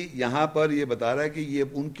بیسکلی یہاں پر یہ بتا رہا ہے کہ یہ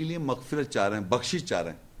ان کے لیے مغفرت چاہ رہے ہیں, بخشش چاہ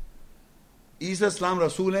رہے ہیں. عیسیٰ السلام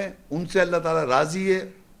رسول ہیں, ان سے اللہ تعالیٰ راضی ہے,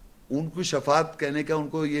 ان کو شفاعت کہنے کا ان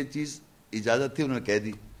کو یہ چیز اجازت تھی, انہوں نے کہہ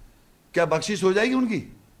دی. کیا بخشش ہو جائے گی؟ ان کی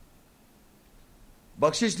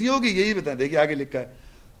بخشش نہیں ہوگی, یہی بتائیں. دیکھیے آگے لکھا ہے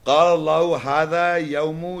قال اللہ ھذا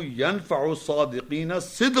یوم ینفع الصادقین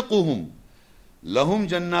صدقهم لهم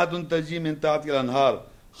جنات تجری من تحتها الانہار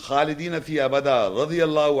خالدین فیہا ابدا رضی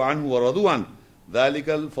اللہ عنہ ورضوا عنہ ذلک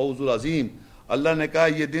الفوز العظیم. اللہ نے کہا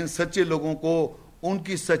یہ دن سچے لوگوں کو ان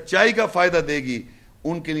کی سچائی کا فائدہ دے گی.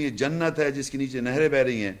 ان کے لیے جنت ہے جس کے نیچے نہریں بہ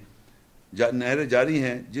رہی ہیں, نہریں جاری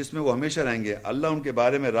ہیں, جس میں وہ ہمیشہ رہیں گے. اللہ ان کے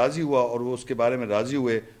بارے میں راضی ہوا اور وہ اس کے بارے میں راضی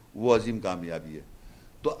ہوئے, وہ عظیم کامیابی ہے.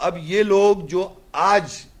 تو اب یہ لوگ جو آج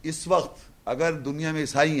اس وقت اگر دنیا میں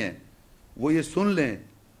عیسائی ہیں وہ یہ سن لیں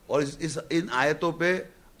اور ان آیتوں پہ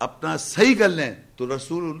اپنا صحیح کر لیں تو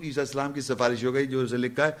رسول عیسی علیہ السلام کی سفارش ہو گئی جو اسے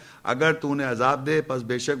لکھا ہے اگر تو انہیں عذاب دے پس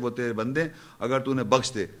بے شک وہ تیرے بندے, اگر تو انہیں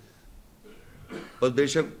بخش دے پس بے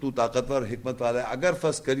شک تو طاقتور حکمت والا ہے. اگر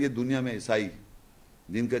فرض کریے دنیا میں عیسائی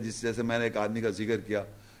جن کا جیسے میں نے ایک آدمی کا ذکر کیا,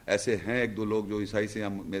 ایسے ہیں ایک دو لوگ جو عیسائی سے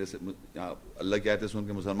میرے سے اللہ کی آیتیں سن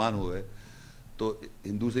کے مسلمان ہوئے, تو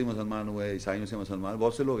ہندو سے ہی مسلمان ہوئے, عیسائیوں سے مسلمان,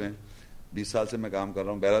 بہت سے لوگ ہیں. 20 سال سے میں کام کر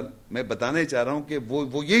رہا ہوں. بہرحال میں بتانا ہی چاہ رہا ہوں کہ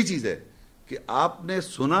وہ یہی چیز ہے کہ آپ نے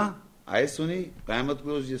سنا, آیت سنی, قیامت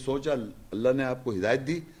کو یہ سوچا, اللہ نے آپ کو ہدایت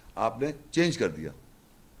دی, آپ نے چینج کر دیا,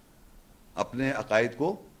 اپنے عقائد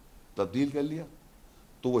کو تبدیل کر لیا,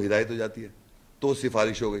 تو وہ ہدایت ہو جاتی ہے, تو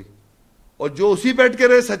سفارش ہو گئی. اور جو اسی پہ اٹکے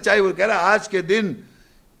رہے سچائی, وہ کہہ رہا ہے آج کے دن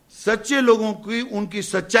سچے لوگوں کی ان کی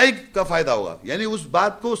سچائی کا فائدہ ہوگا. یعنی اس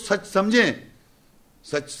بات کو سچ سمجھیں,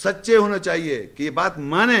 سچے ہونا چاہیے کہ یہ بات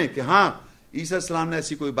مانیں کہ ہاں عیسی علیہ السلام نے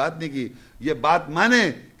ایسی کوئی بات نہیں کی, یہ بات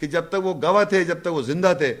مانیں کہ جب تک وہ گواہ تھے, جب تک وہ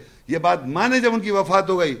زندہ تھے, یہ بات مانیں جب ان کی وفات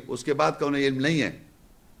ہو گئی اس کے بعد کا انہیں علم نہیں ہے.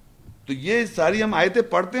 تو یہ ساری ہم آیتیں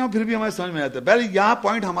پڑھتے ہیں اور پھر بھی ہمارے سمجھ میں آتا ہے. پہلے یہاں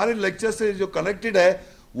پوائنٹ ہمارے لیکچر سے جو کنیکٹڈ ہے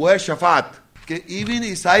وہ ہے شفاعت, کہ ایون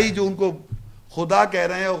عیسائی جو ان کو خدا کہہ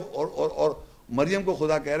رہے ہیں اور مریم کو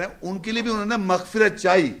خدا کہہ رہے ہیں, ان کے لیے بھی انہوں نے مغفرت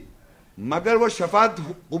چاہی, مگر وہ شفاعت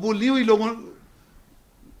قبول نہیں ہوئی. لوگوں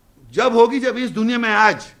جب ہوگی جب اس دنیا میں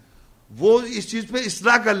آج وہ اس چیز پہ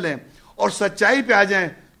اصلاح کر لیں اور سچائی پہ آ جائیں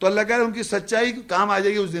تو اللہ کہہ رہے ان کی سچائی کام آ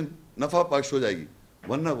جائے گی, اس دن نفع بخش ہو جائے گی,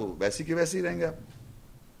 ورنہ وہ ویسی کے ویسے ہی رہیں گے.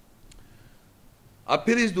 اب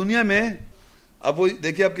پھر اس دنیا میں اب وہ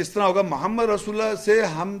دیکھیے اب کس طرح ہوگا. محمد رسول اللہ سے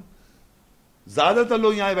ہم زیادہ تر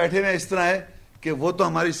لوگ یہاں بیٹھے ہوئے اس طرح ہے کہ وہ تو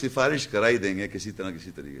ہماری سفارش کرا ہی دیں گے کسی طرح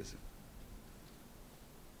کسی طریقے سے.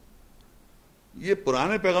 یہ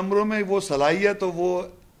پرانے پیغمبروں میں وہ صلاحیت تو وہ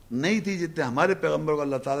نہیں تھی جتنے ہمارے پیغمبر کو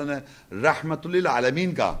اللہ تعالیٰ نے رحمت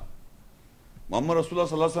للعالمین کا. محمد رسول اللہ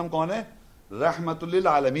صلی اللہ علیہ وسلم کون ہے؟ رحمت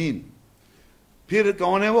للعالمین. پھر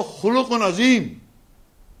کون ہے وہ؟ خلق عظیم,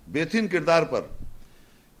 بہترین کردار پر.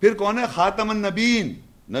 پھر کون ہے؟ خاتم النبیین,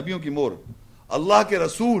 نبیوں کی مور, اللہ کے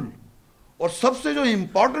رسول. اور سب سے جو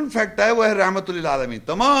امپورٹنٹ فیکٹ ہے وہ ہے رحمت للعالمین,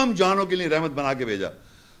 تمام جانوں کے لیے رحمت بنا کے بھیجا.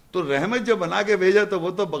 تو رحمت جب بنا کے بھیجا تو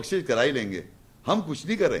وہ تو بخشش کرا ہی لیں گے, ہم کچھ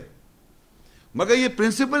نہیں کریں. مگر یہ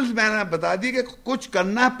پرنسپل میں نے بتا دی کہ کچھ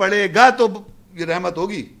کرنا پڑے گا تو یہ رحمت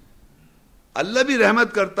ہوگی. اللہ بھی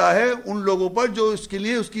رحمت کرتا ہے ان لوگوں پر جو اس کے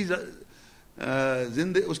لیے اس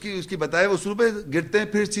کی بتائے اصول پہ گرتے ہیں,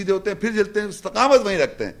 پھر سیدھے ہوتے ہیں, پھر جلتے ہیں, استقامت وہیں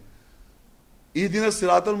رکھتے ہیں. اہدنا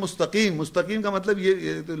الصراط المستقیم, مستقیم کا مطلب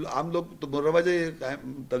یہ تو عام لوگ تو مروج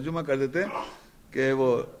ترجمہ کر دیتے ہیں کہ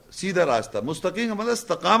وہ سیدھا راستہ. مستقیم کا مطلب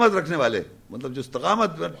استقامت رکھنے والے, مطلب جو استقامت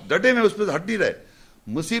ڈٹے میں اس پہ ہٹ نہیں رہے.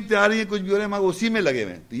 مصیبتیں آ رہی ہیں, کچھ بھی ہو رہے ہیں, مگر اسی میں لگے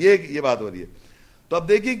ہوئے ہیں. تو یہ بات ہو رہی ہے. تو اب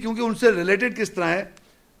دیکھیے کیونکہ ان سے ریلیٹڈ کس طرح ہے,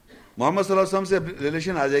 محمد صلی اللہ علیہ وسلم سے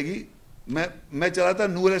ریلیشن آ جائے گی. میں چلا تھا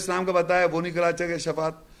نوح علیہ السلام کا بتایا, وہ نہیں کرا چکے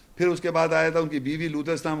شفاعت. پھر اس کے بعد آیا تھا ان کی بیوی لوط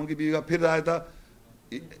علیہ السلام, ان کی بیوی کا. پھر آیا تھا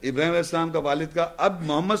ابراہیم علیہ السلام کا والد کا. اب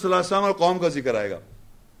محمد صلی اللہ علیہ وسلم اور قوم کا ذکر آئے گا.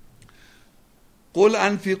 قل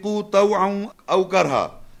انفقوا طوعا او کرها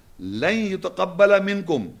لن يتقبل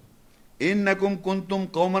منكم انکم کنتم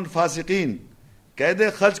قوما فاسقین. کہہ دے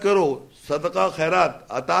خرچ کرو صدقہ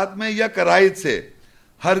خیرات اطاعت میں یا کراہت سے,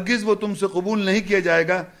 ہرگز وہ تم سے قبول نہیں کیا جائے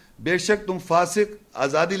گا, بے شک تم فاسق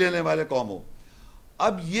آزادی لینے والے قوم ہو.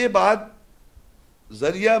 اب یہ بات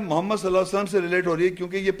ذریعہ محمد صلی اللہ علیہ وسلم سے ریلیٹ ہو رہی ہے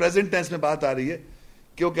کیونکہ یہ پریزنٹ ٹینس میں بات آ رہی ہے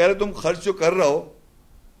کہ وہ کہہ رہے تم خرچ جو کر رہے ہو,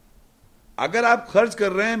 اگر آپ خرچ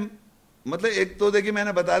کر رہے ہیں, مطلب ایک تو دیکھیے میں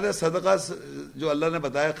نے بتایا تھا صدقہ جو اللہ نے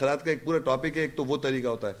بتایا خیرات کا ایک پورا ٹاپک ہے. ایک تو وہ طریقہ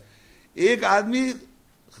ہوتا ہے, ایک آدمی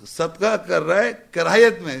صدقہ کر رہا ہے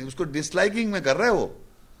کراہیت میں, اس کو ڈس لائکنگ میں کر رہا ہے, وہ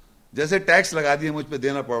جیسے ٹیکس لگا دیے مجھ پہ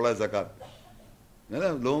دینا پڑ رہا ہے زکات, ہے نا.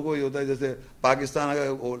 لوگوں کو یہ ہوتا ہے جیسے پاکستان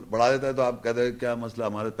اگر بڑھا دیتا ہے تو آپ کہتے ہیں کیا مسئلہ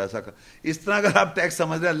ہمارے پیسہ کا. اس طرح اگر آپ ٹیکس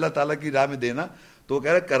سمجھ رہے ہیں اللہ تعالیٰ کی راہ میں دینا, تو وہ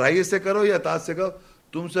کہہ رہے کراہیت سے کرو یا اطاعت سے کرو,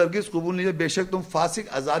 تم سے ہرگز قبول نہیں ہے, بے شک تم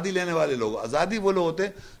فاسق آزادی لینے والے لوگ. آزادی وہ لوگ ہوتے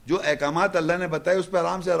ہیں جو احکامات اللہ نے بتائے اس پہ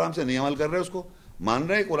آرام سے نہیں عمل کر رہے, اس کو مان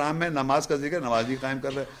رہے. قرآن میں نماز کا ذکر, نمازی قائم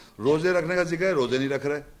کر رہے. روزے رکھنے کا ذکر ہے, روزے نہیں رکھ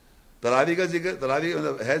رہے. تراویح کا ذکر, تراویح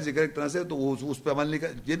ہے ذکر ایک طرح سے, تو اس پہ عمل نہیں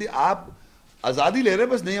کر. یدی آپ آزادی لے رہے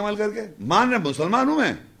بس نہیں عمل کر کے، مان رہے مسلمان ہوں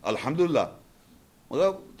میں الحمدللہ، مگر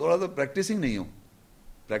تھوڑا سا پریکٹسنگ نہیں ہوں،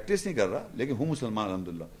 پریکٹس نہیں کر رہا لیکن ہوں مسلمان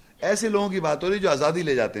الحمدللہ. ایسے لوگوں کی بات ہو رہی جو آزادی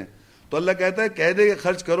لے جاتے ہیں. تو اللہ کہتا ہے کہہ دے کہ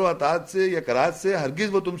خرچ کرو اطاعت سے یا کراہت سے،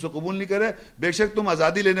 ہرگز وہ تم سے قبول نہیں کرے، بے شک تم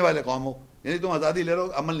آزادی لینے والے قوم ہو. یعنی تم آزادی لے رہے ہو،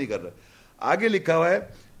 عمل نہیں کر رہے. آگے لکھا ہوا ہے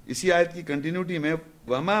اسی آیت کی کنٹینیوٹی میں،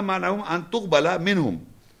 وَمَا مَنَعُهُمْ أَن تُقْبَلَ مِنْهُمْ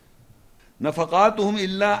نَفَقَاتُهُمْ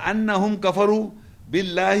إِلَّا أَنَّهُمْ كَفَرُوا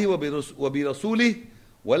بِاللَّهِ وَبِرَسُولِهِ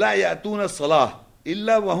وَلَا يَأْتُونَ الصَّلَاةَ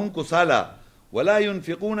إِلَّا وَهُمْ كُسَالَىٰ وَلَا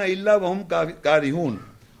يُنْفِقُونَ إِلَّا وَهُمْ كَارِهُونَ.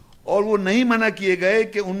 اور وہ نہیں منع کیے گئے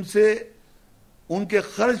کہ ان سے ان کے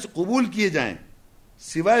خرچ قبول کیے جائیں،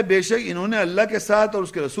 سوائے بے شک انہوں نے اللہ کے ساتھ اور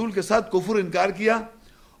اس کے رسول کے ساتھ کفر انکار کیا،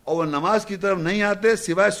 اور وہ نماز کی طرف نہیں آتے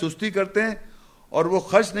سوائے سستی کرتے ہیں، اور وہ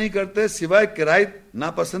خرچ نہیں کرتے سوائے کرائے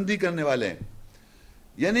ناپسندی کرنے والے ہیں.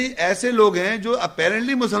 یعنی ایسے لوگ ہیں جو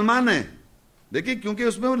اپیرنٹلی مسلمان ہیں، دیکھیں کیونکہ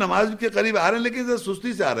اس میں وہ نماز کے قریب آ رہے ہیں لیکن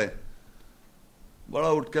سستی سے آ رہے ہیں. بڑا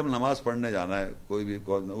اٹھ کے ہم نماز پڑھنے جانا ہے، کوئی بھی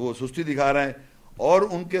وہ سستی دکھا رہے ہیں، اور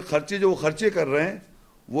ان کے خرچے جو وہ خرچے کر رہے ہیں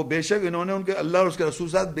وہ بے شک انہوں نے ان کے اللہ اور اس کے رسول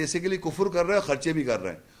ساتھ بیسیکلی کفر کر رہے ہیں، خرچے بھی کر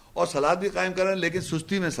رہے ہیں اور صلات بھی قائم کر رہے ہیں لیکن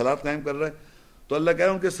سستی میں صلات قائم کر رہے ہیں. تو اللہ کہہ رہا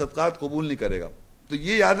ہے ان کے صدقات قبول نہیں کرے گا. تو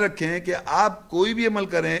یہ یاد رکھیں کہ آپ کوئی بھی عمل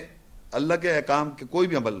کریں اللہ کے احکام کے، کوئی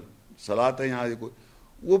بھی عمل، صلات ہے یہاں کوئی،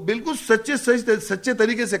 وہ بالکل سچے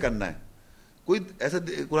طریقے سے کرنا ہے. کوئی ایسا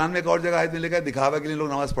قرآن میں ایک اور جگہ آیت میں لکھا ہے دکھاوا کے لیے لوگ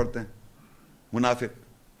نماز پڑھتے ہیں، منافق.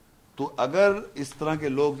 تو اگر اس طرح کے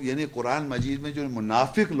لوگ، یعنی قرآن مجید میں جو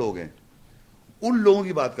منافق لوگ ہیں ان لوگوں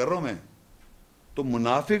کی بات کر رہا ہوں میں، تو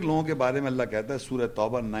منافق لوگوں کے بارے میں اللہ کہتا ہے سورہ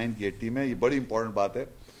توبہ 9:80 میں، یہ بڑی امپورٹنٹ بات ہے،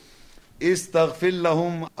 استغفر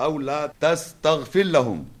لهم او لا تستغفر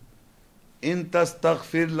لهم ان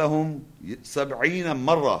تستغفر لهم 70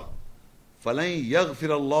 مرة فلن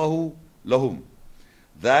يغفر الله لهم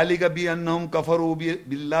ذلك بأنهم كفروا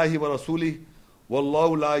بالله ورسوله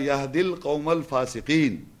والله لا يهدي القوم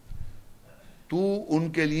الفاسقين. تو ان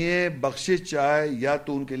کے لیے بخشش چاہے یا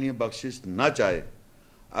تو ان کے لیے بخشش نہ چاہے،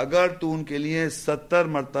 اگر تو ان کے لیے 70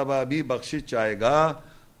 مرتبہ بھی بخشش چاہے گا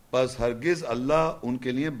پس ہرگز اللہ ان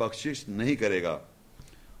کے لیے بخشش نہیں کرے گا.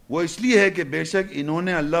 وہ اس لیے ہے کہ بے شک انہوں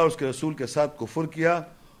نے اللہ اور اس کے رسول کے ساتھ کفر کیا،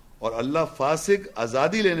 اور اللہ فاسق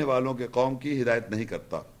آزادی لینے والوں کے قوم کی ہدایت نہیں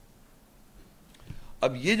کرتا.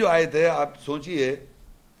 اب یہ جو آیت ہے آپ سوچئے،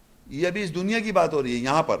 یہ ابھی اس دنیا کی بات ہو رہی ہے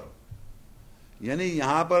یہاں پر، یعنی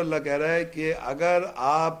یہاں پر اللہ کہہ رہا ہے کہ اگر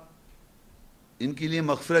آپ ان کے لیے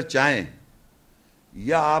مغفرت چاہیں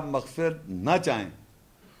یا آپ مغفرت نہ چاہیں،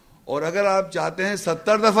 اور اگر آپ چاہتے ہیں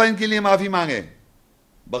 70 دفعہ ان کے لیے معافی مانگیں،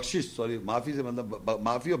 بخشش، سوری معافی سے مطلب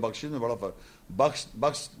معافی اور بخشش میں بڑا فرق.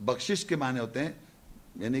 بخشش کے معنی ہوتے ہیں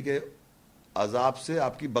یعنی کہ عذاب سے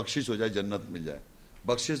آپ کی بخشش ہو جائے، جنت مل جائے.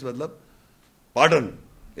 بخشش مطلب پارڈن.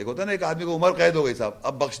 ایک ہوتا ہے نا ایک آدمی کو عمر قید ہو گئی صاحب،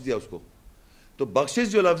 اب بخش دیا اس کو. تو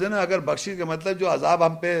بخشش جو لفظ ہے نا، اگر بخشش کا مطلب جو عذاب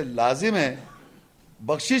ہم پہ لازم ہے،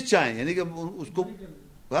 بخشش چاہیں یعنی کہ اس کو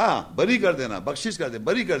بری کر دینا، بخشش کر دیں،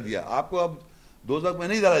 بری کر دیا، آپ کو اب دوزخ میں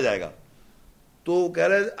نہیں ڈالا جائے گا. تو کہہ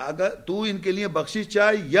رہے اگر تو ان کے لیے بخشش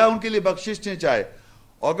چاہے یا ان کے لیے بخشش نہیں چاہے،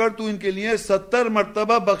 اگر تو ان کے لیے 70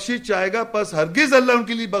 مرتبہ بخشش چاہے گا پس ہرگز اللہ ان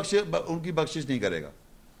کے لیے ان کی بخشش نہیں کرے گا.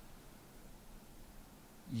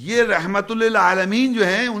 یہ رحمت للعالمین جو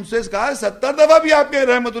ہیں ان سے کہا 70 دفعہ بھی آپ کے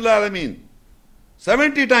رحمت للعالمین،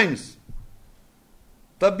 70 ٹائمز،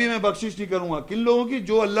 تب بھی میں بخشش نہیں کروں گا. کن لوگوں کی؟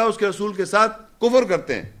 جو اللہ اس کے رسول کے ساتھ کفر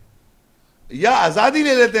کرتے ہیں یا آزادی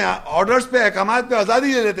لے لیتے ہیں، آرڈرز پہ، احکامات پہ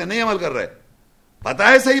آزادی لے لیتے ہیں، نہیں عمل کر رہے، پتہ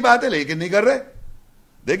ہے صحیح بات ہے لیکن نہیں کر رہے.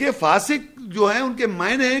 دیکھیے فاسق جو ہیں ان کے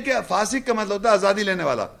معنی ہیں کہ فاسق کا مطلب ہوتا ہے آزادی لینے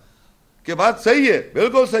والا، کہ بات صحیح ہے،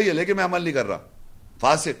 بالکل صحیح ہے لیکن میں عمل نہیں کر رہا،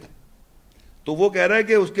 فاسق. تو وہ کہہ رہا ہے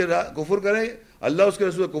کہ اس کے کفر کریں، اللہ اس کے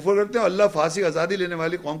رسول کفر کرتے ہیں، اللہ فاسق آزادی لینے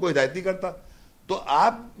والی قوم کو ہدایت نہیں کرتا. تو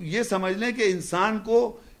آپ یہ سمجھ لیں کہ انسان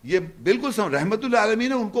کو یہ بالکل رحمت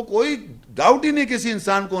للعالمین ہے، ان کو کوئی ڈاؤٹ ہی نہیں کسی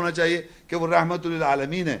انسان کو ہونا چاہیے کہ وہ رحمت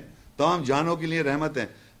للعالمین ہے، تمام جہانوں کے لیے رحمت ہیں.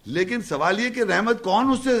 لیکن سوال یہ کہ رحمت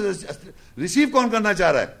کون اس سے ریسیو کون کرنا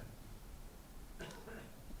چاہ رہا ہے؟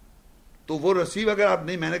 تو وہ ریسیو اگر آپ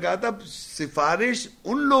نہیں، میں نے کہا تھا سفارش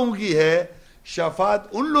ان لوگوں کی ہے، شفاعت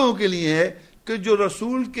ان لوگوں کے لیے ہے کہ جو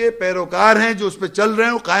رسول کے پیروکار ہیں، جو اس پہ چل رہے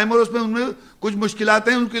ہیں، وہ قائم، اور اس میں ان میں کچھ مشکلات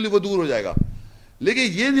ہیں ان کے لیے وہ دور ہو جائے گا. لیکن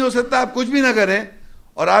یہ نہیں ہو سکتا آپ کچھ بھی نہ کریں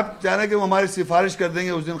اور آپ چاہیں کہ وہ ہماری سفارش کر دیں گے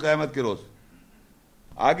اس دن قیامت کے روز.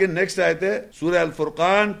 آگے نیکسٹ آیت ہے سورہ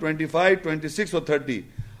الفرقان 25, 26 اور 30.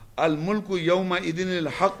 الملک یومئذ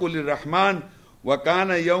الحق للرحمن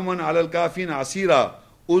وکان یوما علی الکافرین عسیرا.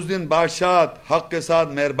 اس دن بادشاہت حق کے ساتھ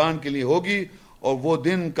مہربان کے لیے ہوگی اور وہ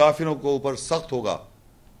دن کافروں کو اوپر سخت ہوگا.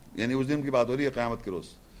 یعنی اس دن کی بات ہو رہی ہے قیامت کے روز.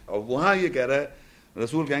 اور وہاں یہ کہہ رہا ہے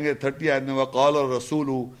رسول کہیں گے 30 آیت میں وقال الرسول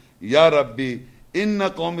یا ربی ان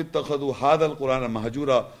قوم اتخذوا ھذا القرآن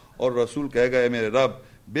مہجورا، اور رسول کہے گا اے میرے رب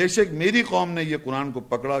بے شک میری قوم نے یہ قرآن کو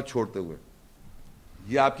پکڑا چھوڑتے ہوئے۔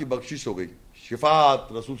 یہ آپ کی بخشش ہو گئی،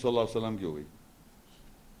 شفاعت رسول صلی اللہ علیہ وسلم کی ہو گئی،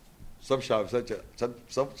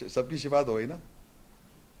 سب کی شفاعت ہو گئی نا،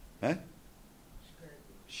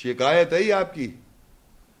 شکایت ہے آپ کی۔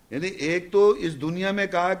 یعنی ایک تو اس دنیا میں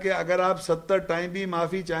کہا کہ اگر آپ 70 ٹائم بھی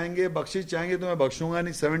معافی چاہیں گے، بخشش چاہیں گے تو میں بخشوں گا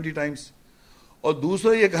نہیں 70 ٹائمز، اور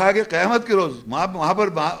دوسرا یہ کہا کہ قیامت کے روز وہاں پر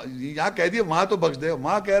یہاں کہہ دیا وہاں تو بخش دے،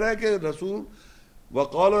 وہاں کہہ رہا ہے کہ رسول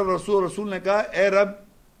وقال رسول نے کہا اے رب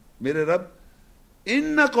میرے رب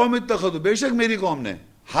ان قوم اتخذوا، بے شک میری قوم نے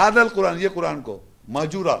ھذا القرآن، یہ قرآن کو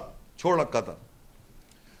مہجورا چھوڑ رکھا تھا۔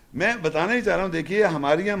 میں بتانا ہی چاہ رہا ہوں، دیکھیے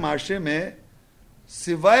ہمارے یہاں معاشرے میں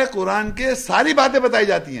سوائے قرآن کے ساری باتیں بتائی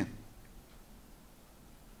جاتی ہیں،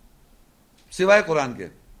 سوائے قرآن کے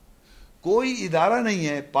کوئی ادارہ نہیں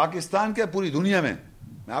ہے پاکستان کے، پوری دنیا میں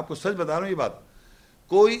میں آپ کو سچ بتا رہا ہوں یہ بات،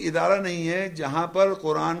 کوئی ادارہ نہیں ہے جہاں پر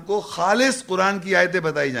قرآن کو خالص قرآن کی آیتیں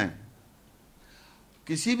بتائی جائیں۔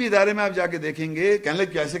 کسی بھی ادارے میں آپ جا کے دیکھیں گے، کہنے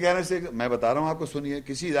لگے کیسے کہنے سے، میں بتا رہا ہوں آپ کو، سنیے،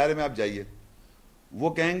 کسی ادارے میں آپ جائیے، وہ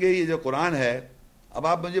کہیں گے یہ جو قرآن ہے، اب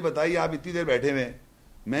آپ مجھے بتائیے، آپ اتنی دیر بیٹھے ہوئے،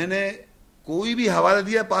 میں نے کوئی بھی حوالہ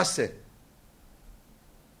دیا پاس سے،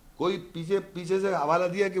 کوئی پیچھے سے حوالہ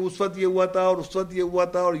دیا کہ اس وقت یہ ہوا تھا اور اس وقت یہ ہوا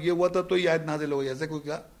تھا اور یہ ہوا تھا تو یہ آیت نازل ہو گئی، ایسے کوئی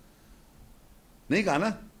کہا نہیں، کہا نا۔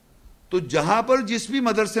 تو جہاں پر جس بھی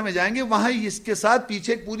مدرسے میں جائیں گے وہاں اس کے ساتھ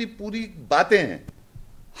پیچھے پوری باتیں ہیں،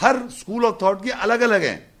 ہر اسکول آف تھاٹ کی الگ الگ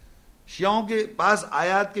ہیں۔ شیعوں کے پاس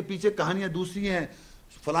آیات کے پیچھے کہانیاں دوسری ہیں،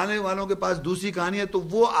 فلانے والوں کے پاس دوسری کہانیاں، تو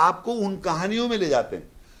وہ آپ کو ان کہانیوں میں لے جاتے ہیں۔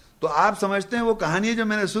 تو آپ سمجھتے ہیں وہ کہانی جو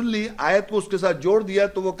میں نے سن لی، آیت کو اس کے ساتھ جوڑ دیا،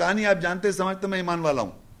 تو وہ کہانی آپ جانتے سمجھتے میں ایمان والا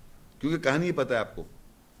ہوں، کیونکہ کہانی پتہ ہے آپ کو۔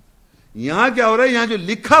 یہاں کیا ہو رہا ہے، یہاں جو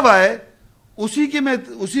لکھا ہوا ہے میں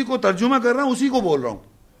اسی کو ترجمہ کر رہا ہوں، اسی کو بول رہا ہوں۔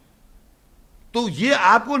 تو یہ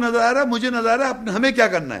آپ کو نظر آ رہا ہے، مجھے نظر آ رہا ہے، ہمیں کیا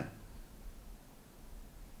کرنا ہے؟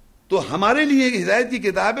 تو ہمارے لیے ہدایت کی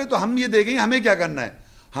کتاب ہے، تو ہم یہ دیکھیں ہمیں کیا کرنا ہے،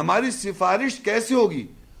 ہماری سفارش کیسے ہوگی۔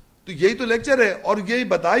 تو یہی تو لیکچر ہے، اور یہی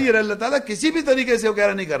بتائیے اللہ تعالیٰ کسی بھی طریقے سے وہ کہہ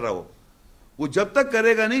رہا نہیں کر رہا، وہ جب تک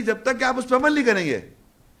کرے گا نہیں، جب تک کہ آپ اس پر عمل نہیں کریں گے۔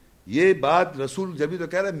 یہ بات رسول جبھی تو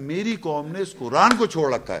کہہ رہا ہے میری قوم نے اس قرآن کو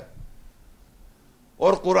چھوڑ رکھا ہے،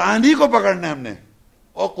 اور قرآن ہی کو پکڑنا ہے ہم نے،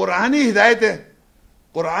 اور قرآن ہی ہدایت ہے،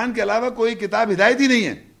 قرآن کے علاوہ کوئی کتاب ہدایت ہی نہیں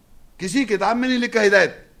ہے، کسی کتاب میں نہیں لکھا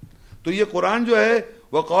ہدایت۔ تو یہ قرآن جو ہے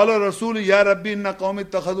وقال رسول یا ربی ان قوم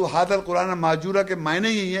اتخذوا ھذا القرآن مہجورا کے معنی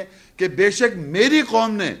یہی ہے کہ بے شک میری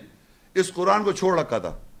قوم نے اس قرآن کو چھوڑ رکھا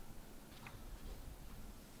تھا۔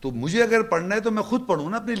 تو مجھے اگر پڑھنا ہے تو میں خود پڑھوں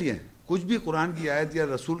نا اپنے لیے، کچھ بھی قرآن کی آیت یا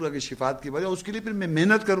رسول کی شفاعت کی وجہ، اس کے لیے پھر میں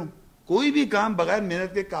محنت کروں۔ کوئی بھی کام بغیر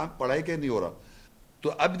محنت کے کام پڑھائی کے نہیں ہو رہا۔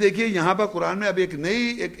 تو اب دیکھیے یہاں پر قرآن میں اب ایک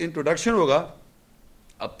انٹروڈکشن ہوگا۔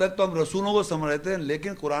 اب تک تو ہم رسولوں کو سمجھ رہے تھے،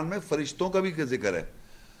 لیکن قرآن میں فرشتوں کا بھی ذکر ہے،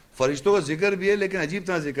 فرشتوں کا ذکر بھی ہے، لیکن عجیب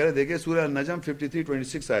طرح ذکر ہے۔ دیکھیں سورہ النجم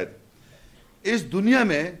 53-26 آیت، اس دنیا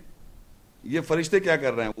میں یہ فرشتے کیا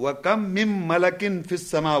کر رہے ہیں؟ وَكَمْ مِن مَلَكٍ فِي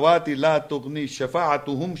السَّمَاوَاتِ لَا تُغْنِي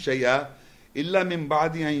شَفَاعَتُهُمْ شَيْئًا إِلَّا مِن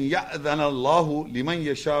بَعْدِ أَن يَأْذَنَ اللَّهُ لِمَن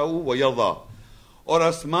يَشَاءُ وَيَرْضَىٰ۔ اور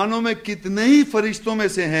آسمانوں میں کتنے ہی فرشتوں میں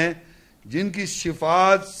سے ہیں جن کی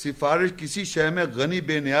سفارش کسی شے میں غنی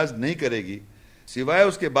بے نیاز نہیں کرے گی سوائے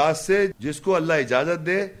اس کے بعد سے جس کو اللہ اجازت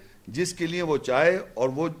دے، جس کے لیے وہ چاہے اور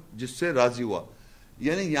وہ جس سے راضی ہوا۔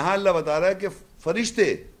 یعنی یہاں اللہ بتا رہا ہے کہ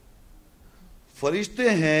فرشتے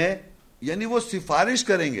ہیں، یعنی وہ سفارش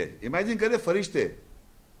کریں گے۔ امیجن کرے فرشتے،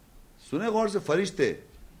 سنیں غور سے، فرشتے،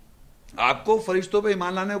 آپ کو فرشتوں پہ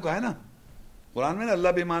ایمان لانے کو کہا ہے نا قرآن میں نا، اللہ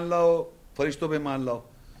پہ ایمان لاؤ، فرشتوں پہ ایمان لاؤ۔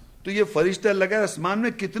 تو یہ فرشتے اللہ کہہ رہا ہے آسمان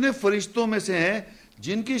میں کتنے فرشتوں میں سے ہیں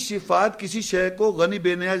جن کی شفاعت کسی شے کو غنی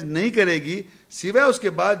بے نیاز نہیں کرے گی سوائے اس کے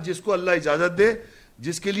بعد جس کو اللہ اجازت دے،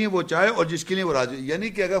 جس کے لیے وہ چاہے اور جس کے لیے وہ راضی۔ یعنی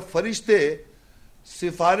کہ اگر فرشتے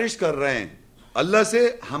سفارش کر رہے ہیں اللہ سے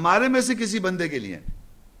ہمارے میں سے کسی بندے کے لیے،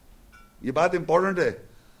 یہ بات امپورٹنٹ ہے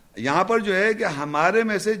یہاں پر جو ہے کہ ہمارے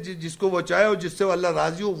میں سے جس کو وہ چاہے اور جس سے وہ اللہ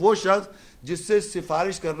راضی ہو، وہ شخص جس سے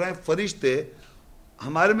سفارش کر رہے ہیں فرشتے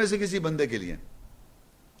ہمارے میں سے کسی بندے کے لیے،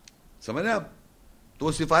 سمجھ رہے ہیں آپ؟ تو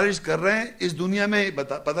وہ سفارش کر رہے ہیں اس دنیا میں،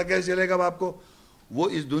 پتہ کیسے چلے گا اب آپ کو؟ وہ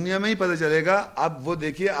اس دنیا میں ہی پتہ چلے گا۔ اب وہ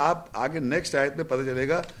دیکھیے آپ آگے نیکسٹ آیت میں پتہ چلے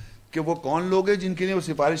گا کہ وہ کون لوگ ہیں جن کے لیے وہ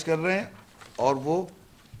سفارش کر رہے ہیں، اور وہ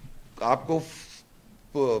آپ کو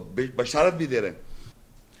بشارت بھی دے رہے ہیں۔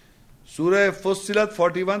 سورہ فصلت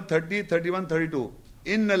 41, 30, 31, 32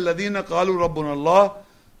 ان الذين قالوا ربنا الله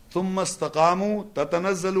ثم استقاموا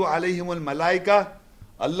تتنزل عليهم الملائكة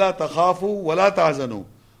الا تخافوا ولا تحزنوا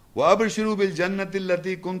وابشروا بالجنة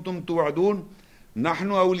التي كنتم توعدون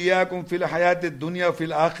نحن اولياءكم في الحياة الدنيا وفي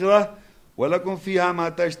الآخرة وَلَكُمْ فِيهَا مَا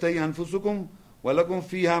تَشْتَهِي أَنفُسُكُمْ وَلَكُمْ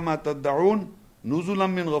فِيهَا مَا تَدَّعُونَ نُزُلًا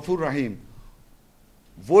مِّن غَفُورٍ رَحِيمٍ.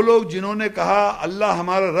 وہ لوگ جنہوں نے کہا اللہ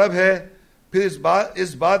ہمارا رب ہے، پھر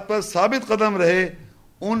اس بات پر ثابت قدم رہے،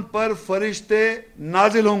 ان پر فرشتے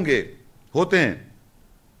نازل ہوں گے، ہوتے ہیں،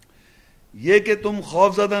 یہ کہ تم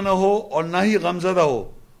خوف زدہ نہ ہو اور نہ ہی غم زدہ ہو،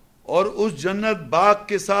 اور اس جنت باغ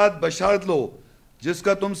کے ساتھ بشارت لو جس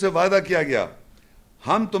کا تم سے وعدہ کیا گیا.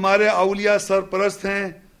 ہم تمہارے اولیاء سرپرست ہیں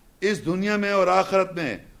اس دنیا میں اور آخرت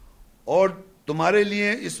میں، اور تمہارے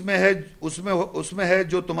لیے اس میں ہے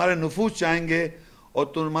جو تمہارے نفوس چاہیں گے، اور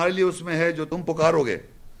تمہارے لیے اس میں ہے جو تم پکارو گے.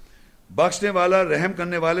 بخشنے والا رحم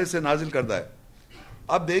کرنے والے سے نازل کردہ ہے.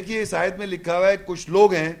 اب دیکھیے اس آیت میں لکھا ہوا ہے کچھ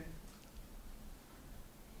لوگ ہیں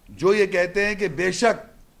جو یہ کہتے ہیں کہ بے شک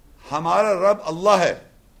ہمارا رب اللہ ہے،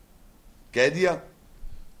 کہہ دیا،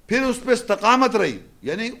 پھر اس پہ استقامت رہی،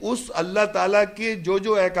 یعنی اس اللہ تعالیٰ کے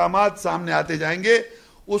جو احکامات سامنے آتے جائیں گے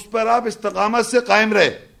اس پر آپ استقامت سے قائم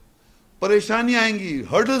رہے. پریشانی آئیں گی،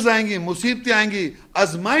 ہرڈلز آئیں گی، مصیبتیں آئیں گی،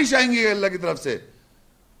 آزمائش آئیں گی اللہ کی طرف سے،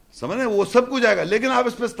 سمجھیں، وہ سب کچھ آئے گا، لیکن آپ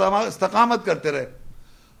اس پہ استقامت کرتے رہے.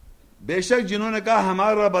 بے شک جنہوں نے کہا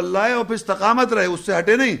ہمارا رب اللہ ہے اور پھر استقامت رہے، اس سے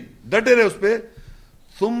ہٹے نہیں، ڈٹے رہے اس پہ.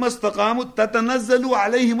 ثم استقاموا تتنزل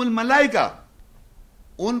علیہم الملائکہ،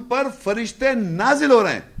 ان پر فرشتے نازل ہو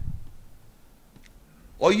رہے ہیں،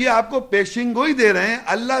 اور یہ آپ کو پیشن گوئی دے رہے ہیں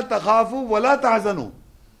اللہ تخافوا ولا تحزنوا،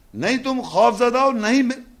 نہیں تم خوف زدہ ہو نہیں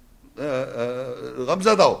غم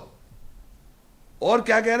زدہ ہو. اور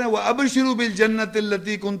کیا کہہ رہے ہیں وَأَبْشِرُوا بِالْجَنَّةِ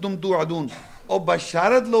الَّتِي كُنْتُمْ تُوعَدُونَ، اور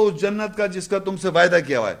بشارت لو اس جنت کا جس کا تم سے وعدہ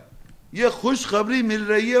کیا ہوا ہے. یہ خوشخبری مل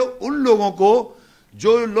رہی ہے ان لوگوں کو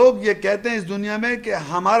جو لوگ یہ کہتے ہیں اس دنیا میں کہ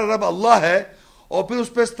ہمارا رب اللہ ہے، اور پھر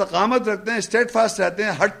اس پہ استقامت رکھتے ہیں، اسٹیٹ فاسٹ رہتے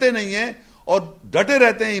ہیں، ہٹتے نہیں ہیں اور ڈٹے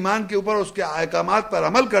رہتے ہیں ایمان کے اوپر، اس کے احکامات پر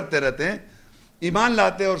عمل کرتے رہتے ہیں، ایمان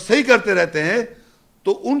لاتے اور صحیح کرتے رہتے ہیں.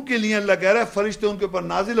 تو ان کے لیے اللہ کہہ رہا ہے فرشتے ان کے اوپر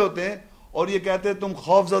نازل ہوتے ہیں اور یہ کہتے ہیں تم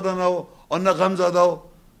خوف زدہ نہ ہو اور نہ غم زدہ ہو،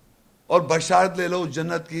 اور بشارت لے لو اس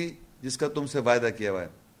جنت کی جس کا تم سے وعدہ کیا ہوا ہے.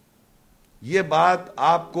 یہ بات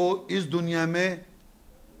آپ کو اس دنیا میں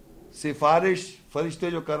سفارش فرشتے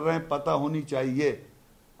جو کر رہے ہیں پتہ ہونی چاہیے.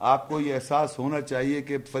 آپ کو یہ احساس ہونا چاہیے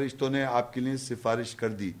کہ فرشتوں نے آپ کے لیے سفارش کر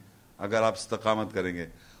دی اگر آپ استقامت کریں گے،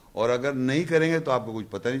 اور اگر نہیں کریں گے تو آپ کو کچھ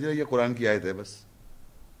پتہ نہیں چلے. یہ قرآن کی آیت ہے بس.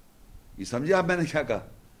 یہ سمجھے آپ میں نے کیا کہا؟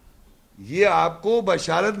 یہ آپ کو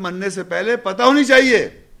بشارت مننے سے پہلے پتہ ہونی چاہیے.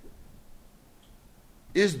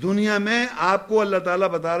 اس دنیا میں آپ کو اللہ تعالیٰ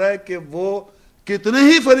بتا رہا ہے کہ وہ کتنے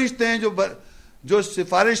ہی فرشتے ہیں جو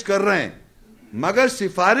سفارش کر رہے ہیں، مگر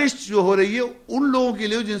سفارش جو ہو رہی ہے ان لوگوں کے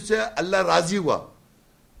لیے جن سے اللہ راضی ہوا.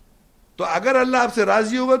 تو اگر اللہ آپ سے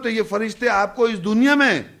راضی ہوگا تو یہ فرشتے آپ کو اس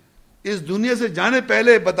دنیا سے جانے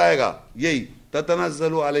پہلے بتائے گا. یہی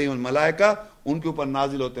تتنزل علیہم الملائکہ، ان کے اوپر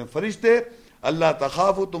نازل ہوتے ہیں فرشتے. اللہ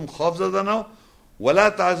تخافوا، تم خوف زدہ نہ ہو، ولا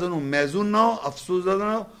تحزنوا، محزون نہ ہو، افسوس زدہ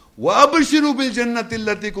نہ ہو، وابشروا بالجنۃ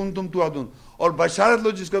التي کنتم توعدون، اور بشارت لو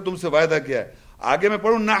جس کا تم سے وعدہ کیا ہے. آگے میں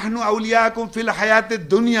پڑھوں نحن اولیاءکم فی الحیات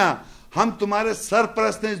الدنیا، ہم تمہارے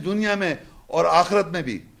سرپرست ہیں اس دنیا میں اور آخرت میں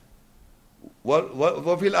بھی.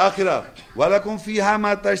 وفی الآخرہ ولکم فیہا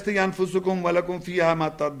ما تشتہی انفسکم ولکم فیہا ما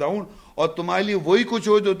تدعون، اور تمہارے لیے وہی کچھ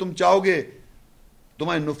ہو جو تم چاہو گے،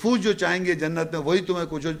 تمہارے نفوس جو چاہیں گے جنت میں وہی تمہیں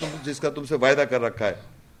کچھ ہو جس کا تم سے وعدہ کر رکھا ہے.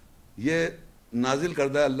 یہ نازل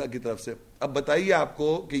کردہ ہے اللہ کی طرف سے. اب بتائیے آپ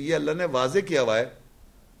کو کہ یہ اللہ نے واضح کیا ہوا ہے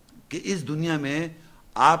کہ اس دنیا میں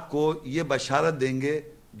آپ کو یہ بشارت دیں گے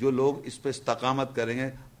جو لوگ اس پہ استقامت کریں گے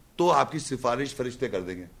تو آپ کی سفارش فرشتے کر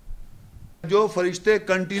دیں گے. جو فرشتے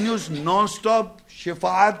کنٹینیوس نان سٹاپ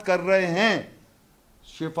شفاعت کر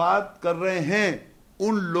رہے ہیں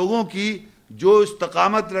ان لوگوں کی جو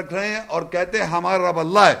استقامت رکھ رہے ہیں اور کہتے ہیں ہمارا رب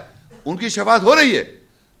اللہ ہے، ان کی شفاعت ہو رہی ہے،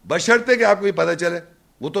 بشرطے کہ آپ کو یہ پتہ چلے.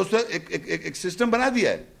 وہ تو اس نے ایک سسٹم بنا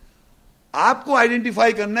دیا ہے. آپ کو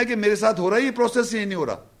آئیڈینٹیفائی کرنا ہے کہ میرے ساتھ ہو رہا ہے یہ پروسیس، یہ نہیں ہو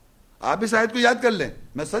رہا. آپ اس آیت کو یاد کر لیں،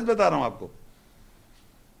 میں سچ بتا رہا ہوں آپ کو.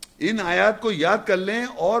 ان آیات کو یاد کر لیں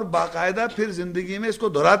اور باقاعدہ پھر زندگی میں اس کو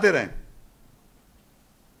دہراتے رہیں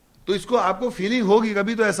تو اس کو آپ کو فیلنگ ہوگی،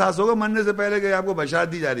 کبھی تو احساس ہوگا مرنے سے پہلے کہ آپ کو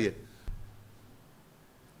بشارت دی جا رہی ہے.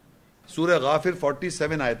 سورہ غافر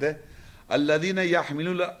 47 آیت ہے الذین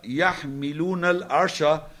یحملون العرش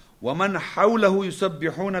ومن حوله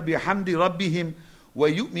یسبحون بحمد ربهم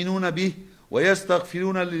ویؤمنون به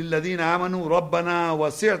ویستغفرون للذین آمنوا ربنا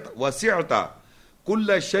وسعت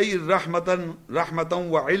كل شيء رحمة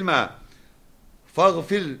وعلما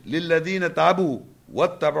فاغفر للذین تابوا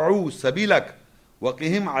واتبعوا سبیلک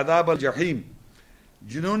وقہم عذاب الجحیم.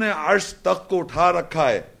 جنہوں نے عرش تخت کو اٹھا رکھا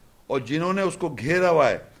ہے اور جنہوں نے اس کو گھیرا ہوا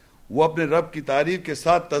ہے وہ اپنے رب کی تعریف کے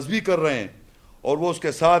ساتھ تسبیح کر رہے ہیں اور وہ اس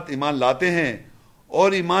کے ساتھ ایمان لاتے ہیں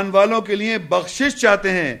اور ایمان والوں کے لیے بخشش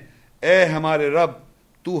چاہتے ہیں. اے ہمارے رب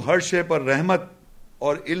تو ہر شے پر رحمت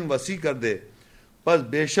اور علم وسیع کر دے،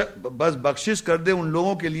 بس بخشش کر دے ان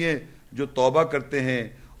لوگوں کے لیے جو توبہ کرتے ہیں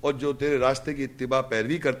اور جو تیرے راستے کی اتباع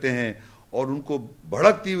پیروی کرتے ہیں، اور ان کو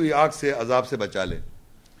بھڑکتی ہوئی آگ سے عذاب سے بچا لے۔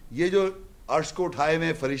 یہ جو عرش کو اٹھائے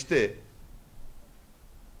ہوئے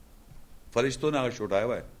فرشتوں نے عرش اٹھایا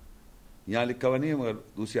ہوا ہے، یہاں لکھا ہوا نہیں ہے مگر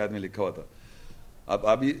دوسری آیت میں لکھا ہوا تھا، اب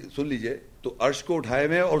آپ یہ سن لیجئے۔ تو عرش کو اٹھائے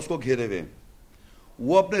ہوئے اور اس کو گھیرے ہوئے ہیں،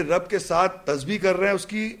 وہ اپنے رب کے ساتھ تسبیح کر رہے ہیں اس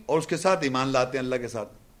کی، اور اس کے ساتھ ایمان لاتے ہیں اللہ کے ساتھ۔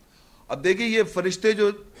 اب دیکھیں یہ فرشتے جو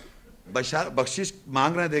بخشش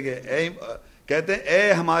مانگ رہے ہیں، دیکھیں کہتے ہیں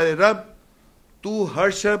اے ہمارے رب تو ہر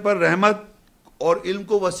شے پر رحمت اور علم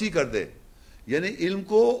کو وسیع کر دے، یعنی علم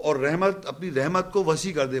کو اور رحمت، اپنی رحمت کو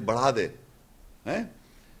وسیع کر دے، بڑھا دے،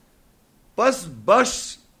 پس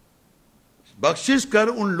بخشش کر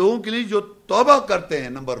ان لوگوں کے لیے جو توبہ کرتے ہیں۔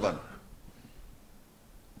 نمبر 1،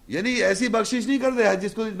 یعنی ایسی بخشش نہیں کر دے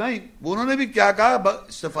جس کو نہیں، انہوں نے بھی کیا کہا،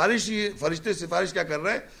 فرشتے سفارش کیا کر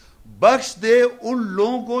رہے ہیں، بخش دے ان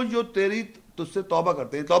لوگوں کو جو تجھ سے توبہ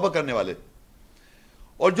کرتے ہیں، توبہ کرنے والے،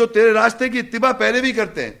 اور جو تیرے راستے کی اتباع پیروی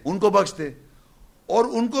کرتے ہیں ان کو بخش دے، اور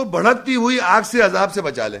ان کو بھڑکتی ہوئی آگ سے عذاب سے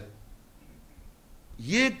بچا لے۔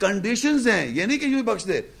 یہ کنڈیشنز ہیں، یہ نہیں کہ یوں بخش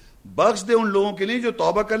دے ان لوگوں کے لیے جو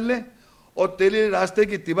توبہ کر لیں اور تیرے راستے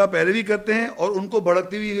کی اتباع پیروی کرتے ہیں، اور ان کو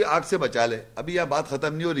بھڑکتی ہوئی آگ سے بچا لے۔ ابھی یہ بات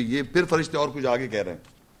ختم نہیں ہو رہی، یہ پھر فرشتے اور کچھ آگے کہہ رہے ہیں،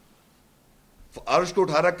 عرش کو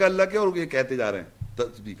اٹھا رکھا اللہ کے، اور یہ کہتے جا رہے ہیں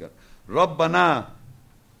تسبیح کر، ربنا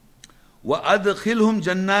وادخلهم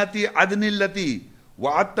جنات عدن التي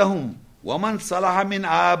وعدتهم ومن صلح من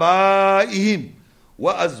آبائهم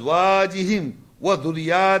وازواجهم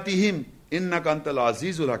وذرياتهم انك انت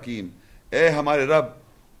العزيز الحكيم۔ اے ہمارے رب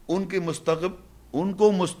ان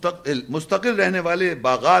کو مستقل رہنے والے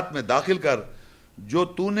باغات میں داخل کر جو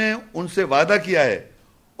تو نے ان سے وعدہ کیا ہے،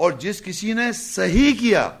 اور جس کسی نے صحیح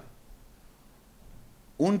کیا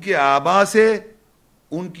ان کے آبا سے،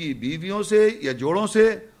 ان کی بیویوں سے یا جوڑوں سے،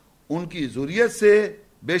 ان کی ذریت سے،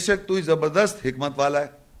 بے شک تو ہی زبردست حکمت والا ہے۔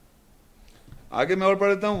 آگے میں اور پڑھ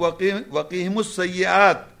لیتا ہوں، وقیہم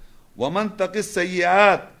السیئات ومن تق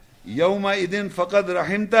السیئات یومئذ فقد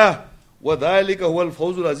رحمتہ وذلک هو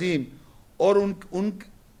الفوز العظیم، اور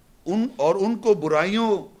ان کو برائیوں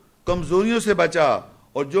کمزوریوں سے بچا،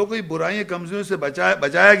 اور جو کوئی برائیاں کمزوریوں سے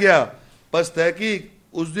بچایا گیا، پس تحقیق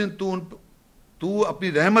اس دن تو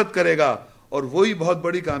اپنی رحمت کرے گا، اور وہی بہت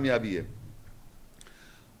بڑی کامیابی ہے۔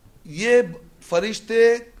 یہ فرشتے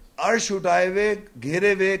عرش اٹھائے ہوئے،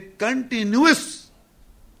 گھیرے ہوئے،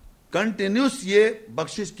 کنٹینیوس یہ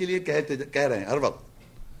بخشش کے لیے کہہ رہے ہیں، ہر وقت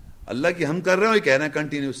اللہ کی ہم کر رہے ہیں، یہ کہہ رہے ہیں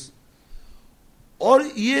کنٹینیوس۔ اور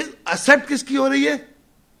یہ ایکسپٹ کس کی ہو رہی ہے؟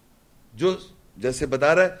 جو جیسے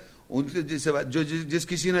بتا رہا ہے، جس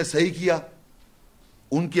کسی نے صحیح کیا،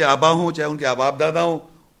 ان کے آبا ہوں، چاہے ان کے باپ دادا ہوں،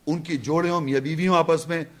 ان کی جوڑے ہوں، میاں بیوی ہوں آپس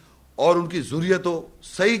میں، اور ان کی ذریت ہو،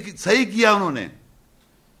 صحیح کیا انہوں نے،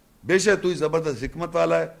 بے شک تو ہی زبردست حکمت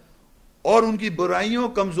والا ہے، اور ان کی برائیوں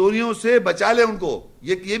کمزوریوں سے بچا لے ان کو۔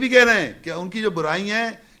 یہ بھی کہہ رہے ہیں کہ ان کی جو برائیاں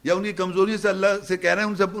ہیں یا ان کی کمزوریوں سے اللہ سے کہہ رہے ہیں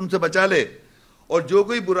ان سے بچا لے، اور جو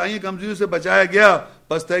کوئی برائیاں کمزوریوں سے بچایا گیا،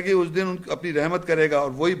 پس ہے کہ اس دن اپنی رحمت کرے گا،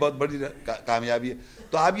 اور وہی بہت بڑی کامیابی ہے۔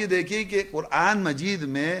 تو آپ یہ دیکھیے کہ قرآن مجید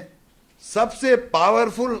میں سب سے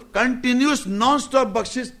پاورفل کنٹینیوس نان سٹاپ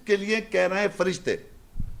بخشش کے لیے کہہ رہے ہیں فرشتے،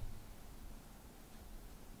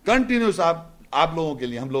 کنٹینیوس آپ لوگوں کے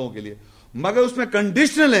لیے، ہم لوگوں کے لیے، مگر اس میں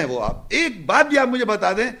کنڈیشنل ہیں۔ وہ آپ ایک بات بھی آپ مجھے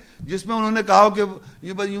بتا دیں جس میں انہوں نے کہا کہ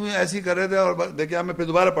یوں ایسی کر رہے تھے، اور دیکھیں میں پھر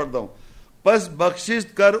دوبارہ پڑھتا ہوں، پس بخشش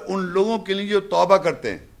کر ان لوگوں کے لیے جو توبہ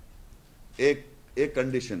کرتے ہیں، ایک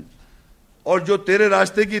کنڈیشن، اور جو تیرے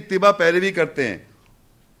راستے کی اتباع پیروی کرتے ہیں،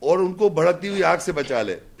 اور ان کو بھڑکتی ہوئی آگ سے بچا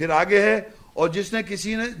لے۔ پھر آگے ہے، اور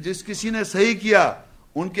جس کسی نے صحیح کیا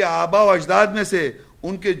ان کے آبا و اجداد میں سے،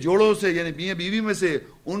 ان کے جوڑوں سے، یعنی میاں بیوی میں سے،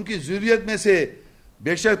 ان کی ذریت میں سے،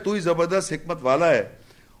 بے شک تو ہی زبردست حکمت والا ہے۔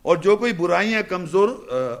 اور جو کوئی برائیاں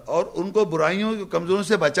اور ان کو برائیوں کمزوریوں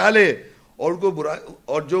سے بچا لے،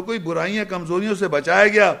 اور جو کوئی برائیاں کمزوریوں سے بچایا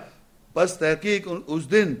گیا، پس تحقیق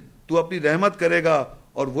اس دن تو اپنی رحمت کرے گا،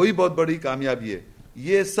 اور وہی بہت بڑی کامیابی ہے۔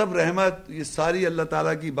 یہ سب رحمت، یہ ساری اللہ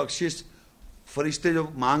تعالیٰ کی بخشش فرشتے جو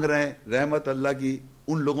مانگ رہے ہیں، رحمت اللہ کی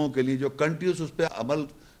ان لوگوں کے لیے جو کنٹینیوس اس پہ عمل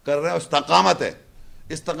کر رہے ہیں، استقامت ہے،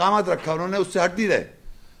 استقامت رکھا انہوں نے، اس سے ہٹ نہیں رہے۔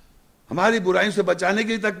 ہماری برائیوں سے بچانے کے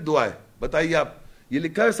لیے تک دعا ہے۔ بتائیے آپ، یہ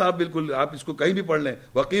لکھا ہے صاحب، بالکل آپ اس کو کہیں بھی پڑھ لیں،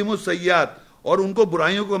 وقیم السیئات، اور ان کو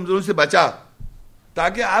برائیوں کو کمزوریوں سے بچا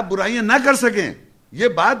تاکہ آپ برائیاں نہ کر سکیں۔ یہ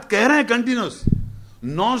بات کہہ رہے ہیں کنٹینیوس،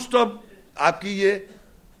 نان سٹاپ آپ کی یہ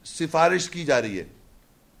سفارش کی جا رہی ہے۔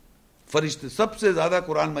 فرشتے سب سے زیادہ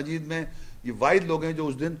قرآن مجید میں یہ واحد لوگ ہیں جو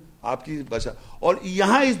اس دن آپ کی بشارت، اور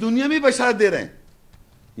یہاں اس دنیا میں بشارت دے رہے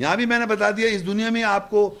ہیں یہاں بھی میں نے بتا دیا, اس دنیا میں آپ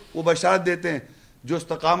کو وہ بشارت دیتے ہیں جو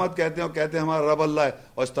استقامت کہتے ہیں, اور کہتے ہیں ہمارا رب اللہ ہے,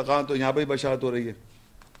 اور استقامت تو یہاں پہ بھی بشارت ہو رہی ہے.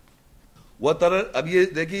 وہ اب یہ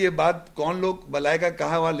دیکھیے یہ بات کون لوگ ملائکہ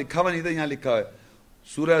کہا, وہاں لکھا ہوا نہیں تھا, یہاں لکھا ہوا ہے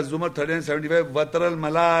سورہ الزمر 175, وَتَرَى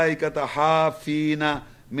الْمَلَائِكَةَ حَافِينَ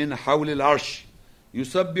مِنْ حَوْلِ الْعَرْشِ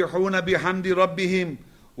يُسَبِّحُونَ بِحَمْدِ رَبِّهِمْ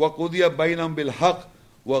وَقُضِيَ بَيْنَهُمْ بِالْحَقِّ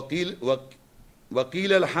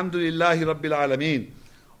وَقِيلَ الْحَمْدُ لِلَّهِ رَبِّ الْعَالَمِينَ.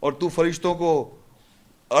 اور تو فرشتوں کو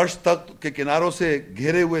عرش تخت کے کناروں سے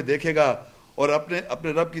گھیرے ہوئے دیکھے گا, اور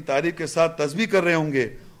اپنے رب کی تعریف کے ساتھ تسبیح کر رہے ہوں گے,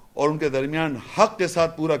 اور ان کے درمیان حق کے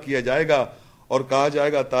ساتھ پورا کیا جائے گا, اور کہا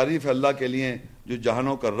جائے گا تعریف ہے اللہ کے لیے جو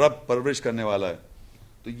جہانوں کا رب پرورش کرنے والا ہے.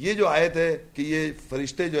 تو یہ جو آیت ہے کہ یہ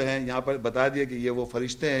فرشتے جو ہیں, یہاں پر بتا دیا کہ یہ وہ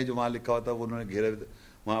فرشتے ہیں جو وہاں لکھا ہوا تھا, وہ انہوں نے گھیرے,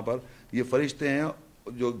 وہاں پر یہ فرشتے ہیں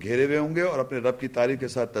جو گھیرے ہوئے ہوں گے اور اپنے رب کی تعریف کے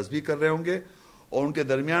ساتھ تسبیح کر رہے ہوں گے, اور ان کے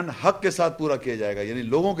درمیان حق کے ساتھ پورا کیا جائے گا, یعنی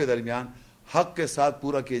لوگوں کے درمیان حق کے ساتھ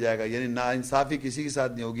پورا کیا جائے گا, یعنی ناانصافی کسی کے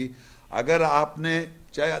ساتھ نہیں ہوگی. اگر آپ نے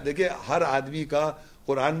چاہے دیکھیں ہر آدمی کا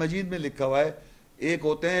قرآن مجید میں لکھا ہوا ہے, ایک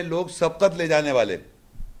ہوتے ہیں لوگ سبقت لے جانے والے,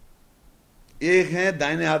 ایک ہیں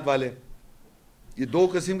دائنے ہاتھ والے. یہ دو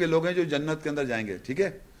قسم کے لوگ ہیں جو جنت کے اندر جائیں گے, ٹھیک ہے,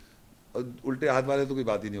 اور الٹے ہاتھ والے تو کوئی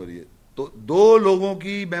بات ہی نہیں ہو رہی ہے. تو دو لوگوں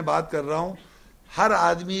کی میں بات کر رہا ہوں. ہر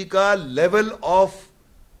آدمی کا لیول آف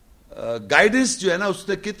گائیڈنس جو ہے نا, اس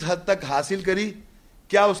نے کس حد تک حاصل کری,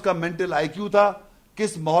 کیا اس کا مینٹل آئی کیو تھا,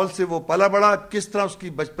 کس ماحول سے وہ پلا بڑا, کس طرح اس کی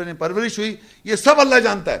بچپن میں پرورش ہوئی, یہ سب اللہ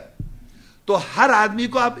جانتا ہے. تو ہر آدمی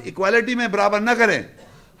کو آپ ایکوالٹی میں برابر نہ کریں.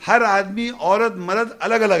 ہر آدمی, عورت مرد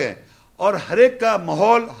الگ الگ ہیں, اور ہر ایک کا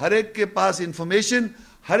ماحول, ہر ایک کے پاس انفارمیشن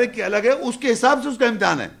ہر ایک کے الگ ہے, اس کے حساب سے اس کا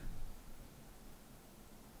امتحان ہے.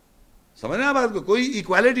 سمجھ رہے ہیں بات کو, کوئی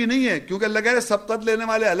ایکوالٹی نہیں ہے, کیونکہ اللہ کہہ رہے سبقت لینے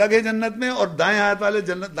والے الگ ہیں جنت میں, اور دائیں ہاتھ والے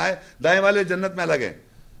جنت, دائیں والے جنت میں الگ ہیں.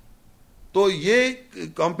 تو یہ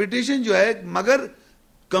کمپٹیشن جو ہے, مگر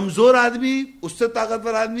کمزور آدمی, اس سے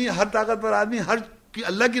طاقتور آدمی, ہر طاقتور آدمی, ہر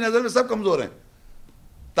اللہ کی نظر میں سب کمزور ہیں.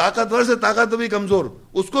 طاقتور سے طاقتور بھی کمزور,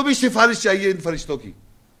 اس کو بھی سفارش چاہیے ان فرشتوں کی.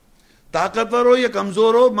 طاقتور ہو یا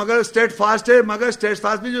کمزور ہو, مگر اسٹیٹ فاسٹ ہے, مگر اسٹیٹ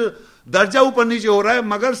فاسٹ میں جو درجہ اوپر نیچے ہو رہا ہے,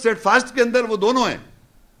 مگر اسٹیٹ فاسٹ کے اندر وہ دونوں ہیں.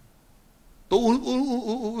 تو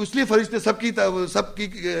اس لیے فرشتے سب کی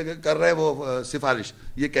کر رہے وہ سفارش,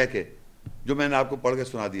 یہ کہہ کے جو میں نے آپ کو پڑھ کے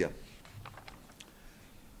سنا دیا.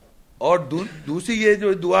 اور دوسری یہ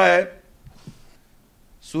جو دعا ہے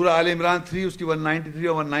سورہ آل عمران 3, اس کی 193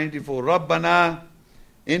 اور 194, ربنا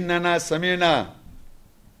اننا سمعنا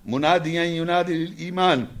منادیا ینادی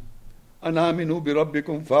للایمان ان آمنوا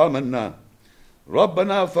بربکم فآمنا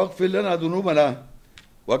ربنا فاغفر لنا ذنوبنا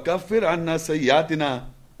وکفر عنا سیئاتنا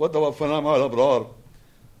وتوفنا مع الابرار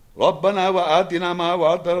ربنا وآتنا ما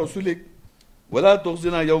وعدتنا رسلك ولا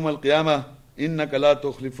تخزنا يوم القيامة انك لا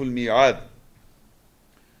تخلف الميعاد.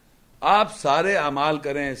 آپ سارے اعمال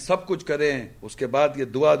کریں, سب کچھ کریں, اس کے بعد یہ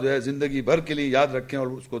دعا جو ہے زندگی بھر کے لیے یاد رکھیں, اور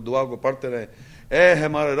اس کو دعا کو پڑھتے رہیں. اے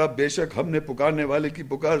ہمارے رب, بے شک ہم نے پکارنے والے کی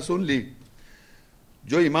پکار سن لی.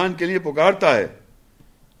 جو ایمان کے لیے پکارتا ہے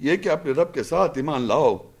یہ کہ اپنے رب کے ساتھ ایمان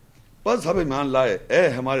لاؤ, بس ہم ایمان لائے. اے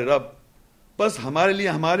ہمارے رب, بس ہمارے لیے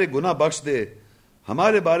ہمارے گناہ بخش دے,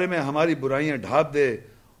 ہمارے بارے میں ہماری برائیاں ڈھانپ دے,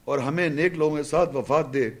 اور ہمیں نیک لوگوں کے ساتھ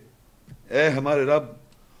وفات دے. اے ہمارے رب,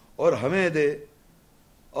 اور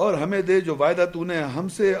ہمیں دے جو وعدہ تو نے ہم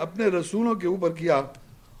سے اپنے رسولوں کے اوپر کیا,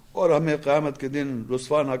 اور ہمیں قیامت کے دن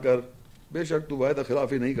رسوا نہ کر, بے شک تو وعدہ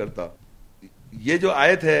خلافی نہیں کرتا. یہ جو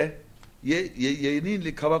آیت ہے یہ نہیں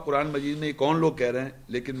لکھا ہوا قرآن مجید میں, یہ کون لوگ کہہ رہے ہیں,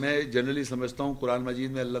 لیکن میں جنرلی سمجھتا ہوں قرآن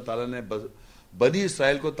مجید میں اللہ تعالیٰ نے بنی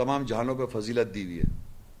اسرائیل کو تمام جہانوں پر فضیلت دی ہوئی ہے,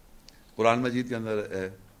 قرآن مجید کے اندر ہے.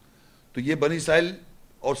 تو یہ بنی اسرائیل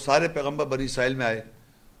اور سارے پیغمبر بنی اسرائیل میں آئے.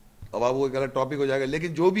 اب آپ وہ ایک الگ ٹاپک ہو جائے گا,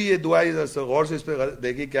 لیکن جو بھی یہ دعا غور سے اس پہ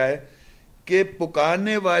دیکھیے کیا ہے کہ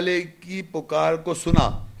پکارنے والے کی پکار کو سنا.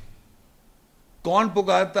 کون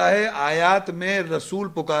پکارتا ہے؟ آیات میں رسول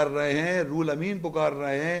پکار رہے ہیں, رول امین پکار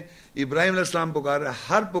رہے ہیں, ابراہیم علیہ السلام پکار رہے ہیں.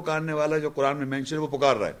 ہر پکارنے والا جو قرآن میں مینشن ہے وہ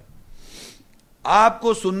پکار رہا ہے. آپ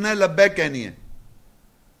کو سننا ہے, لبیک کہنی ہے,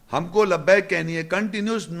 ہم کو لبیک کہنی ہے,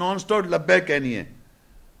 کنٹینیوس نان سٹاپ لبیک کہنی ہے,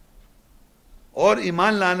 اور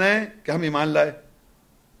ایمان لانا ہے کہ ہم ایمان لائے.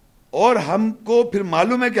 اور ہم کو پھر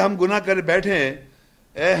معلوم ہے کہ ہم گناہ کر بیٹھے ہیں.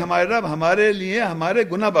 اے ہمارے رب, ہمارے لیے ہمارے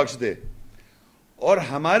گناہ بخش دے, اور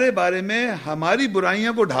ہمارے بارے میں ہماری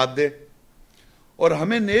برائیاں کو ڈھانپ دے, اور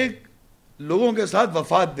ہمیں نیک لوگوں کے ساتھ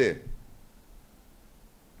وفات دے.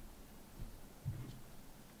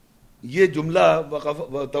 یہ جملہ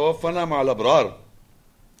توفنا مع الابرار,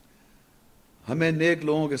 ہمیں نیک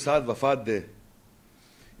لوگوں کے ساتھ وفات دے,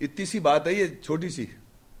 اتنی سی بات ہے, یہ چھوٹی سی,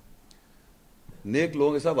 نیک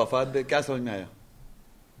لوگوں کے ساتھ وفات دے. کیا سمجھ میں آیا؟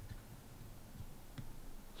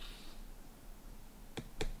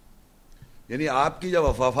 یعنی آپ کی جب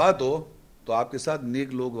وفات ہو تو آپ کے ساتھ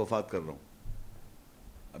نیک لوگ وفات کر رہا ہوں.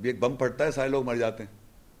 اب ایک بم پھٹتا ہے سارے لوگ مر جاتے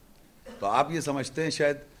ہیں, تو آپ یہ سمجھتے ہیں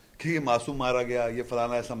شاید کہ یہ معصوم مارا گیا, یہ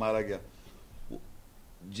فلانا ایسا مارا گیا.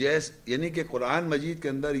 یعنی کہ قرآن مجید کے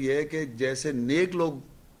اندر یہ ہے کہ جیسے نیک لوگ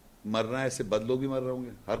مر رہے ہیں ایسے بد لوگ بھی مر رہے ہوں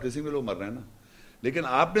گے, ہر کسی میں لوگ مر رہے ہیں نا. لیکن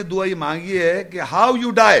آپ نے دعا یہ مانگی ہے کہ ہاؤ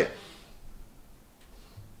یو ڈائی,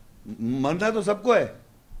 مرنا تو سب کو ہے,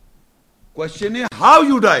 کوشچن ہے ہاؤ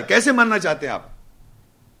یو ڈائی, کیسے مرنا چاہتے ہیں آپ.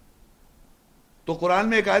 تو قرآن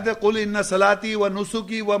میں ایک آیت ہے قل ان صلاتی و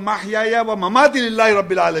نسکی و محیای و مماتی للہ رب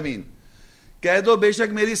العالمین, کہہ دو بے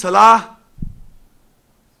شک میری صلاح,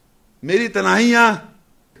 میری تنہائیاں,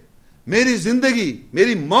 میری زندگی,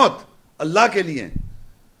 میری موت اللہ کے لیے.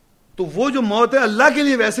 تو وہ جو موت ہے اللہ کے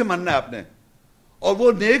لیے, ویسے مرنا ہے آپ نے. اور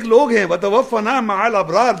وہ نیک لوگ ہیں وتوفنا مع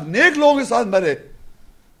الابرار, نیک لوگوں کے ساتھ مرے.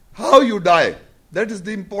 How you die, that is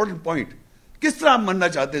the important point. کس طرح آپ مرنا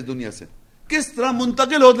چاہتے ہیں دنیا سے, کس طرح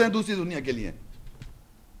منتقل ہوتے ہیں دوسری دنیا کے لیے,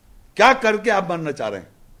 کیا کر کے آپ مرنا چاہ رہے ہیں.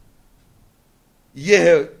 یہ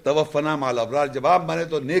ہے توفنا مع الابرار, جب آپ مرے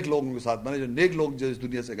تو نیک لوگوں کے ساتھ مرے, جو نیک لوگ جو اس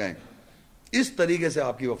دنیا سے گئے. اس طریقے سے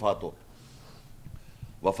آپ کی وفات ہو.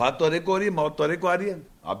 وفات تو ہر ایک کو ہو رہی ہے, موت تو ہر ایک کو آ رہی ہے.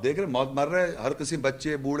 آپ دیکھ رہے ہیں موت مر رہے ہیں, ہر کسی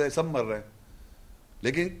بچے بوڑھے سب مر رہے ہیں.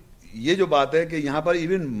 لیکن یہ جو بات ہے کہ یہاں پر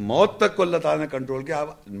ایون موت تک کو اللہ تعالیٰ نے کنٹرول کیا.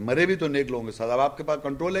 آپ مرے بھی تو نیک لوگوں کے ساتھ, اب آپ کے پاس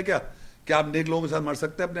کنٹرول ہے کیا آپ نیک لوگوں کے ساتھ مر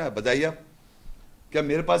سکتے ہیں اپنے آپ؟ بتائیے آپ, کیا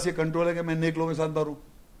میرے پاس یہ کنٹرول ہے کہ میں نیک لوگوں کے ساتھ مروں؟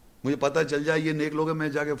 مجھے پتہ چل جائے یہ نیک لوگ ہیں, میں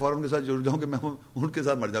جا کے فوراً کے ساتھ جڑ جاؤں کہ میں ان کے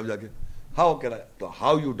ساتھ مر جاؤں جا کے. ہاؤ کہہ رہا ہے, تو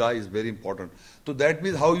how you die is very important. تو that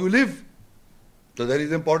means how you live, تو دیٹ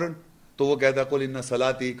از امپورٹنٹ. تو وہ کہتا ہے قل ان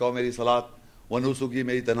صلاتی, کہو میری صلات, و نسکی,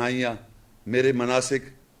 میری تنہائیاں, میرے مناسک,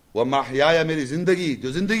 و محیای, میری زندگی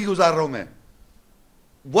جو زندگی گزار رہا ہوں میں,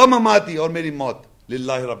 و مماتی, اور میری موت,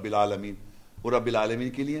 للہ رب العالمین, وہ رب العالمین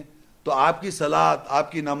کے لیے. تو آپ کی صلات,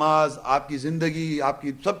 آپ کی نماز, آپ کی زندگی, آپ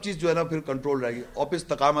کی سب چیز جو ہے نا پھر کنٹرول رہے گی, اور پھر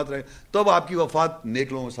استقامت رہے, تب آپ کی وفات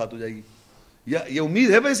نیک لوگوں کے ساتھ ہو جائے گی. یہ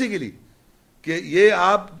امید ہے بیسیکلی کہ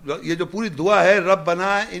یہ جو پوری دعا ہے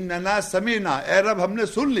ربنا اننا سمعنا, اے رب ہم نے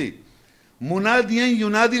سن لی, منادیاں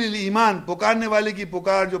ینادی للایمان, پکارنے والے کی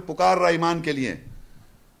پکار جو پکار رہا ایمان کے لیے,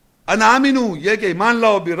 ان آمنو, یہ کہ ایمان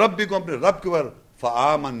لاؤ, بربکم, اپنے رب کے اوپر,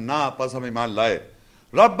 فآمنا, پس ہم ایمان لائے.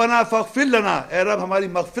 ربنا فاغفر لنا, اے رب ہماری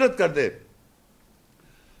مغفرت کر دے,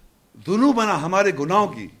 ذنوبنا, ہمارے گناہوں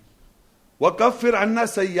کی, وکفر عنا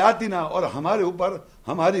سیئاتنا, اور ہمارے اوپر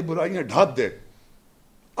ہماری برائیاں ڈھانپ دے.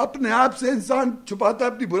 اپنے آپ سے انسان چھپاتا ہے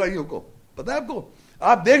اپنی برائیوں کو, پتہ ہے آپ کو,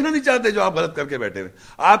 آپ دیکھنا نہیں چاہتے جو آپ غلط کر کے بیٹھے ہیں.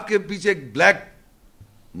 آپ کے پیچھے ایک بلیک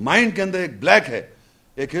مائنڈ کے اندر ایک بلیک ہے,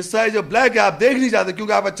 ایک حصہ ہے جو بلیک ہے, آپ دیکھ نہیں چاہتے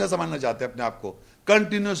کیونکہ آپ اچھا سمجھنا چاہتے ہیں اپنے آپ کو.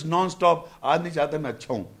 کنٹینیوس نان سٹاپ آج نہیں چاہتا میں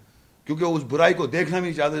اچھا ہوں, کیونکہ اس برائی کو دیکھنا بھی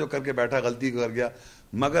نہیں چاہتے جو کر کے بیٹھا, غلطی کر گیا.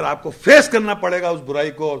 مگر آپ کو فیس کرنا پڑے گا اس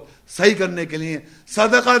برائی کو, اور صحیح کرنے کے لیے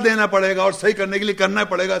صدقہ دینا پڑے گا, اور صحیح کرنے کے لیے کرنا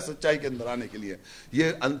پڑے گا, سچائی کے اندر آنے کے لیے.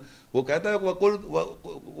 یہ وہ کہتا ہے وَقُلْ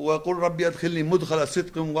رَبِّ أَدْخِلْنِي مُدْخَلَ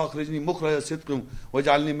صِدْقٍ وَأَخْرِجْنِي مُخْرَجَ صِدْقٍ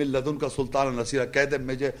وَاجْعَلْنِي مِن لَّدُنْكَ سُلْطَانًا نَصِيرًا. کہتے ہیں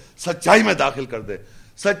مجھے سچائی میں داخل کر دے.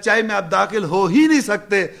 سچائی میں آپ داخل ہو ہی نہیں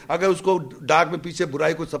سکتے اگر اس کو ڈاک میں پیچھے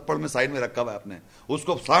برائی کو چپڑ میں سائڈ میں رکھا ہوا ہے آپ نے. اس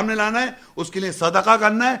کو سامنے لانا ہے, اس کے لیے صدقہ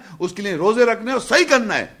کرنا ہے, اس کے لیے روزے رکھنے اور صحیح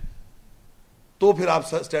کرنا ہے, تو پھر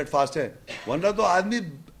آپ اسٹیٹ فاسٹ ہیں. ورنہ تو آدمی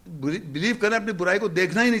بلیو کرے اپنی برائی کو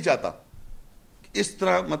دیکھنا ہی نہیں چاہتا. اس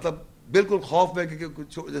طرح مطلب بالکل خوف میں کہ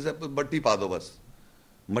جیسے مٹی پا دو, بس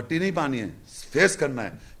مٹی نہیں پانی ہے, فیس کرنا ہے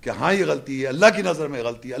کہ ہاں یہ غلطی ہے, اللہ کی نظر میں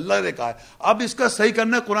غلطی ہے, اللہ نے کہا ہے, اب اس کا صحیح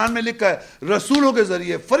کرنا ہے. قرآن میں لکھا ہے رسولوں کے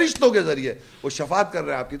ذریعے, فرشتوں کے ذریعے وہ شفاعت کر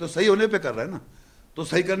رہے ہیں آپ کی, تو صحیح ہونے پہ کر رہے ہیں نا. تو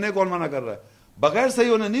صحیح کرنے کون منع کر رہا ہے؟ بغیر صحیح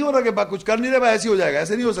ہونے نہیں ہو رہا کہ کچھ کر نہیں رہے ایسے ہو جائے گا,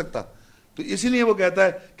 ایسے نہیں ہو سکتا. تو اسی لیے وہ کہتا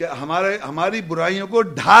ہے کہ ہماری برائیوں کو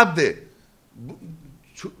ڈھانپ دے.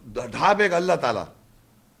 ڈھانپ ایک اللہ تعالیٰ,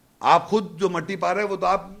 آپ خود جو مٹی پا رہے ہیں وہ تو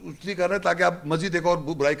آپ اس لیے کر رہے ہیں تاکہ آپ مزید ایک اور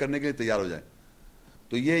برائی کرنے کے لیے تیار ہو جائیں.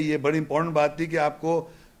 تو یہ بڑی امپورٹنٹ بات تھی کہ آپ کو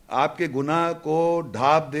آپ کے گناہ کو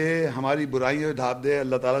ڈھانپ دے, ہماری برائیوں ڈھانپ دے.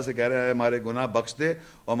 اللہ تعالیٰ سے کہہ رہے ہیں ہمارے گناہ بخش دے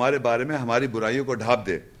اور ہمارے بارے میں ہماری برائیوں کو ڈھانپ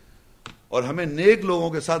دے, اور ہمیں نیک لوگوں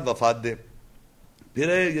کے ساتھ وفات دے.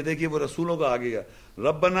 پھر یہ دیکھیے وہ رسولوں کا آگے گیا,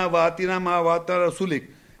 ربنا وآتنا ما وعدتنا رسولک,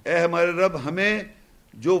 اے ہمارے رب ہمیں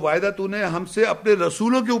جو وعدہ تو نے ہم سے اپنے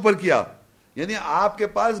رسولوں کے اوپر کیا. یعنی آپ کے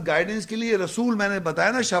پاس گائیڈنس کے لیے رسول, میں نے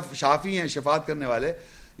بتایا نا شافی ہیں, شفاعت کرنے والے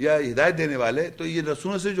یا ہدایت دینے والے, تو یہ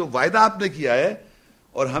رسولوں سے جو وعدہ آپ نے کیا ہے,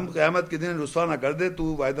 اور ہم قیامت کے دن رسوا نہ کر دے, تو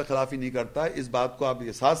وعدہ خلافی نہیں کرتا. اس بات کو آپ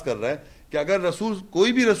احساس کر رہے ہیں کہ اگر رسول,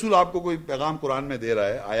 کوئی بھی رسول آپ کو کوئی پیغام قرآن میں دے رہا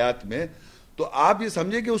ہے آیات میں, تو آپ یہ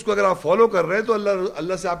سمجھیں کہ اس کو اگر آپ فالو کر رہے ہیں تو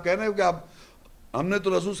اللہ سے آپ کہہ رہے ہیں کہ آپ, ہم نے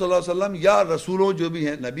تو رسول صلی اللہ علیہ وسلم یا رسولوں جو بھی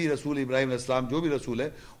ہیں, نبی رسول ابراہیم علیہ السلام جو بھی رسول ہے,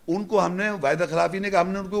 ان کو ہم نے وعدہ خلافی نہیں کہ ہم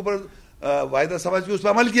نے ان کے اوپر وعدہ سمجھ کے اس پہ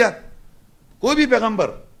عمل کیا. کوئی بھی پیغمبر,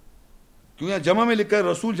 کیوں یہاں جمع میں لکھا ہے,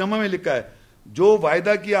 رسول جمع میں لکھا ہے, جو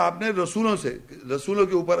وعدہ کیا آپ نے رسولوں سے, رسولوں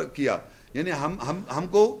کے اوپر کیا, یعنی ہم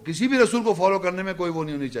کو کسی بھی رسول کو فالو کرنے میں کوئی وہ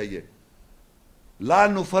نہیں ہونی چاہیے. لا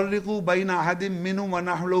نفرق بین احد منہم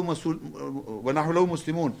ونحن له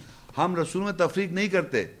مسلمون, ہم رسول میں تفریق نہیں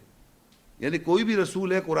کرتے. یعنی کوئی بھی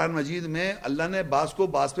رسول ہے قرآن مجید میں اللہ نے بعض کو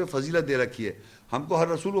بعض پہ فضیلت دے رکھی ہے, ہم کو ہر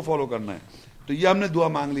رسول کو فالو کرنا ہے. تو یہ ہم نے دعا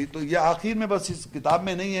مانگ لی. تو یہ آخر میں بس اس کتاب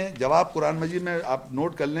میں نہیں ہے, جواب قرآن مجید میں آپ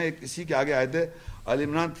نوٹ کر لیں, اسی کے آگے آیت ہے آل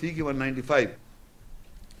عمران 3 کی 195.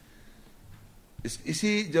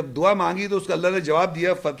 اسی جب دعا مانگی تو اس کا اللہ نے جواب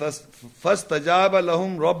دیا, فاستجاب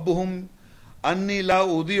لهم ربهم انی لا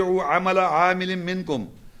اضیع عمل عامل منکم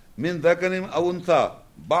من ذکر او انثى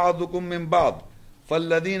بعضکم من بعض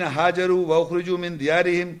فالذین هاجروا واخرجوا من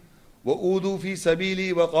دیارهم واوذوا فی سبیلی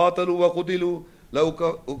وقاتلوا وقتلوا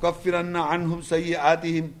لأکفرن عنهم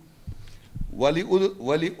سیئاتهم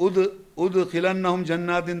ولأدخلنهم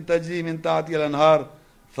جنات تجری من تحتها الانہار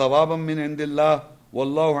ثوابا من عند اللہ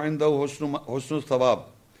واللہ عنده حسن الثواب.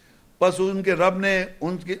 بس ان کے رب نے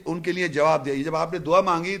ان کے لیے جواب دیا. جب آپ نے دعا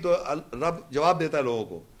مانگی تو رب جواب دیتا ہے لوگوں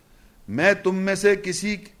کو, میں تم میں سے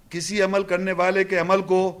کسی عمل کرنے والے کے عمل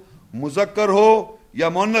کو مذکر ہو یا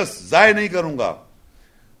مؤنث ضائع نہیں کروں گا.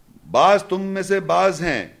 بعض تم میں سے بعض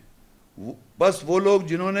ہیں, بس وہ لوگ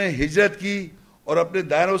جنہوں نے ہجرت کی اور اپنے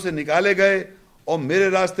دائروں سے نکالے گئے اور میرے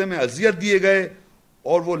راستے میں اذیت دیے گئے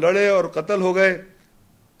اور وہ لڑے اور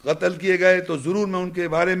قتل کیے گئے, تو ضرور میں ان کے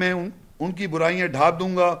بارے میں ان کی برائیاں ڈھانپ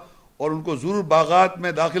دوں گا اور ان کو ضرور باغات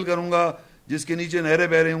میں داخل کروں گا جس کے نیچے نہریں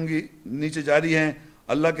بہ رہی ہوں گی, نیچے جاری ہیں.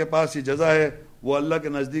 اللہ کے پاس یہ جزا ہے, وہ اللہ کے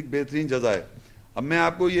نزدیک بہترین جزا ہے. اب میں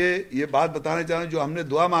آپ کو یہ بات بتانا چاہ رہا ہوں, جو ہم نے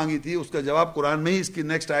دعا مانگی تھی اس کا جواب قرآن میں ہی اس کی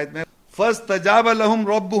نیکسٹ آیت میں, فاستجاب لهم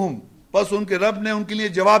ربهم, پس ان کے رب نے ان کے لیے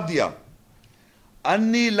جواب دیا,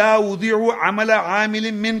 انی لا اضیع عمل عامل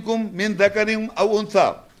منکم من ذکر او انثى,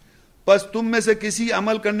 پس تم میں سے کسی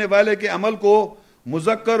عمل کرنے والے کے عمل کو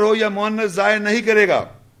مذکر ہو یا مؤنث ضائع نہیں کرے گا.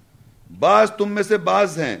 بعض تم میں سے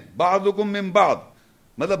بعض ہیں, بعضکم من بعض,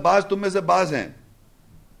 مطلب بعض تم میں سے بعض ہیں.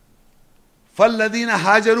 فالذین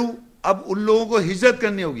ہاجروا, اب ان لوگوں کو ہجرت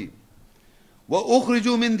کرنی ہوگی,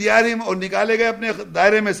 واخرجوا من دیارہم, اور نکالے گئے اپنے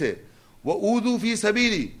دائرے میں سے, واوذوا فی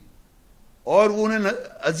سبیلی, اور وہ انہیں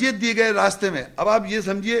اذیت دیے گئے راستے میں. اب آپ یہ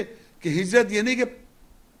سمجھیے کہ ہجرت یہ نہیں کہ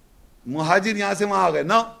مہاجر یہاں سے وہاں آ گئے,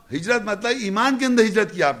 نہ, ہجرت مطلب ایمان کے اندر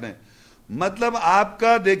ہجرت کی آپ نے. مطلب آپ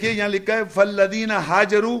کا دیکھیے یہاں لکھا ہے فالذین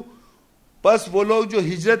ہاجروا, پس وہ لوگ جو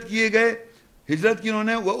ہجرت کیے گئے, ہجرت کی انہوں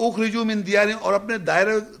نے, وہ اخرجوا من دیارہم, اور اپنے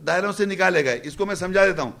دائروں سے نکالے گئے. اس کو میں سمجھا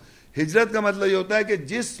دیتا ہوں. ہجرت کا مطلب یہ ہوتا ہے کہ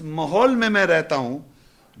جس ماحول میں رہتا ہوں,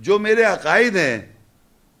 جو میرے عقائد ہیں,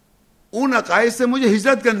 ان عقائد سے مجھے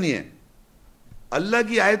ہجرت کرنی ہے. اللہ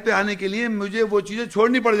کی آیت پہ آنے کے لیے مجھے وہ چیزیں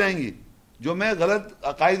چھوڑنی پڑ جائیں گی جو میں غلط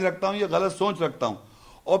عقائد رکھتا ہوں یا غلط سوچ رکھتا ہوں.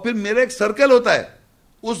 اور پھر میرا ایک سرکل ہوتا ہے,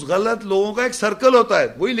 اس غلط لوگوں کا ایک سرکل ہوتا ہے,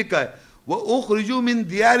 وہی لکھا ہے وہ اخرجوا من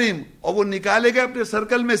دیارہم, اور وہ نکالے گئے اپنے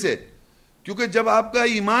سرکل میں سے. کیونکہ جب آپ کا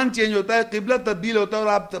ایمان چینج ہوتا ہے, قبلہ تبدیل ہوتا ہے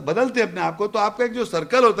اور آپ بدلتے ہیں اپنے آپ کو, تو آپ کا ایک جو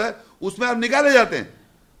سرکل ہوتا ہے اس میں آپ نکالے جاتے ہیں,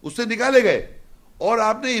 اس سے نکالے گئے اور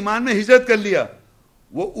آپ نے ایمان میں ہجرت کر لیا.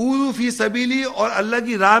 وہ اوذوا فی سبیلی, اور اللہ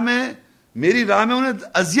کی راہ میں, میری راہ میں انہیں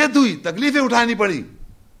اذیت ہوئی, تکلیفیں اٹھانی پڑی.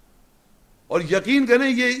 اور یقین کریں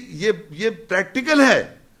یہ پریکٹیکل ہے,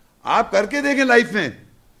 آپ کر کے دیکھیں لائف میں,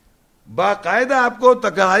 باقاعدہ آپ کو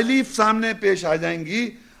تکالیف سامنے پیش آ جائیں گی.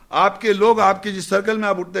 آپ کے لوگ, آپ کے جس سرکل میں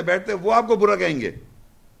آپ اٹھتے بیٹھتے, وہ آپ کو برا کہیں گے,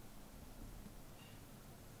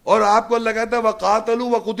 اور آپ کو اللہ کہتا ہے وقاتلوا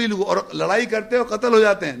وقتلوا, اور لڑائی کرتے اور قتل ہو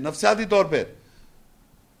جاتے ہیں نفسیاتی طور پہ.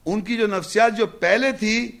 ان کی جو نفسیات جو پہلے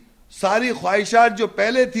تھی, ساری خواہشات جو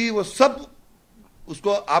پہلے تھی, وہ سب اس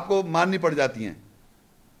کو آپ کو ماننی پڑ جاتی ہیں.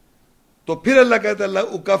 تو پھر اللہ کہتا ہے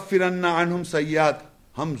لأکفرن عنہم سیئات,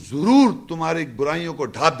 ہم ضرور تمہاری برائیوں کو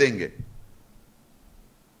ڈھانپ دیں گے.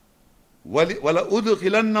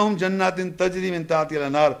 وَلَأُدْخِلَنَّهُمْ جَنَّاتٍ تَجْرِي مِن تَحْتِهَا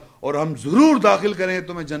الْأَنْهَارُ, اور ہم ضرور داخل کریں گے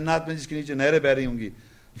تمہیں جنات میں جس کے نیچے نہریں بہ رہی ہوں گی.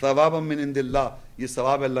 ثوابا من عند اللہ, یہ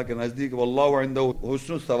ثواب ہے اللہ کے نزدیک. واللہ عنده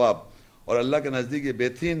حسن الثواب, اور اللہ کے نزدیک یہ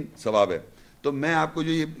بہترین ثواب ہے. تو میں آپ کو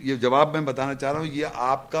جو یہ جواب میں بتانا چاہ رہا ہوں, یہ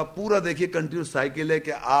آپ کا پورا دیکھیے کنٹینیوس سائیکل ہے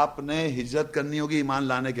کہ آپ نے ہجرت کرنی ہوگی ایمان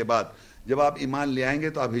لانے کے بعد. جب آپ ایمان لے آئیں گے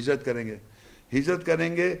تو آپ ہجرت کریں گے. ہجرت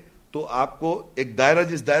کریں گے تو آپ کو ایک دائرہ,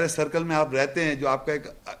 جس دائرے سرکل میں آپ رہتے ہیں, جو آپ کا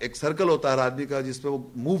ایک سرکل ہوتا ہے ہر آدمی کا جس پہ وہ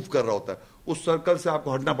موو کر رہا ہوتا ہے, اس سرکل سے آپ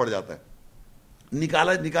کو ہٹنا پڑ جاتا ہے,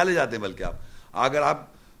 نکالے جاتے ہیں. بلکہ اگر آپ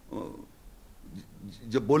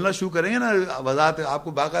جب بولنا شروع کریں گے نا وضاحت, آپ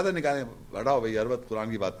کو باقاعدہ نکالیں, ہٹاؤ بھائی ہر وقت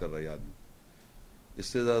قرآن کی بات کر رہا ہے آدمی, اس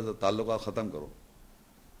سے زیادہ تعلقات ختم کرو.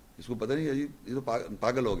 اس کو پتہ نہیں, یہ تو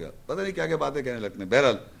پاگل ہو گیا, پتہ نہیں کیا کیا باتیں کہنے لگتے ہیں.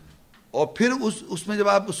 بہرحال اور پھر اس میں جب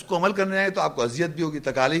آپ اس کو عمل کرنے آئے تو آپ کو اذیت بھی ہوگی,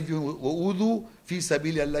 تکالیف بھی ہوگی. وہ اودو فی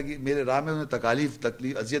سبیل اللہ کی, میرے راہ میں انہیں تکالیف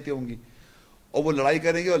اذیتیں ہوں گی, اور وہ لڑائی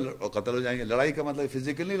کریں گے اور قتل ہو جائیں گے. لڑائی کا مطلب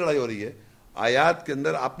فزیکل نہیں لڑائی ہو رہی ہے, آیات کے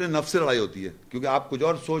اندر اپنے نفس سے لڑائی ہوتی ہے, کیونکہ آپ کچھ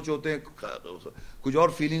اور سوچ ہوتے ہیں, کچھ اور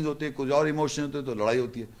فیلنگز ہوتے ہیں, کچھ اور ایموشن ہوتے ہیں, تو لڑائی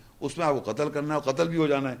ہوتی ہے. اس میں آپ کو قتل کرنا ہے اور قتل بھی ہو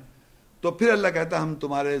جانا ہے. تو پھر اللہ کہتا ہے ہم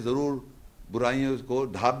تمہارے ضرور برائیوں کو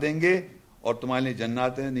ڈھانپ دیں گے اور تمہارے لیے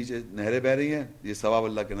جنات ہیں, نیچے نہریں بہ رہی ہیں. یہ ثواب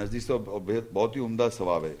اللہ کے نزدیک سے اور بہت ہی عمدہ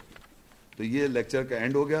ثواب ہے. تو یہ لیکچر کا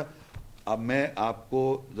اینڈ ہو گیا. اب میں آپ کو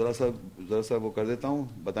ذرا سا وہ کر دیتا ہوں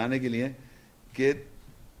بتانے کے لیے کہ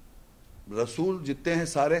رسول جتنے ہیں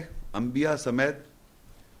سارے انبیاء سمیت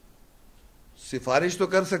سفارش تو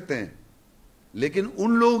کر سکتے ہیں, لیکن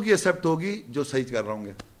ان لوگوں کی ایکسیپٹ ہوگی جو صحیح کر رہے ہوں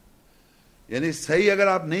گے. یعنی صحیح اگر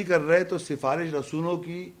آپ نہیں کر رہے تو سفارش رسولوں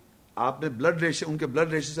کی, آپ نے بلڈ ریشن, ان کے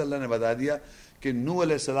بلڈ ریشن سے اللہ نے بتا دیا کہ نوح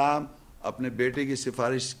علیہ السلام اپنے بیٹے کی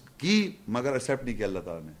سفارش کی مگر ایکسیپٹ نہیں کیا اللہ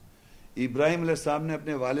تعالیٰ نے. ابراہیم علیہ السلام نے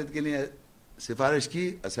اپنے والد کے لیے سفارش کی,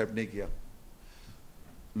 ایکسیپٹ نہیں کیا.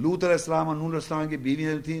 لوط علیہ السلام اور نوح علیہ السلام کی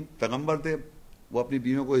بیویاں تھیں, پیغمبر تھے, وہ اپنی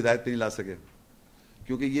بیویوں کو ہدایت پہ نہیں لا سکے,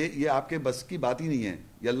 کیونکہ یہ آپ کے بس کی بات ہی نہیں ہے,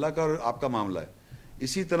 یہ اللہ کا اور آپ کا معاملہ ہے.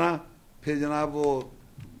 اسی طرح پھر جناب وہ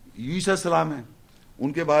یوسف السلام ہیں,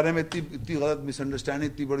 ان کے بارے میں اتنی غلط مس انڈرسٹینڈنگ,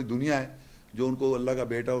 اتنی بڑی دنیا ہے جو ان کو اللہ کا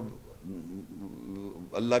بیٹا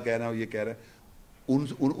اللہ کہہ رہے ہیں اور یہ کہہ رہے ہیں.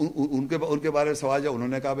 ان کے بارے میں سوال جب انہوں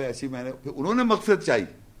نے کہا بھائی ایسی میں نے, پھر انہوں نے مقصد چاہی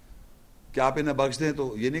کہ آپ انہیں بخش دیں,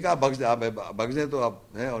 تو یہ نہیں کہا بخش دیں, آپ بخش دیں تو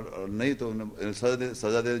آپ ہیں, اور نہیں تو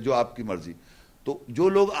سزا دے جو آپ کی مرضی. تو جو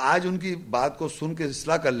لوگ آج ان کی بات کو سن کے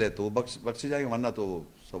اصلاح کر لے تو وہ بخشے جائیں گے, ورنہ تو وہ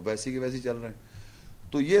سب ویسی کے ویسی چل رہے ہیں.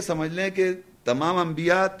 تو یہ سمجھ لیں کہ تمام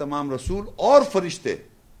انبیاء, تمام رسول اور فرشتے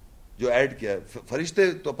جو ایڈ کیا ہے,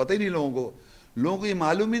 فرشتے تو پتہ ہی نہیں لوگوں کو یہ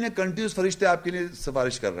معلوم ہی نہیں, کنٹینیوس فرشتے آپ کے لیے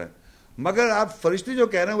سفارش کر رہے ہیں. مگر آپ فرشتے جو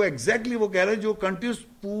کہہ رہے ہیں وہ ایگزیکٹلی وہ کہہ رہے ہیں جو کنٹینیوس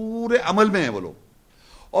پورے عمل میں ہیں وہ لوگ.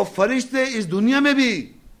 اور فرشتے اس دنیا میں بھی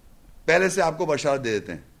پہلے سے آپ کو بشارت دے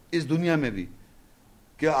دیتے ہیں, اس دنیا میں بھی,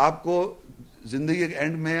 کہ آپ کو زندگی کے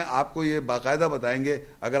اینڈ میں آپ کو یہ باقاعدہ بتائیں گے,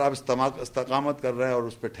 اگر آپ استقامت کر رہے ہیں اور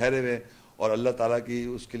اس پہ ٹھہرے ہوئے اور اللہ تعالیٰ کی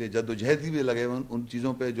اس کے لیے جد و جہد بھی لگے ہوئے ان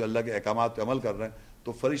چیزوں پہ جو اللہ کے احکامات پہ عمل کر رہے ہیں,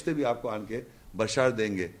 تو فرشتے بھی آپ کو آن کے بشارت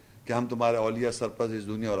دیں گے کہ ہم تمہارے اولیاء سرپرست اس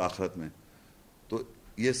دنیا اور آخرت میں. تو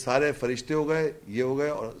یہ سارے فرشتے ہو گئے, یہ ہو گئے,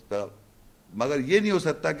 اور مگر یہ نہیں ہو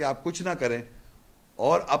سکتا کہ آپ کچھ نہ کریں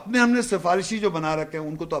اور ہم نے سفارشی جو بنا رکھے ہیں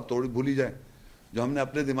ان کو تو آپ بھول ہی جائیں. جو ہم نے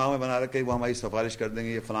اپنے دماغ میں بنا رکھے وہ ہماری سفارش کر دیں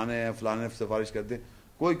گے, یہ فلانے سفارش کر دیں,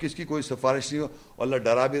 کوئی کس کی کوئی سفارش نہیں ہو. اور اللہ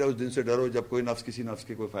ڈرا بھی رہا, اس دن سے ڈرو جب کوئی کسی نفس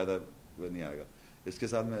کے کوئی فائدہ نہیں آئے گا. اس کے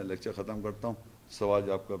ساتھ میں لیکچر ختم کرتا ہوں. سوال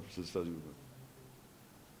جو آپ کا سلسلہ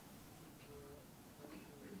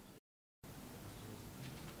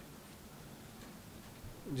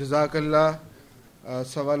جزاک اللہ.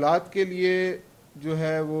 سوالات کے لیے جو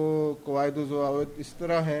ہے وہ قواعد و ضوابط اس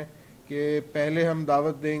طرح ہیں کہ پہلے ہم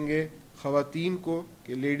دعوت دیں گے خواتین کو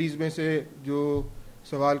کہ لیڈیز میں سے جو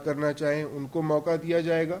سوال کرنا چاہیں ان کو موقع دیا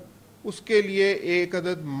جائے گا. اس کے لیے ایک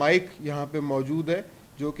عدد مائک یہاں پہ موجود ہے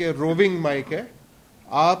جو کہ روونگ مائک ہے.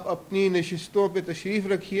 آپ اپنی نشستوں پہ تشریف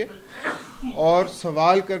رکھیے اور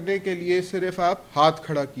سوال کرنے کے لیے صرف آپ ہاتھ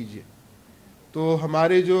کھڑا کیجئے. تو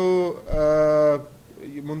ہمارے جو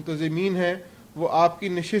منتظمین ہیں وہ آپ کی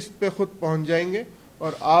نشست پہ خود پہنچ جائیں گے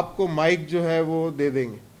اور آپ کو مائک جو ہے وہ دے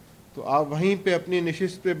دیں گے. تو آپ وہیں پہ اپنی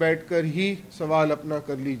نشست پہ بیٹھ کر ہی سوال اپنا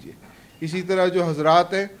کر لیجئے. اسی طرح جو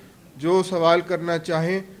حضرات ہیں جو سوال کرنا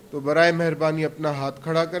چاہیں تو برائے مہربانی اپنا ہاتھ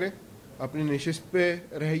کھڑا کریں, اپنی نشست پہ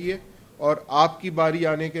رہیے, اور آپ کی باری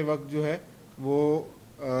آنے کے وقت جو ہے وہ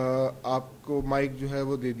آپ کو مائک جو ہے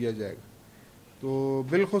وہ دے دیا جائے گا. تو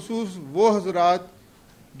بالخصوص وہ حضرات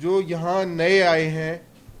جو یہاں نئے آئے ہیں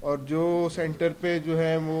اور جو سینٹر پہ جو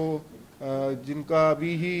ہے وہ جن کا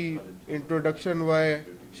ابھی ہی انٹروڈکشن ہوا ہے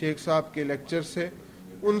شیخ صاحب کے لیکچر سے,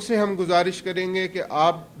 ان سے ہم گزارش کریں گے کہ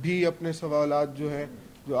آپ بھی اپنے سوالات جو ہیں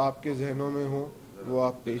جو آپ کے ذہنوں میں ہوں وہ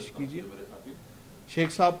آپ پیش کیجئے.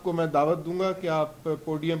 شیخ صاحب کو میں دعوت دوں گا کہ آپ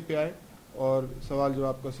پوڈیم پہ آئیں اور سوال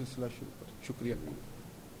جواب کا سلسلہ شروع کریں. شکریہ.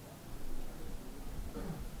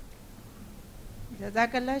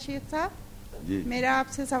 جزاک اللہ شیخ صاحب. جی. میرا آپ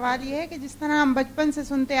سے سوال یہ ہے کہ جس طرح ہم بچپن سے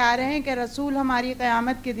سنتے آ رہے ہیں کہ رسول ہماری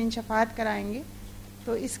قیامت کے دن شفاعت کرائیں گے,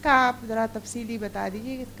 تو اس کا آپ ذرا تفصیلی بتا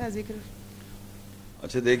دیجیے, اس کا ذکر.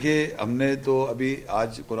 اچھا دیکھیے, ہم نے تو ابھی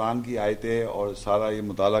آج قرآن کی آیتیں اور سارا یہ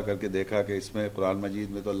مطالعہ کر کے دیکھا کہ اس میں قرآن مجید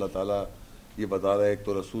میں تو اللہ تعالیٰ یہ بتا رہا ہے, ایک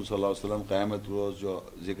تو رسول صلی اللہ علیہ وسلم قیامت روز جو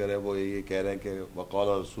ذکر ہے وہ یہ کہہ رہے ہیں کہ وقال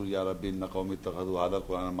رسول یا ربی ان قومی اتخذوا ھذا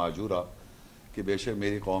القرآن مہجورا, کہ بے شک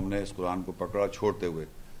میری قوم نے اس قرآن کو پکڑا چھوڑتے ہوئے.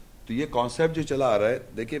 تو یہ کانسیپٹ جو چلا آ رہا ہے,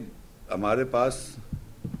 دیکھیے ہمارے پاس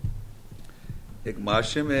ایک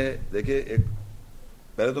معاشرے میں دیکھیں، ایک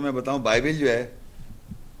پہلے تو میں بتاؤں، بائبل جو ہے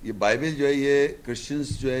یہ کرسچنز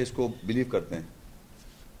جو ہے اس کو بلیو کرتے ہیں.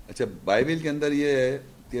 اچھا، بائبل کے اندر یہ ہے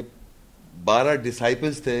کہ 12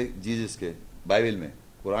 ڈسائپلز تھے جیزس کے بائبل میں.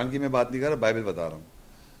 قرآن کی میں بات نہیں کر رہا، بائبل بتا رہا ہوں.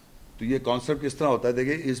 تو یہ کانسیپٹ کس طرح ہوتا ہے؟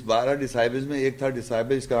 دیکھیں، اس 12 ڈسائپلز میں ایک تھا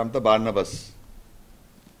ڈسائپل، اس کا نام تھا بارنابس.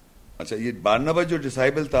 اچھا، یہ بارنابس جو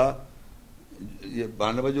ڈسائپل تھا، یہ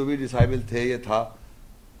بارنابس جو بھی ڈسائپل تھے یہ تھا،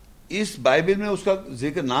 اس بائبل میں اس کا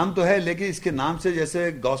ذکر نام تو ہے، لیکن اس کے نام سے جیسے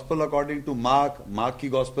گاسپل اکارڈنگ ٹو مارک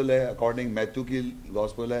کی گاسپل ہے، اکارڈنگ میتھو کی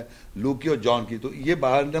گاسپل ہے، لوک کی اور جان کی. تو یہ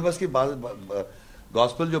بارنابس کی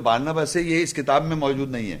گاسپل جو بارنابس ہے یہ اس کتاب میں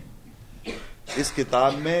موجود نہیں ہے. اس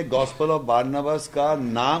کتاب میں گاسپل آف بارنابس کا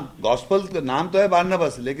نام، گاسپل کا نام تو ہے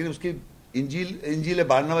بارنابس، لیکن اس کی انجیل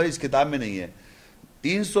بارنابس اس کتاب میں نہیں ہے.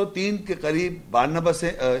 303 کے قریب بارنابس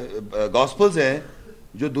گاسپلز ہیں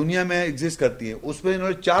جو دنیا میں ایگزسٹ کرتی ہیں. اس میں انہوں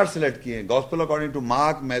نے 4 سلیکٹ کیے ہیں، gospel according to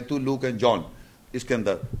mark, Matthew, Lok and جان. اس کے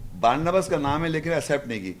اندر بارنابس کا نام ہے لیکن ایکسیپٹ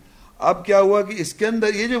نہیں کی. اب کیا ہوا کہ اس کے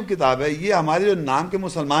اندر یہ جو کتاب ہے، یہ ہمارے جو نام کے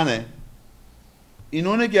مسلمان ہیں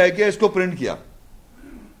انہوں نے کیا کیا، اس کو پرنٹ کیا.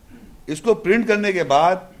 اس کو پرنٹ کرنے کے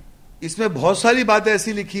بعد اس میں بہت ساری باتیں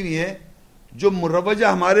ایسی لکھی ہوئی ہیں جو مروجہ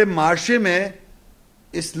ہمارے معاشرے میں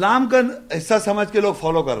اسلام کا حصہ سمجھ کے لوگ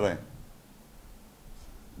فالو کر رہے ہیں.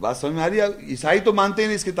 بات سمجھ میں آ رہی ہے؟ عیسائی تو مانتے ہی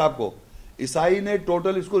نہیں اس کتاب کو. عیسائی نے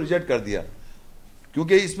ٹوٹل اس کو ریجیکٹ کر دیا،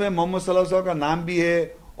 کیونکہ اس میں محمد صلی اللہ علیہ وسلم کا نام بھی ہے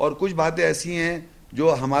اور کچھ باتیں ایسی ہیں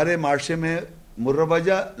جو ہمارے معاشرے میں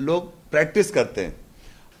مروجہ لوگ پریکٹس کرتے ہیں.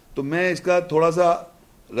 تو میں اس کا تھوڑا سا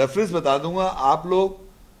ریفرنس بتا دوں گا. آپ لوگ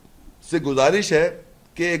سے گزارش ہے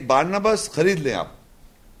کہ ایک بارنابس خرید لیں آپ،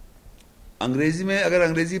 انگریزی میں، اگر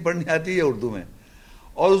انگریزی پڑھنی آتی ہے اردو میں،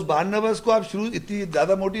 اور اس بارنابس کو آپ شروع، اتنی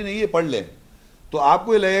زیادہ موٹی نہیں ہے، پڑھ لیں تو آپ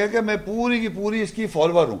کو یہ لگے گا کہ میں پوری کی پوری اس کی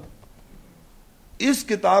فالوور ہوں. اس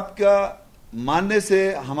کتاب کا ماننے سے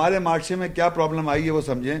ہمارے معاشرے میں کیا پرابلم آئی ہے وہ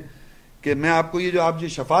سمجھیں. کہ میں آپ کو یہ جو آپ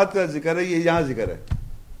شفاعت کا ذکر ہے، یہ یہاں ذکر ہے،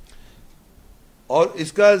 اور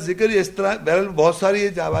اس کا ذکر اس طرح، بہرحال بہت ساری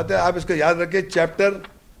یہ بات ہے، آپ اس کا یاد رکھیں. چیپٹر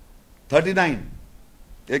 39،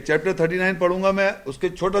 ایک چیپٹر 39 پڑھوں گا میں، اس کے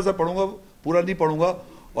چھوٹا سا پڑھوں گا، پورا نہیں پڑھوں گا،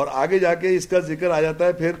 اور آگے جا کے اس کا ذکر آ جاتا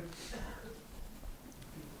ہے. پھر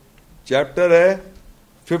چیپٹر ہے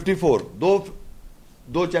 54،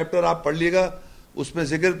 دو چیپٹر آپ پڑھ لیے گا، اس میں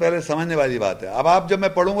ذکر پہلے سمجھنے والی بات ہے. اب آپ جب میں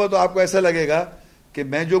پڑھوں گا تو آپ کو ایسا لگے گا کہ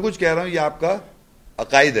میں جو کچھ کہہ رہا ہوں یہ آپ کا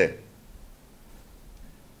عقائد ہے.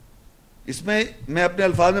 اس میں میں اپنے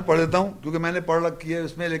الفاظ میں پڑھ دیتا ہوں کیونکہ میں نے پڑھ رکھی ہے.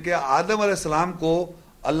 اس میں لکھا آدم علیہ السلام کو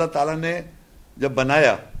اللہ تعالیٰ نے جب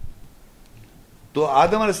بنایا تو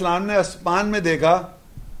آدم علیہ السلام نے آسمان میں دیکھا.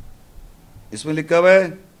 اس میں لکھا ہوا ہے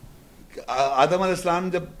آدم علیہ السلام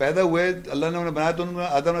جب پیدا ہوئے، اللہ نے انہیں بنایا تو انہوں نے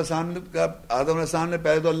آدم علیہ السلام نے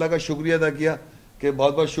پہلے تو اللہ کا شکریہ ادا کیا کہ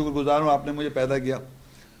بہت بہت شکر گزار ہوں، آپ نے مجھے پیدا کیا.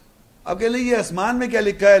 اب کہہ لیں یہ آسمان میں کیا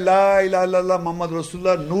لکھا ہے؟ لا الہ الا اللہ محمد رسول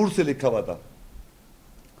اللہ، نور سے لکھا ہوا تھا.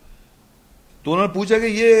 تو انہوں نے پوچھا کہ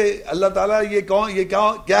یہ اللہ تعالیٰ یہ کون، یہ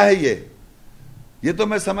کیا ہے؟ یہ تو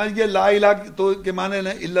میں سمجھ گیا لا الہ تو کے معنی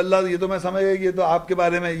الا اللہ، یہ تو میں سمجھ گیا یہ تو آپ کے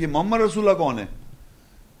بارے میں. یہ محمد رسول اللہ کون ہے؟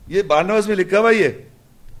 یہ بارنابس میں لکھا ہوا یہ.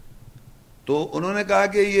 تو انہوں نے کہا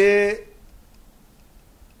کہ یہ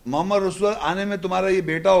محمد رسول اللہ آنے میں تمہارا یہ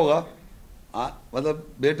بیٹا ہوگا، مطلب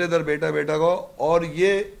بیٹے در بیٹا بیٹا کو، اور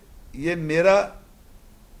یہ میرا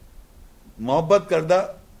محبت کردہ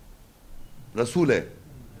رسول ہے،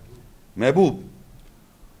 محبوب.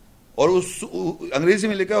 اور اس انگریزی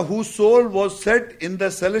میں لکھا whose soul was set in the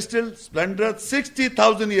celestial splendor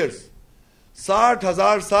 60,000 years،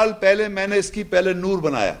 60,000 سال پہلے میں نے اس کی پہلے نور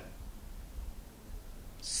بنایا.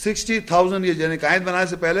 60,000 یہ یعنی کائنات بنانے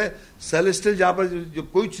سے پہلے سیلسٹل جہاں پر جو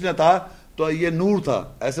کچھ نہ تھا تو یہ نور تھا،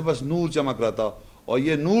 ایسے بس نور چمک رہا تھا، اور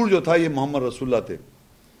یہ نور جو تھا یہ محمد رسول اللہ تھے.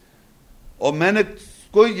 اور میں نے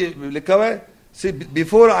کوئی یہ لکھا ہوا ہے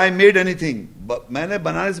before I made anything, میں نے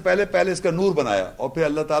بنانے سے پہلے اس کا نور بنایا، اور پھر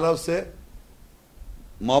اللہ تعالیٰ اس سے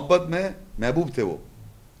محبت میں محبوب تھے وہ.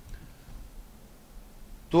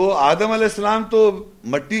 تو آدم علیہ السلام تو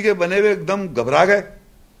مٹی کے بنے ہوئے ایک دم گھبرا گئے،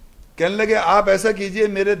 کہنے لگے آپ ایسا کیجئے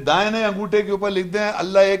میرے دائیں انگوٹھے کے اوپر لکھ دیں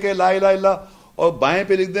اللہ ایک ہے لا الہ الا اللہ، اور بائیں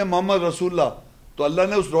پہ لکھ دیں محمد رسول اللہ. تو اللہ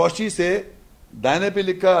نے اس روشنی سے دائنے پہ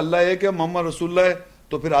لکھا اللہ ایک ہے محمد رسول اللہ ہے.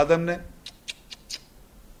 تو پھر آدم نے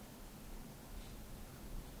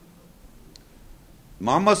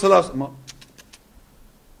محمد صلی اللہ علیہ وسلم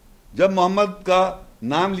جب محمد کا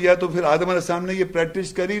نام لیا تو پھر آدم علیہ السلام نے یہ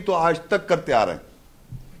پریکٹس کری تو آج تک کرتے آ رہے ہیں.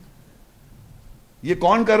 یہ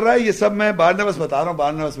کون کر رہا ہے؟ یہ سب میں بارنابس بتا رہا ہوں،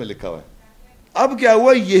 بارنابس میں لکھا ہوا ہے. اب کیا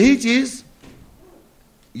ہوا؟ یہی چیز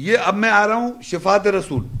یہ اب میں آ رہا ہوں شفاعت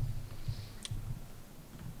رسول.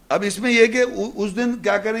 اب اس میں یہ کہ اس دن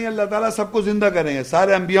کیا کریں گے, اللہ تعالیٰ سب کو زندہ کریں گے,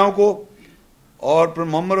 سارے انبیاؤں کو, اور پھر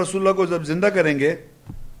محمد رسول اللہ کو جب زندہ کریں گے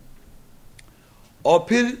اور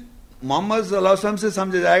پھر محمد صلی اللہ علیہ وسلم سے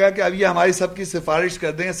سمجھا جائے گا کہ اب یہ ہماری سب کی سفارش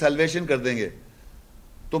کر دیں گے, سیلویشن کر دیں گے.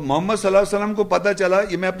 تو محمد صلی اللہ علیہ وسلم کو پتہ چلا,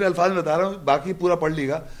 یہ میں اپنے الفاظ میں بتا رہا ہوں, باقی پورا پڑھ لیے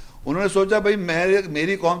گا. انہوں نے سوچا بھائی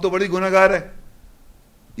میری قوم تو بڑی گناہ گار ہے,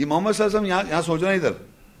 یہ محمد صلی اللہ علیہ وسلم یہاں سوچنا ادھر,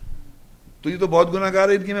 تو یہ تو بہت گناہ گار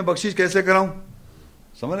ہے, ان کی میں بخشش کیسے کراؤں,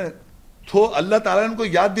 سمجھ رہے. تو اللہ تعالیٰ نے ان کو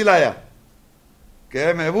یاد دلایا کہ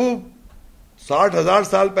اے محبوب 60,000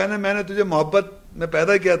 سال پہلے میں نے تجھے محبت میں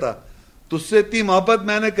پیدا کیا تھا, تجھ سے اتنی محبت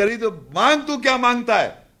میں نے کری, تو مانگ تو کیا مانگتا ہے.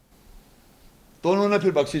 تو انہوں نے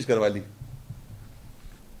پھر بخشش کروا لی.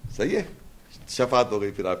 صحیح ہے, شفاعت ہو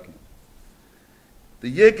گئی پھر آپ کی. تو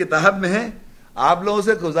یہ کتاب میں ہے. آپ لوگوں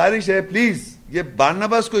سے گزارش ہے پلیز یہ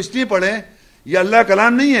بارنباس کو اس لیے پڑھیں, یہ اللہ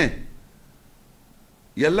کلام نہیں ہے,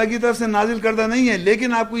 یہ اللہ کی طرف سے نازل کردہ نہیں ہے,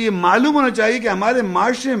 لیکن آپ کو یہ معلوم ہونا چاہیے کہ ہمارے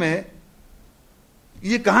معاشرے میں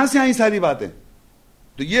یہ کہاں سے آئی ساری باتیں.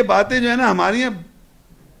 تو یہ باتیں جو ہے نا ہماری,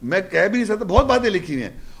 میں کہہ بھی نہیں سکتا, بہت باتیں لکھی ہوئی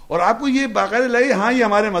ہیں, اور آپ کو یہ باقاعدہ لگے ہاں یہ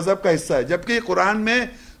ہمارے مذہب کا حصہ ہے, جبکہ قرآن میں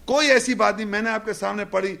کوئی ایسی بات نہیں. میں نے آپ کے سامنے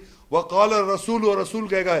پڑھی وقال الرسول, اور رسول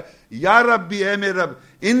کہے گا یا ربی, اے میرے رب,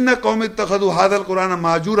 ان قوم اتخذوا ھذا القرآن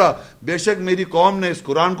مہجورا, بے شک میری قوم نے اس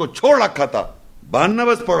قرآن کو چھوڑ رکھا تھا.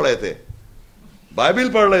 بارنباس پڑھ رہے تھے,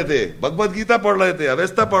 بائبل پڑھ رہے تھے, بھگوت گیتا پڑھ رہے تھے,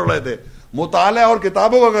 اویستا پڑھ رہے تھے, مطالعہ اور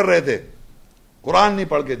کتابوں کا کر رہے تھے, قرآن نہیں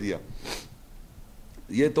پڑھ کے دیا.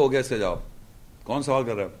 یہ تو ہو گیا اس کا جواب. کون سوال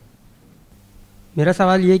کر رہا ہے؟ میرا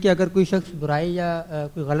سوال یہ کہ اگر کوئی شخص برائی یا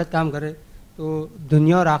کوئی غلط کام کرے تو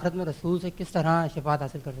دنیا اور آخرت میں رسول سے کس طرح شفاعت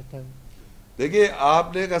حاصل کر سکتا ہے؟ دیکھیے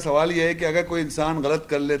آپ نے کا سوال یہ ہے کہ اگر کوئی انسان غلط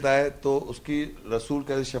کر لیتا ہے تو اس کی رسول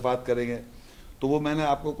کیسے شفاعت کریں گے. تو وہ میں نے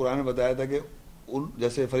آپ کو قرآن میں بتایا تھا کہ ان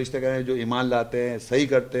جیسے فرشتے کہتے ہیں جو ایمان لاتے ہیں, صحیح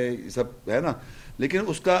کرتے ہیں, یہ سب ہے نا, لیکن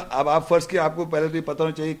اس کا اب آپ فرض کیا, آپ کو پہلے تو یہ پتہ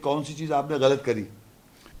ہونا چاہیے کون سی چیز آپ نے غلط کری.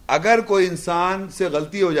 اگر کوئی انسان سے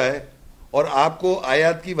غلطی ہو جائے اور آپ کو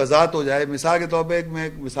آیات کی وضاحت ہو جائے, مثال کے طور پہ میں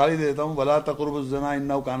ایک مثال ہی دے دیتا ہوں, ولا تقربوا الزنا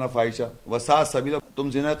انہ کان فاحشہ وساء سبیلا,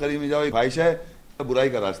 تم زنا قریب میں جاؤ, فاحشہ ہے, برائی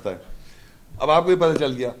کا راستہ ہے. اب آپ کو یہ پتہ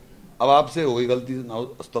چل گیا, اب آپ سے ہو گئی غلطی,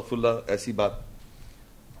 استغفر اللہ, ایسی بات.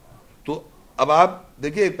 تو اب آپ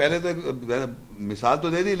دیکھیے پہلے تو ایک مثال تو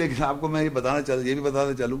دے دی, لیکن آپ کو میں یہ بھی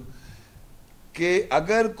بتانا چلوں کہ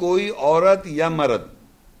اگر کوئی عورت یا مرد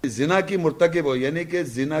زنا کی مرتکب ہو, یعنی کہ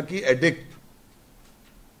زنا کی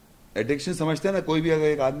ایڈکشن سمجھتے ہیں نا, کوئی بھی اگر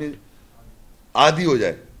ایک آدمی عادی ہو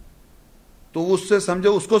جائے تو اس سے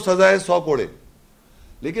سمجھو اس کو سزا ہے 100 کوڑے.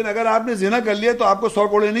 لیکن اگر آپ نے زنا کر لیا تو آپ کو 100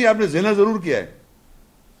 کوڑے نہیں, آپ نے زنا ضرور کیا ہے.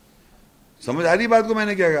 سمجھ آ رہی بات کو میں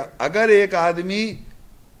نے کیا کہا؟ اگر ایک آدمی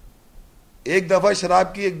ایک دفعہ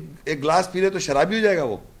شراب کی ایک گلاس پی لے تو شرابی ہو جائے گا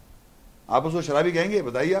وہ, آپ اس کو شرابی کہیں گے؟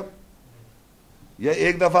 بتائیے آپ. یا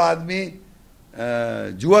ایک دفعہ آدمی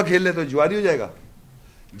جوا کھیل لے تو جواری ہو جائے گا.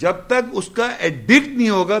 جب تک اس کا ایڈکٹ نہیں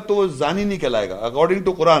ہوگا تو وہ زانی نہیں کہلائے گا. اکارڈنگ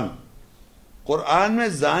ٹو قرآن میں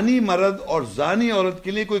زانی مرد اور زانی عورت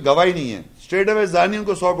کے لیے کوئی گواہی نہیں ہے. اسٹریٹ اوے زانی ان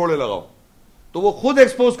کو 100 کوڑے لگاؤ, تو وہ خود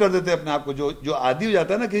ایکسپوز کر دیتے ہیں اپنے آپ کو. جو عادی ہو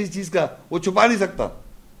جاتا ہے نا کسی چیز کا, وہ چھپا نہیں سکتا.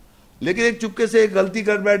 لیکن ایک چپکے سے ایک غلطی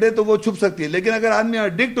کر بیٹھے تو وہ چھپ سکتی ہے. لیکن اگر آدمی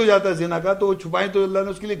ایڈکٹ ہو جاتا ہے زنا کا تو وہ چھپائیں, تو اللہ نے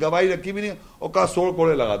اس کے لیے گواہی رکھی بھی نہیں اور کہا 100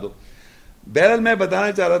 کوڑے لگا دو. بہرحال میں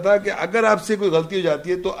بتانا چاہ رہا تھا کہ اگر آپ سے کوئی غلطی ہو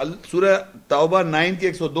جاتی ہے تو سورہ توبہ 9 کی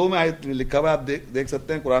 102 میں آیت لکھا ہوا ہے, آپ دیکھ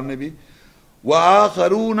سکتے ہیں قرآن میں بھی,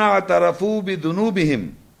 وآخرون اعترفوا بذنوبہم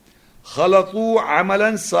خلقوا عملا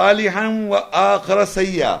صالحا وآخر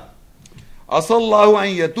سیئا عسى اللہ ان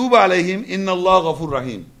یتوب علیہم ان اللہ غفور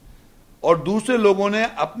رحیم. اور دوسرے لوگوں نے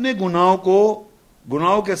اپنے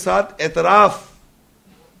گناہوں کے ساتھ اعتراف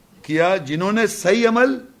کیا, جنہوں نے صحیح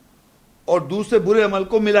عمل اور دوسرے برے عمل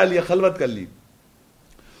کو ملا لیا, خلوت کر لی.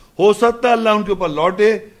 ہو سکتا ہے اللہ ان کے اوپر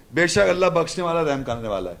لوٹے, بے شک اللہ بخشنے والا رحم کرنے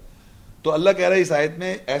والا ہے. تو اللہ کہہ رہا ہے اس آیت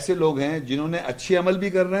میں ایسے لوگ ہیں جنہوں نے اچھے عمل بھی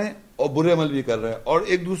کر رہے ہیں اور برے عمل بھی کر رہے ہیں, اور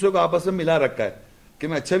ایک دوسرے کو آپس میں ملا رکھا ہے کہ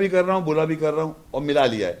میں اچھا بھی کر رہا ہوں برا بھی کر رہا ہوں, اور ملا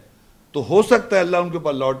لیا ہے. تو ہو سکتا ہے اللہ ان کے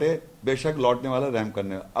اوپر لوٹے, بے شک لوٹنے والا رحم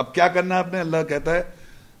کرنے والا. اب کیا کرنا ہے آپ نے؟ اللہ کہتا ہے,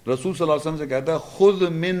 رسول صلی اللہ علیہ وسلم سے کہتا ہے, خذ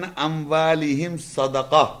من اموالہم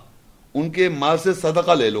صدقہ, ان کے مال سے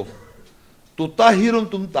صدقہ لے لو. تطہرہم,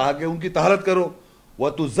 تم تاکہ ان کی طہارت کرو,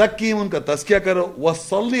 وتزکیہم, ان کا تزکیہ کرو,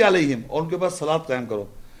 وصلی علیہم, اور ان کے پاس صلاۃ قائم کرو.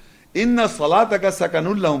 ان صلاتک سکن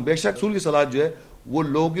لہم, بے شک رسول کی صلاۃ جو ہے وہ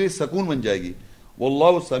لوگوں کے لیے سکون بن جائے گی.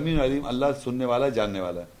 واللہ سمیع علیم, اللہ سننے والا جاننے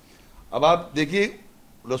والا ہے. اب آپ دیکھیے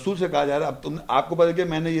رسول سے کہا جا رہا ہے, اب آپ کو پتا کہ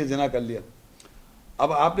میں نے یہ زنا کر لیا.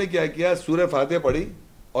 اب آپ نے کیا کیا؟ سورہ فاتحہ پڑھی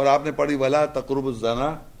اور آپ نے پڑھی ولا تقربوا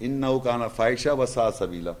الزنا انہ کان فاحشہ وساء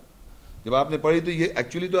سبیلا. جب آپ نے پڑھی تو یہ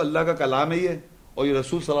ایکچولی تو اللہ کا کلام ہے یہ, اور یہ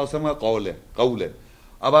رسول صلی اللہ علیہ وسلم کا قول ہے.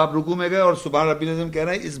 اب آپ رکوع میں گئے اور سبحان ربی العظیم کہہ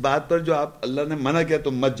رہے ہیں، اس بات پر جو آپ اللہ نے منع کیا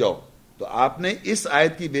تم مت جاؤ، تو آپ نے اس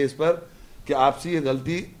آیت کی بیس پر کہ آپ سے یہ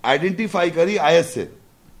غلطی آئیڈینٹیفائی کری آیت سے،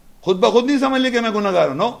 خود بخود نہیں سمجھ لیا کہ میں گناہ گار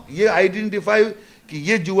ہوں، نو، یہ آئیڈینٹیفائی کہ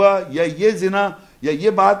یہ جوا یا یہ زنا یا یہ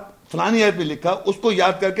بات فلانی آیت پہ لکھا، اس کو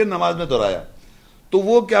یاد کر کے نماز میں دہرایا، تو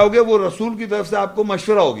وہ کیا ہو گیا، وہ رسول کی طرف سے آپ کو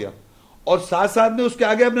مشورہ ہو گیا، اور ساتھ ساتھ میں اس کے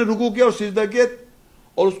آگے آپ نے رکوع کیا اور سجدہ کیا،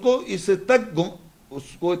 اور اس کو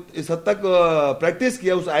اس حد تک پریکٹس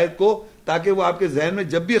کیا اس آیت کو، تاکہ وہ آپ کے ذہن میں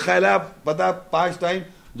جب بھی خیال ہے، آپ پتا 5 ٹائم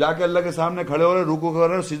جا کے اللہ کے سامنے کھڑے ہو رہے، رکوع کر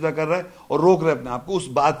رہے، سجدہ کر رہے اور روک رہے اپنے آپ کو اس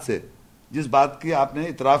بات سے جس بات کی آپ نے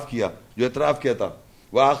اعتراف کیا، جو اعتراف کیا تھا،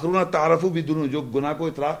 وہ آخرون تعارف بھی دونوں، جو گناہ کو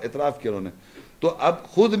اعتراف کیا انہوں نے، تو اب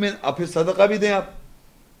خود میں اب پھر صدقہ بھی دیں، آپ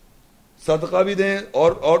صدقہ بھی دیں،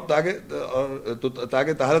 اور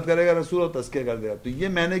تاکہ طہارت کرے گا رسول اور تزکیہ کر دے گا. تو یہ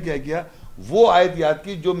میں نے کیا کیا، وہ آیت یاد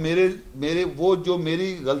کی جو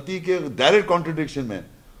میری غلطی کے ڈائریکٹ کانٹرڈکشن میں،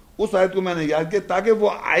 اس آیت کو میں نے یاد کیا، تاکہ وہ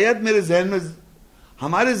آیت میرے ذہن میں،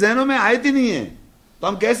 ہمارے ذہنوں میں آیت ہی نہیں ہے تو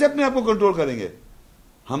ہم کیسے اپنے آپ کو کنٹرول کریں گے.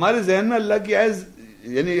 ہمارے ذہن میں اللہ کی آیت،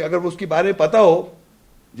 یعنی اگر اس کی بارے پتہ ہو،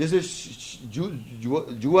 جیسے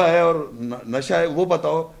جوا ہے اور نشہ ہے وہ پتا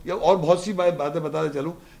ہو، یا اور بہت سی باتیں بتاتے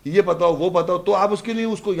چلوں، یہ پتا ہو وہ پتا ہو، تو آپ اس کے لیے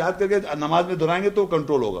اس کو یاد کر کے نماز میں دہرائیں گے تو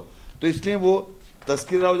کنٹرول ہوگا. تو اس لیے وہ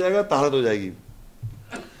تذکرہ ہو جائے گا، طہارت ہو جائے گی.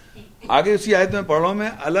 آگے اسی آیت میں پڑھ رہا ہوں میں،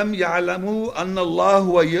 الم یعلموا ان اللہ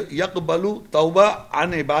یقبل توبہ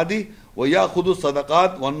عن عبادی ویأخذ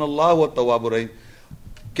الصدقات وان اللہ هو التواب الرحیم.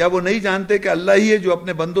 کیا وہ نہیں جانتے کہ اللہ ہی ہے جو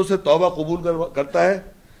اپنے بندوں سے توبہ قبول کرتا ہے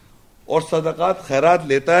اور صدقات خیرات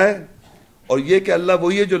لیتا ہے، اور یہ کہ اللہ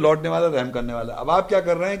وہی ہے جو لوٹنے والا رحم کرنے والا. اب آپ کیا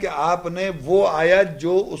کر رہے ہیں کہ آپ نے وہ آیت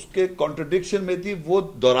جو اس کے کانٹرڈکشن میں تھی وہ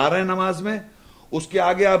دہرا رہے ہیں نماز میں، اس کے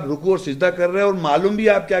آگے آپ رکوع اور سجدہ کر رہے ہیں، اور معلوم بھی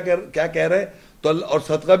آپ کیا کہہ رہے ہیں، تو اور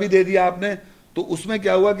صدقہ بھی دے دیا آپ نے، تو اس میں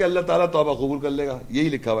کیا ہوا کہ اللہ تعالیٰ توبہ قبول کر لے گا، یہی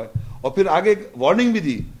لکھا ہوا ہے. اور پھر آگے وارننگ بھی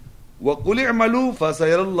دی، وَقُلِ اعْمَلُوا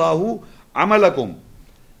فَسَيَرَى اللَّهُ عَمَلَكُمْ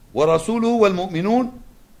وَرَسُولُهُ وَالْمُؤْمِنُونَ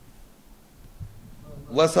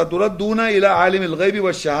وَسَتُرَدُّونَ إِلَىٰ عَالِمِ الْغَيْبِ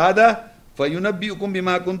وَالشَّهَادَةِ فَيُنَبِّئُكُم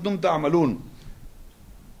بِمَا كُنتُمْ تَعْمَلُونَ.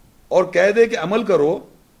 اور کہہ دے کہ عمل کرو،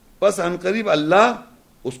 پس ان قریب اللہ،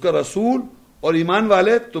 اس کا رسول اور ایمان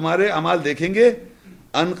والے تمہارے اعمال دیکھیں گے،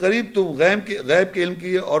 ان قریب تم غیب کے علم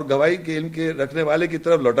کی اور گواہی کے علم کے رکھنے والے کی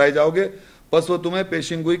طرف لوٹائے جاؤ گے، پس وہ تمہیں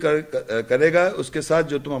پیشن گوئی کرے گا اس کے ساتھ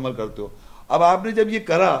جو تم عمل کرتے ہو. اب آپ نے جب یہ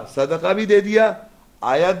کرا، صدقہ بھی دے دیا،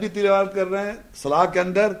 آیات بھی تلاوت کر رہے ہیں صلاح کے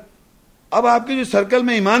اندر، اب آپ کے جو سرکل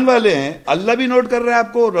میں ایمان والے ہیں، اللہ بھی نوٹ کر رہا ہے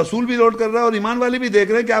آپ کو، رسول بھی نوٹ کر رہا ہے، اور ایمان والے بھی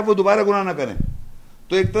دیکھ رہے ہیں کہ آپ وہ دوبارہ گناہ نہ کریں.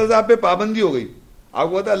 تو ایک طرح سے آپ پہ پابندی ہو گئی. آپ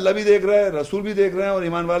کو پتا اللہ بھی دیکھ رہا ہے، رسول بھی دیکھ رہے ہیں، اور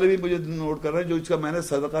ایمان والے بھی مجھے نوٹ کر رہے ہیں جو اس کا میں نے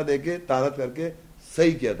صدقہ دے کے طہارت کر کے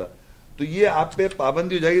صحیح کیا تھا. تو یہ آپ پہ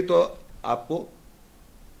پابندی ہو جائے گی تو آپ کو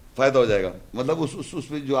فائدہ ہو جائے گا. مطلب اس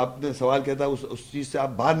میں جو آپ نے سوال کیا تھا اس چیز سے آپ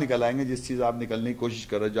باہر نکل آئیں گے، جس چیز آپ نکلنے کی کوشش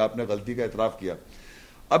کر رہے ہیں، جو آپ نے غلطی کا اعتراف کیا.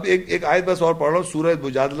 اب ایک آیت بس اور پڑھ رہا ہوں، سورہ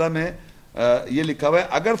مجادلہ میں یہ لکھا ہوا ہے،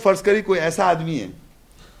 اگر فرض کری کوئی ایسا آدمی ہے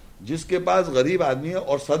جس کے پاس غریب آدمی ہے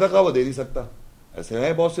اور صدقہ وہ دے نہیں سکتا، ایسے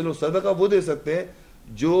ہیں بہت سے لوگ، صدقہ وہ دے سکتے ہیں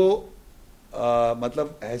جو مطلب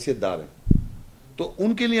حیثیت دار ہیں، تو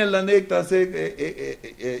ان کے لیے اللہ نے ایک طرح سے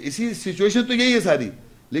اسی سچویشن تو یہی ہے ساری،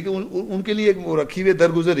 لیکن ان کے لیے ایک وہ رکھی ہوئی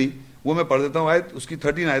درگزری، وہ میں پڑھ دیتا ہوں آیت، اس کی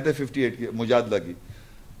 13 آیت ہے 58 کی مجادلہ کی.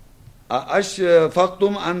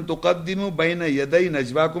 اشفقتم ان تقدموا بین یدی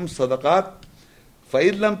نجواکم صدقات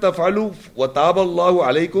فإذ لم تفعلوا وتاب الله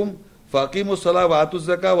عليكم فاقیموا الصلاة وآتوا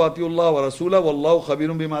الزکاة وأطیعوا الله ورسولہ واللہ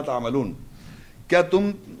خبیر بما تعملون. کیا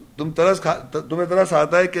تمہیں ترس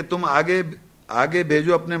آتا ہے کہ تم آگے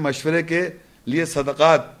بھیجو اپنے مشورے کے لیے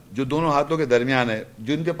صدقات جو دونوں ہاتھوں کے درمیان ہے،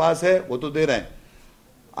 جن کے پاس ہے وہ تو دے رہے ہیں.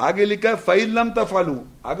 آگے لکھا ہے فإذ لم تفعلوا،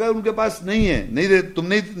 اگر ان کے پاس نہیں ہے، تم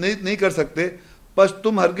نہیں کر سکتے، پس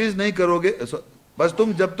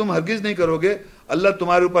تم جب تم ہرگز نہیں کرو گے اللہ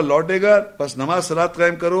تمہارے اوپر لوٹے گا، پس نماز صلات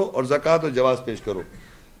قائم کرو اور زکوٰۃ اور جواز پیش کرو.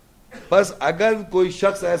 پس اگر کوئی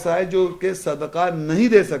شخص ایسا ہے جو کہ صدقہ نہیں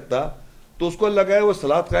دے سکتا تو اس کو اللہ کہے وہ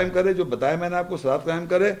صلات قائم کرے، جو بتایا میں نے آپ کو، صلات قائم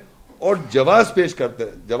کرے اور جواز پیش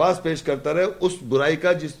کرتا رہے اس برائی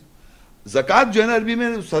کا. جس زکوٰۃ جو ہے نا عربی میں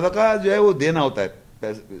صدقہ جو ہے وہ دینا ہوتا ہے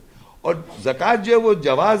پیسے، اور زکوٰۃ جو ہے وہ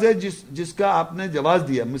جواز ہے جس کا آپ نے جواز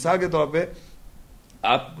دیا. مثال کے طور پہ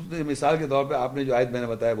آپ نے جو آیت میں نے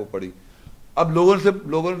بتایا وہ پڑھی. اب لوگوں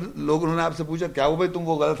نے آپ سے پوچھا کیا وہ بھائی تم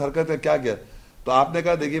وہ غلط حرکت ہے کیا کیا، تو آپ نے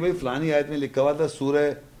کہا دیکھیے بھائی فلانی آیت میں لکھا ہوا تھا سورہ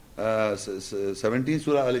 17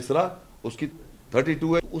 سورہ الاسراء اس کی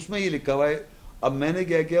 32 ہے، اس میں یہ لکھا ہوا ہے. اب میں نے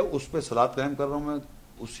کیا کیا، اس پہ صلات قائم کر رہا ہوں، میں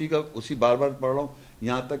اسی بار بار پڑھ رہا ہوں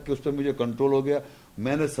یہاں تک کہ اس پہ مجھے کنٹرول ہو گیا.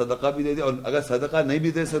 میں نے صدقہ بھی دے دیا، اور اگر صدقہ نہیں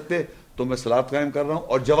بھی دے سکتے تو میں صلاۃ قائم کر رہا ہوں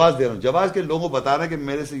اور جواز دے رہا ہوں. جواز کے لوگوں کو بتا رہا ہے کہ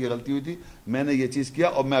میرے سے یہ غلطی ہوئی تھی, میں نے یہ چیز کیا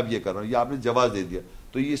اور میں اب یہ کر رہا ہوں, یہ آپ نے جواز دے دیا.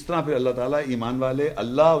 تو یہ اس طرح پھر اللہ تعالیٰ ایمان والے,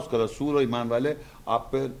 اللہ اس کا رسول اور ایمان والے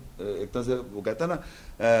آپ پہ ایک طرح سے وہ کہتا ہے نا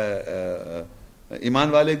ایمان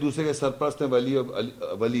والے ایک دوسرے کے سرپرست ہیں,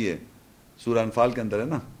 ولی ہے, سورہ انفال کے اندر ہے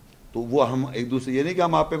نا. تو وہ ہم ایک دوسرے, یہ نہیں کہ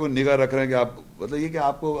ہم آپ پہ کوئی نگاہ رکھ رہے ہیں کہ آپ, مطلب یہ کہ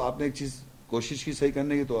آپ نے ایک چیز کوشش کی صحیح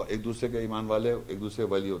کرنے کی, تو ایک دوسرے کے ایمان والے ایک دوسرے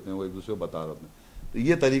کے ولی ہوتے ہیں, وہ ایک دوسرے کو بتا رہے ہوتے ہیں. تو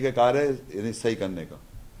یہ طریقہ کار ہے یعنی صحیح کرنے کا.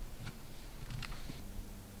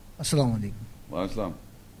 السلام علیکم. وعلیکم السلام.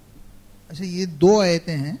 اچھا, یہ 2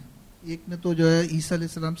 آیتیں ہیں. ایک میں تو جو ہے عیسیٰ علیہ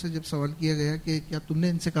السلام سے جب سوال کیا گیا کہ کیا تم نے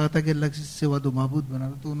ان سے کہا تھا کہ اللہ کے سوا دو معبود بنا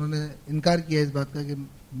رہا, تو انہوں نے انکار کیا اس بات کا کہ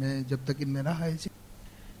میں جب تک ان میں رہا ہے.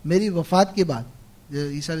 میری وفات کے بعد,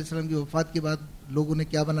 عیسیٰ علیہ السلام کی وفات کے بعد لوگ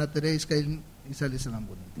انہیں کیا بناتے رہے, اس کا علم عیسیٰ علیہ السلام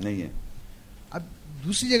کو نہیں ہے. اب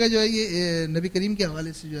دوسری جگہ جو ہے یہ نبی کریم کے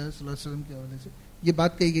حوالے سے جو ہے صلی اللہ علیہ وسلم کے حوالے سے یہ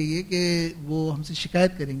بات کہی گئی ہے کہ وہ ہم سے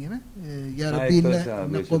شکایت کریں گے نا, یا ربی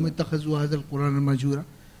ان قوم اتخذوا ھذا القرآن مہجورا.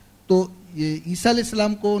 تو یہ عیسیٰ علیہ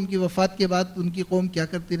السلام کو ان کی وفات کے بعد ان کی قوم کیا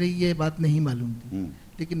کرتی رہی یہ بات نہیں معلوم تھی,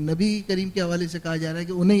 لیکن نبی کریم کے حوالے سے کہا جا رہا ہے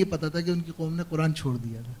کہ انہیں یہ پتا تھا کہ ان کی قوم نے قرآن چھوڑ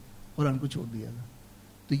دیا تھا, قرآن کو چھوڑ دیا تھا.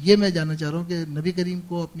 تو یہ میں جاننا چاہ رہا ہوں کہ نبی کریم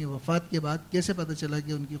کو اپنی وفات کے بعد کیسے پتہ چلا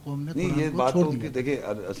کہ ان کی قوم نے قرآن کو چھوڑ دیا. دیکھیں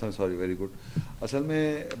اصل, سوری, ویری گڈ. اصل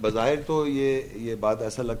میں بظاہر تو یہ بات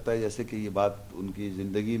ایسا لگتا ہے جیسے کہ یہ بات ان کی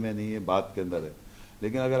زندگی میں نہیں ہے, بات کے اندر ہے.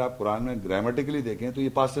 لیکن اگر آپ قرآن میں گرامیٹیکلی دیکھیں تو یہ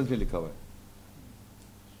پاسٹ ٹینس میں لکھا ہوا ہے.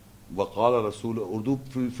 وقال رسول, اردو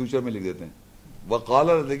فیوچر میں لکھ دیتے ہیں وقال.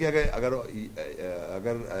 دیکھیے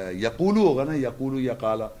اگر یقولو ہوگا نا, یقولو یا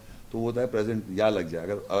قالا, تو وہ ہوتا ہے پریزنٹ, یا لگ جائے.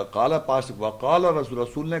 اگر قالا پاسٹ, وقال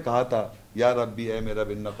رسول نے کہا تھا یا ربی اے میرا رب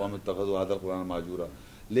ان قوم اتخذوا ھذا القرآن مہجورا.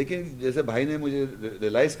 لیکن جیسے بھائی نے مجھے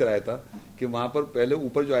ریلائز کرایا تھا کہ وہاں پر پہلے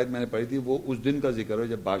اوپر جو آیت میں نے پڑھی تھی وہ اس دن کا ذکر ہے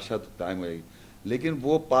جب بادشاہ ٹائم ہوئے گی, لیکن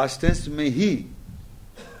وہ پاسٹ ٹینس میں ہی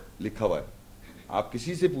لکھا ہوا ہے. آپ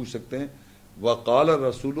کسی سے پوچھ سکتے ہیں وقال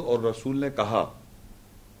الرسول, اور رسول نے کہا.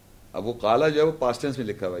 اب وہ قالا جو ہے وہ پاسٹ ٹینس میں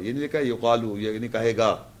لکھا ہوا ہے, یہ نہیں لکھا یقالو, یہ نہیں کہے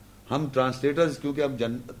گا. ہم ٹرانسلیٹرز کیونکہ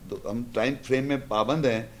ہم ٹائم فریم میں پابند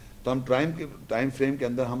ہیں, تو ہم ٹائم فریم کے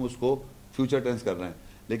اندر ہم اس کو فیوچر ٹینس کر رہے ہیں.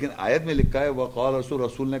 لیکن آیت میں لکھا ہے وقال رسول,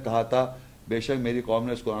 رسول نے کہا تھا بے شک میری قوم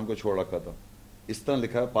نے اس قرآن کو چھوڑ رکھا تھا. اس طرح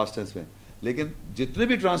لکھا ہے پاسٹ ٹینس میں. لیکن جتنے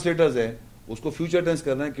بھی ٹرانسلیٹرز ہیں اس کو فیوچر ٹینس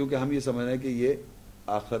کر رہے ہیں, کیونکہ ہم یہ سمجھ رہے ہیں کہ یہ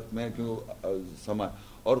آخرت میں کیوں سما.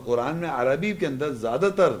 اور قرآن میں عربی کے اندر زیادہ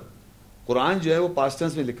تر قرآن جو ہے وہ پاسٹ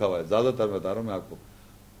ٹینس میں لکھا ہوا ہے. زیادہ تر بتا رہا ہوں میں آپ کو,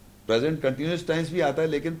 پریزنٹ کنٹینیوس ٹینس بھی آتا ہے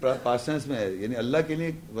لیکن پاسٹ ٹینس میں ہے. یعنی اللہ کے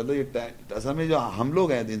لیے مطلب یہ اصل میں جو ہم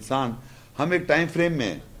لوگ ہیں انسان, ہم ایک ٹائم فریم میں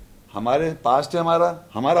ہیں. ہمارے پاسٹ ہے,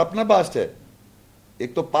 ہمارا اپنا پاسٹ ہے.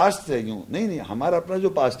 ایک تو پاسٹ ہے, یوں نہیں, ہمارا اپنا جو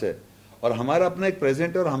پاسٹ ہے, اور ہمارا اپنا ایک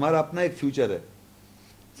پریزنٹ ہے, اور ہمارا اپنا ایک فیوچر ہے.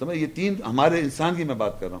 سمجھ, یہ 3 ہمارے انسان کی میں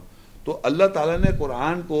بات کر رہا ہوں. تو اللہ تعالیٰ نے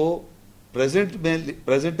قرآن کو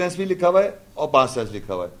پریزنٹ ٹینس بھی لکھا ہوا ہے اور پاسٹ ٹینس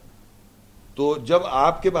لکھا ہوا ہے. تو جب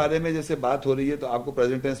آپ کے بارے میں جیسے بات ہو رہی ہے تو آپ کو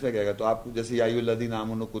پریزنٹ ٹینس میں کہے گا, تو آپ جیسے یا ایھا الذین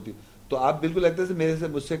آمنوا کتب, تو آپ بالکل لگتا ہے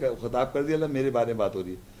مجھ سے خطاب کر دیا اللہ, میرے بارے میں بات ہو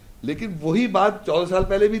رہی ہے. لیکن وہی بات 14 سال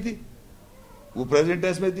پہلے بھی تھی, وہ پریزنٹ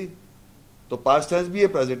ٹینس میں تھی. تو پاسٹ ٹینس بھی ہے,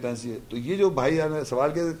 پریزنٹ ٹینس بھی ہے. تو یہ جو بھائی نے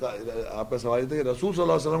سوال کیا, آپ کا سوال تھا کہ رسول صلی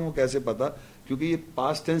اللہ علیہ وسلم کو کیسے پتا, کیونکہ یہ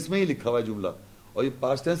پاسٹ ٹینس میں ہی لکھا ہوا ہے جملہ, اور یہ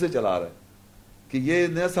پاسٹ ٹینس سے چلا رہا ہے. کہ یہ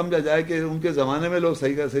نہ سمجھا جائے کہ ان کے زمانے میں لوگ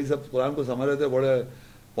صحیح سب قرآن کو سمجھ رہے تھے, بڑے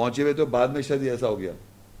پہنچے ہوئے, تو بعد میں شاید ایسا ہو گیا.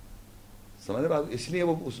 سمجھ رہے, اس لیے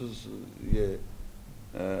وہ یہ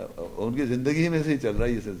ان کی زندگی میں سے ہی چل رہا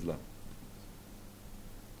ہے یہ سلسلہ.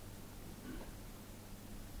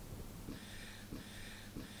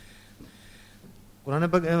 قرآن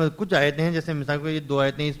پاک کچھ آیتیں ہیں, جیسے مثال کو یہ 2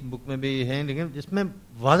 آیتیں اس بک میں بھی ہیں, لیکن جس میں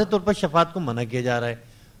واضح طور پر شفاعت کو منع کیا جا رہا ہے.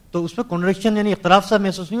 تو اس پہ کنٹرڈکشن یعنی اختلاف سا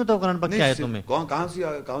محسوس نہیں ہوتا قرآن پاک کی آیتوں میں؟ کہاں سی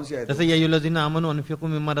آیت؟ جیسے یا ایھا الذین آمنوا انفقوا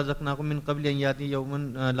مما رزقناکم من قبل ان یاتی یوم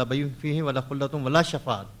لا بیع فیہ ولا خلۃ ولا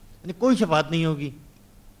شفاعت, یعنی کوئی شفاعت نہیں ہوگی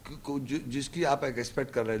جس کی آپ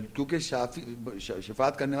ایکسپیکٹ کر رہے ہیں, کیونکہ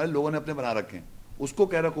شفاعت کرنے والے لوگوں نے اپنے بنا رکھے ہیں, اس کو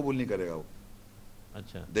کہہ رہا قبول نہیں کرے گا وہ.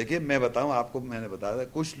 اچھا دیکھیے میں بتاؤں آپ کو, میں نے بتایا تھا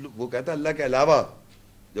کچھ وہ کہتا ہے اللہ کے علاوہ,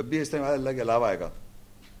 جب بھی استعمال اللہ کے علاوہ آئے گا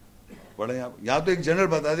پڑھیں آپ. یہاں تو ایک جنرل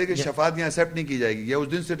بتا دے کہ شفاعت یہاں ایکسیپٹ نہیں کی جائے گی, یا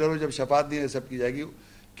اس دن سے ڈرو جب شفاعت نہیں ایکسیپٹ کی جائے گی,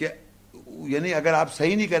 کہ یعنی اگر آپ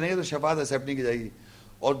صحیح نہیں کریں گے تو شفاعت ایکسیپٹ نہیں کی جائے گی.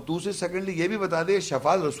 اور دوسرے سیکنڈلی یہ بھی بتا دے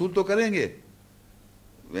شفاعت رسول تو کریں گے,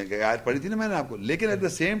 آیت پڑھی تھی نا میں نے آپ کو, لیکن ایٹ دا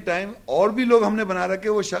سیم ٹائم اور بھی لوگ ہم نے بنا رکھے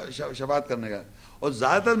وہ شفاعت کرنے کا. اور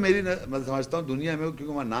زیادہ تر میں سمجھتا ہوں دنیا میں,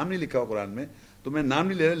 کیونکہ وہاں نام نہیں لکھا ہوا قرآن میں تو میں نام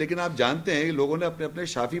نہیں لے رہا, لیکن آپ جانتے ہیں کہ لوگوں نے اپنے اپنے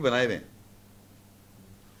شافی بنائے ہوئے ہیں.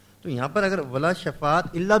 تو یہاں پر اگر ولا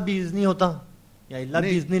شفاعت الا باذن ہوتا, یا اللہ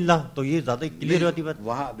باذن اللہ، تو یہ زیادہ کلیئر ہوتی بات.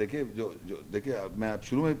 وہاں دیکھیں جو دیکھیں میں اب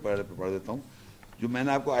شروع میں پڑھ دیتا ہوں جو میں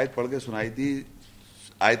نے آپ کو آیت پڑھ کے سنائی تھی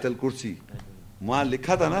آیت الکرسی، وہاں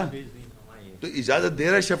لکھا تھا نا تو اجازت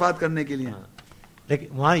دے رہا شفاعت کرنے کے لیے، لیکن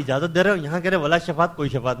وہاں اجازت دے رہے ہو، یہاں کہہ رہے ولا شفاعت، کوئی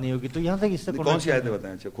شفاعت نہیں ہوگی. تو یہاں سے اس سے کون سی آیتیں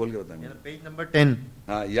بتائیں؟ اچھا کھول کے بتائیں. Page number 10.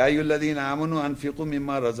 ہاں، یا ایھا الذین آمنوا انفقوا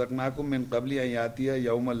مما رزقناکم من قبل ان یاتی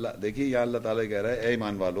یوم اللہ. دیکھیے یا اللہ تعالیٰ کہہ رہا ہے اے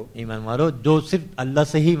ایمان والو جو صرف اللہ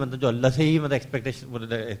سے ہی مطلب جو اللہ سے ہی مطلب ایکسپیکٹیشن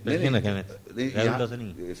رکھے ہوئے.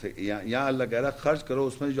 یہاں اللہ کہہ رہا ہے خرچ کرو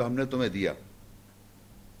اس میں جو ہم نے تمہیں دیا.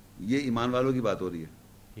 یہ ایمان والوں کی بات ہو رہی ہے.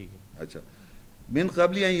 ٹھیک ہے. اچھا، من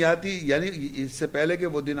قبل ان یاتی یعنی اس سے پہلے کہ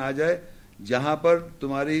وہ دن آ جائے جہاں پر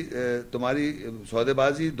تمہاری سودے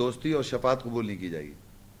بازی، دوستی اور شفاعت قبول نہیں کی جائے گی.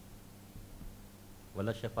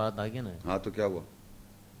 ولا شفاعت آ گیا نا. ہاں تو کیا ہوا؟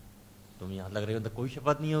 تم یہاں لگ رہی ہو کوئی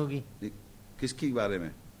شفاعت نہیں ہوگی. کس کی بارے میں؟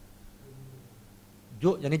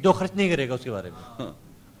 جو یعنی جو خرچ نہیں کرے گا اس کے بارے میں.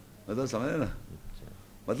 مطلب سمجھے نا،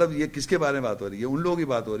 مطلب یہ کس کے بارے میں بات ہو رہی ہے؟ ان لوگوں کی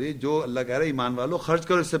بات ہو رہی ہے جو اللہ کہہ رہا ہے ایمان والو خرچ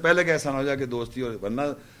کرو، اس سے پہلے کہ ایسا نہ ہو جائے کہ دوستی، اور ورنہ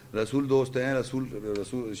رسول دوست ہیں،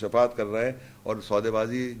 رسول شفاعت کر رہا ہے. اور سودے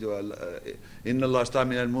بازی جو ان اللہ اشترى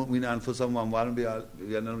من المؤمنین انفسهم واموالهم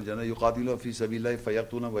بان الجنہ یقاتلون فی سبیل اللہ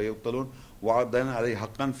فیقتلون ویقتلون وعدا علیہ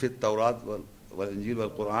حقا فی التوراۃ والانجیل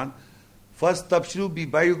والقرآن فاستبشروا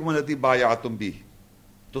ببیعکم التی بایعتم بہ.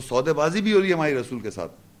 تو سودے بازی بھی ہو رہی ہے ہماری رسول کے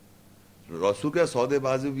ساتھ، رسول کے سودے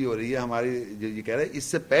بازی بھی ہو رہی ہے ہماری. یہ کہہ رہے ہیں اس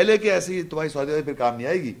سے پہلے کہ ایسی تمہاری سودے بازی پھر کام نہیں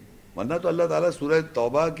آئے گی. ورنہ تو اللہ تعالیٰ سورہ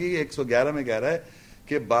توبہ کی 111 میں کہہ رہا ہے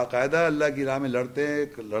کہ باقاعدہ اللہ کی راہ میں لڑتے ہیں،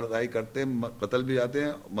 لڑائی کرتے ہیں، قتل بھی جاتے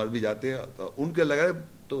ہیں، مر بھی جاتے ہیں. تو ان کے لگا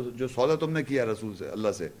تو جو سودا تم نے کیا رسول سے،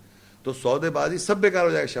 اللہ سے، تو سودے بازی سب بیکار ہو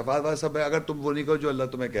جائے گا، شفاعت بازی سب، اگر تم وہ نہیں کرو جو اللہ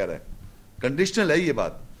تمہیں کہہ رہا ہے. کنڈیشنل ہے یہ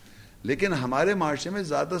بات. لیکن ہمارے معاشرے میں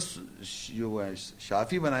زیادہ جو ہے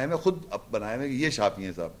شافی بنائے ہوئے، خود بنائے ہوئے یہ شافی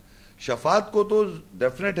ہیں صاحب. شفاعت کو تو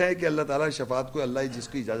ڈیفینیٹ ہے کہ اللہ تعالیٰ شفاعت کو اللہ جس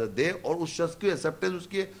کی اجازت دے اور اس شخص کی ایکسیپٹنس اس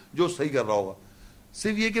کی جو صحیح کر رہا ہوگا.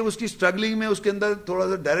 صرف یہ کہ اس کی اسٹرگلنگ میں اس کے اندر تھوڑا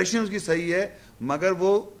سا ڈائریکشن اس کی صحیح ہے مگر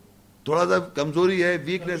وہ تھوڑا سا کمزوری ہے،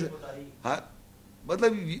 ویکنیس ہے. ہاں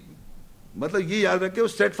مطلب یہ یاد رکھے وہ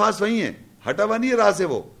اسٹیٹ فاسٹ وہی ہے، ہٹا ہوا نہیں ہے راہ سے،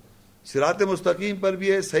 وہ صراط مستقیم پر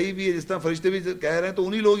بھی ہے، صحیح بھی ہے، جس طرح فرشتے بھی کہہ رہے ہیں تو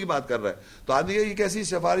انہی لوگوں کی بات کر رہا ہے. تو آدمی یہ کیسی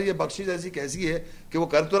سفارش یا بخشش ایسی کیسی ہے کہ وہ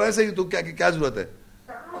کر تو رہا ہے صحیح، تو کیا ضرورت ہے،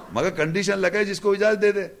 مگر کنڈیشن لگا جس کو اجازت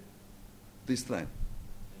دے دے. تو اس طرح ہے.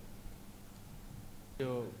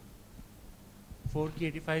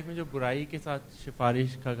 485 میں جو برائی کے ساتھ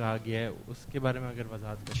سفارش کا کہا گیا ہے اس کے بارے میں اگر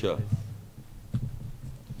وضاحت کریں.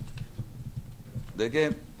 دیکھیں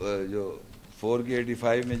جو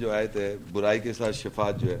 485 میں جو آیت ہے برائی کے ساتھ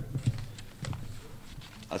شفاعت جو ہے،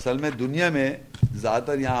 اصل میں دنیا میں زیادہ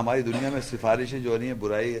تر یہاں ہماری دنیا میں سفارشیں جو ہو رہی ہیں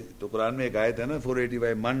برائی، تو قرآن میں ایک آیت ہے نا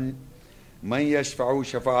 485 من یشفع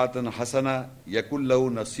شفاعتا حسنہ یکن لہ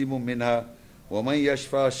نصیب منہا ومن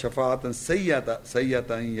یشفع شفاعتا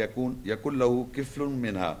سیئتا یکن لہ کفل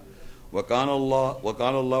منہا وکان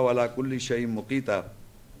اللہ علی کل شیء مقیتا.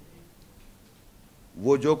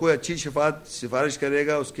 وہ جو کوئی اچھی سفارش کرے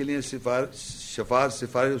گا اس کے لیے شفاعت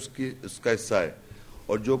سفارش اس کا حصہ ہے،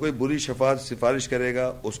 اور جو کوئی بری سفارش کرے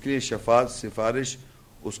گا اس کے لیے شفاعت سفارش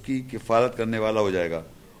اس کی کفالت کرنے والا ہو جائے گا،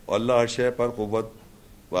 اور اللہ ہر شے پر قوت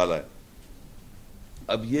والا ہے.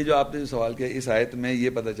 اب یہ جو آپ نے سوال کیا اس آیت میں یہ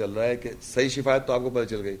پتہ چل رہا ہے کہ صحیح شفاعت تو آپ کو پتہ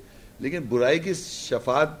چل گئی، لیکن برائی کی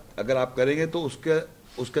شفاعت اگر آپ کریں گے تو اس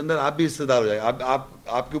کے اندر آپ بھی حصے دار ہو جائے گا،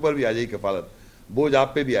 آپ کے اوپر بھی آ جائے گی کفالت، بوجھ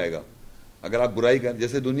آپ پہ بھی آئے گا. اگر آپ برائی کر،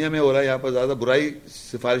 جیسے دنیا میں ہو رہا ہے یہاں پر زیادہ برائی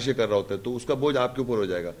سفارشیں کر رہا ہوتا ہے تو اس کا بوجھ آپ کے اوپر ہو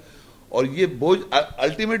جائے گا. اور یہ بوجھ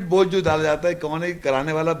الٹیمیٹ بوجھ جو ڈالا جاتا ہے کون ہے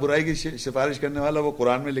کرانے والا، برائی کی سفارش کرنے والا، وہ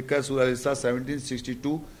قرآن میں لکھا ہے سورہ الاسراء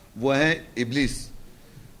 1762، وہ ہیں ابلیس.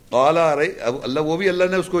 قال اللہ، وہ بھی اللہ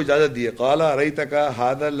نے اس کو اجازت دی ہے. قال اریتک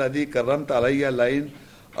ھذا الذی کرمت علی لئن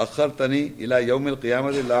اخرتنی الی یوم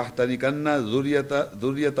القیامۃ لاحتنکن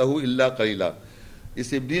ذریتہ الا قلیلا.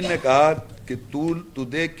 اس ابلیس نے کہا کہ تو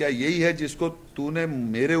دیکھ کیا یہی ہے جس کو تو نے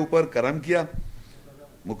میرے اوپر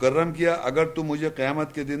مکرم کیا، اگر تو مجھے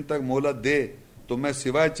قیامت کے دن تک مہلت دے تو میں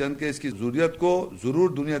سوائے چند کے اس کی ذریت کو ضرور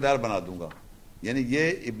دنیا دار بنا دوں گا. یعنی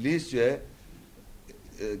یہ ابلیس جو ہے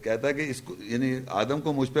کہتا ہے کہ اس کو، یعنی آدم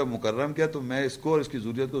کو مجھ پہ مکرم کیا تو میں اس کو اور اس کی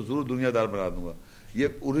ذریت کو ضرور دنیا دار بنا دوں گا. یہ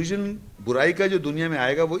اوریجن برائی کا جو دنیا میں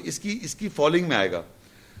آئے گا وہ اس کی فالوئنگ میں آئے گا.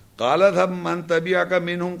 قال اذهب من تبعك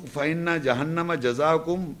منهم فإن جہنم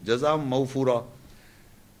جزاؤكم جزاء موفورا.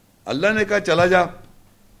 اللہ نے کہا چلا جا،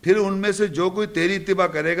 پھر ان میں سے جو کوئی تیری اتباع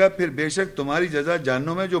کرے گا پھر بے شک تمہاری جزا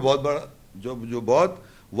جہنم ہے جو بہت بڑا جو بہت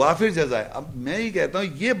وافر جزا ہے. اب میں ہی کہتا ہوں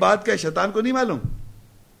یہ بات کیا شیطان کو نہیں معلوم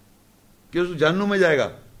کہ اس جہنم میں جائے گا؟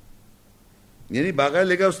 یعنی باقاعدہ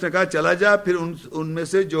لے کر اس نے کہا چلا جا، پھر ان میں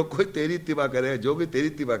سے جو کوئی تیری اتباع کرے گا، جو بھی تیری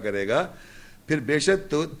اتباع کرے گا، پھر بے شک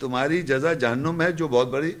تو تمہاری جزا جہنم ہے جو بہت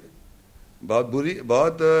بڑی، بہت بری،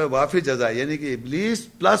 بہت وافر جزا ہے، یعنی کہ ابلیس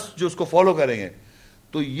پلس جو اس کو فالو کریں گے.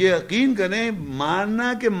 تو یہ یقین کریں،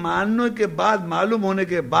 ماننا کہ ماننے کے بعد، معلوم ہونے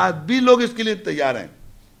کے بعد بھی لوگ اس کے لیے تیار ہیں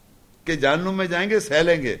کہ جہنم میں جائیں گے، سہ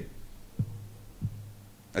لیں گے.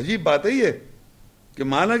 عجیب بات ہے یہ کہ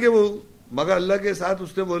مانا کہ وہ، مگر اللہ کے ساتھ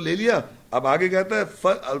اس نے وہ لے لیا. اب آگے کہتا ہے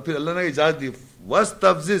اور پھر اللہ نے اجازت دی،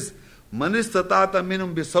 وَاسْتَفْزِزْ مَنِ اسْتَطَعْتَ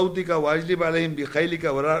مِنْهُمْ بِصَوْتِكَ وَأَجْلِبْ عَلَيْهِمْ بِخَيْلِكَ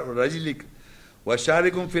وَرَجِلِكَ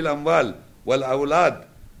وَشَارِكْهُمْ فِي الْأَمْوَالِ وَالْأَوْلَادِ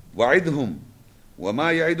وَعِدْهُمْ وَمَا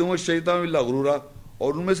يَعِدُهُمُ الشَّيْطَانُ إِلَّا غُرُورًا.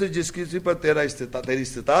 اور ان میں سے جس کسی پر تیری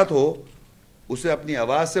استطاعت ہو اسے اپنی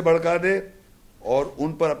آواز سے بھڑکا دے، اور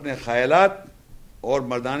ان پر اپنے خیالات اور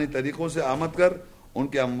مردانی طریقوں سے آمد کر، ان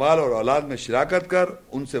کے اموال اور اولاد میں شراکت کر،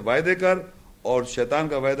 ان سے وعدے کر، اور شیطان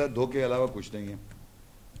کا وعدہ دھوکے کے علاوہ کچھ نہیں ہے.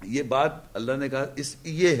 یہ بات اللہ نے کہا،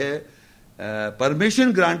 یہ ہے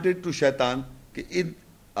پرمیشن گرانٹیڈ ٹو شیطان کہ ان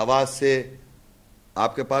آواز سے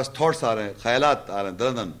آپ کے پاس تھاٹس آ رہے ہیں، خیالات آ رہے ہیں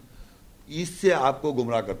دردن، اس سے آپ کو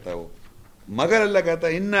گمراہ کرتا ہے وہ. مگر اللہ کہتا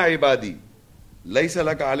ہے ان عبادی لیس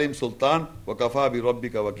لک علیہم سلطان وکفی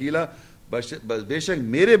بربک وکیلا، بے شک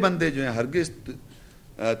میرے بندے جو ہیں ہرگز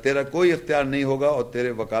تیرا کوئی اختیار نہیں ہوگا، اور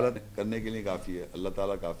تیرے وکالت کرنے کے لیے کافی ہے، اللہ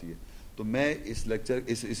تعالیٰ کافی ہے. تو میں اس لیکچر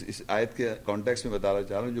اس آیت کے کانٹیکس میں بتانا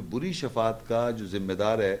چاہ رہا ہوں، جو بری شفاعت کا جو ذمہ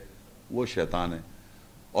دار ہے وہ شیطان ہے،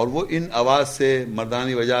 اور وہ ان آواز سے،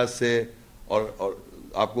 مردانی وجہ سے اور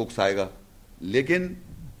آپ کو اکسائے گا. لیکن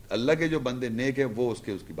اللہ کے جو بندے نیک ہیں وہ اس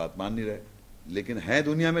کی بات مان نہیں رہے. لیکن ہیں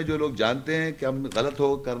دنیا میں جو لوگ جانتے ہیں کہ ہم غلط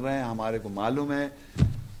ہو کر رہے ہیں، ہمارے کو معلوم ہے،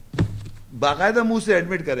 باقاعدہ منہ سے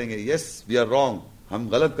ایڈمٹ کریں گے یس وی آر رانگ، ہم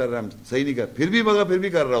غلط کر رہے ہیں، ہم صحیح نہیں کر، پھر بھی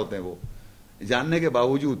کر رہے ہوتے ہیں وہ جاننے کے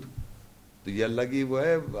باوجود. تو یہ اللہ کی وہ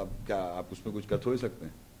ہے، اب کیا آپ اس میں کچھ کر تھوڑی سکتے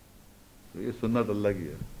ہیں. تو یہ سنت اللہ کی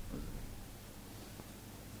ہے.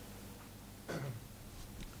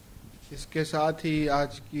 اس کے ساتھ ہی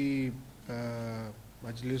آج کی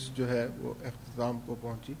مجلس جو ہے وہ اختتام کو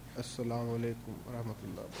پہنچی. السلام علیکم ورحمۃ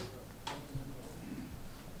اللہ وبرکاتہ.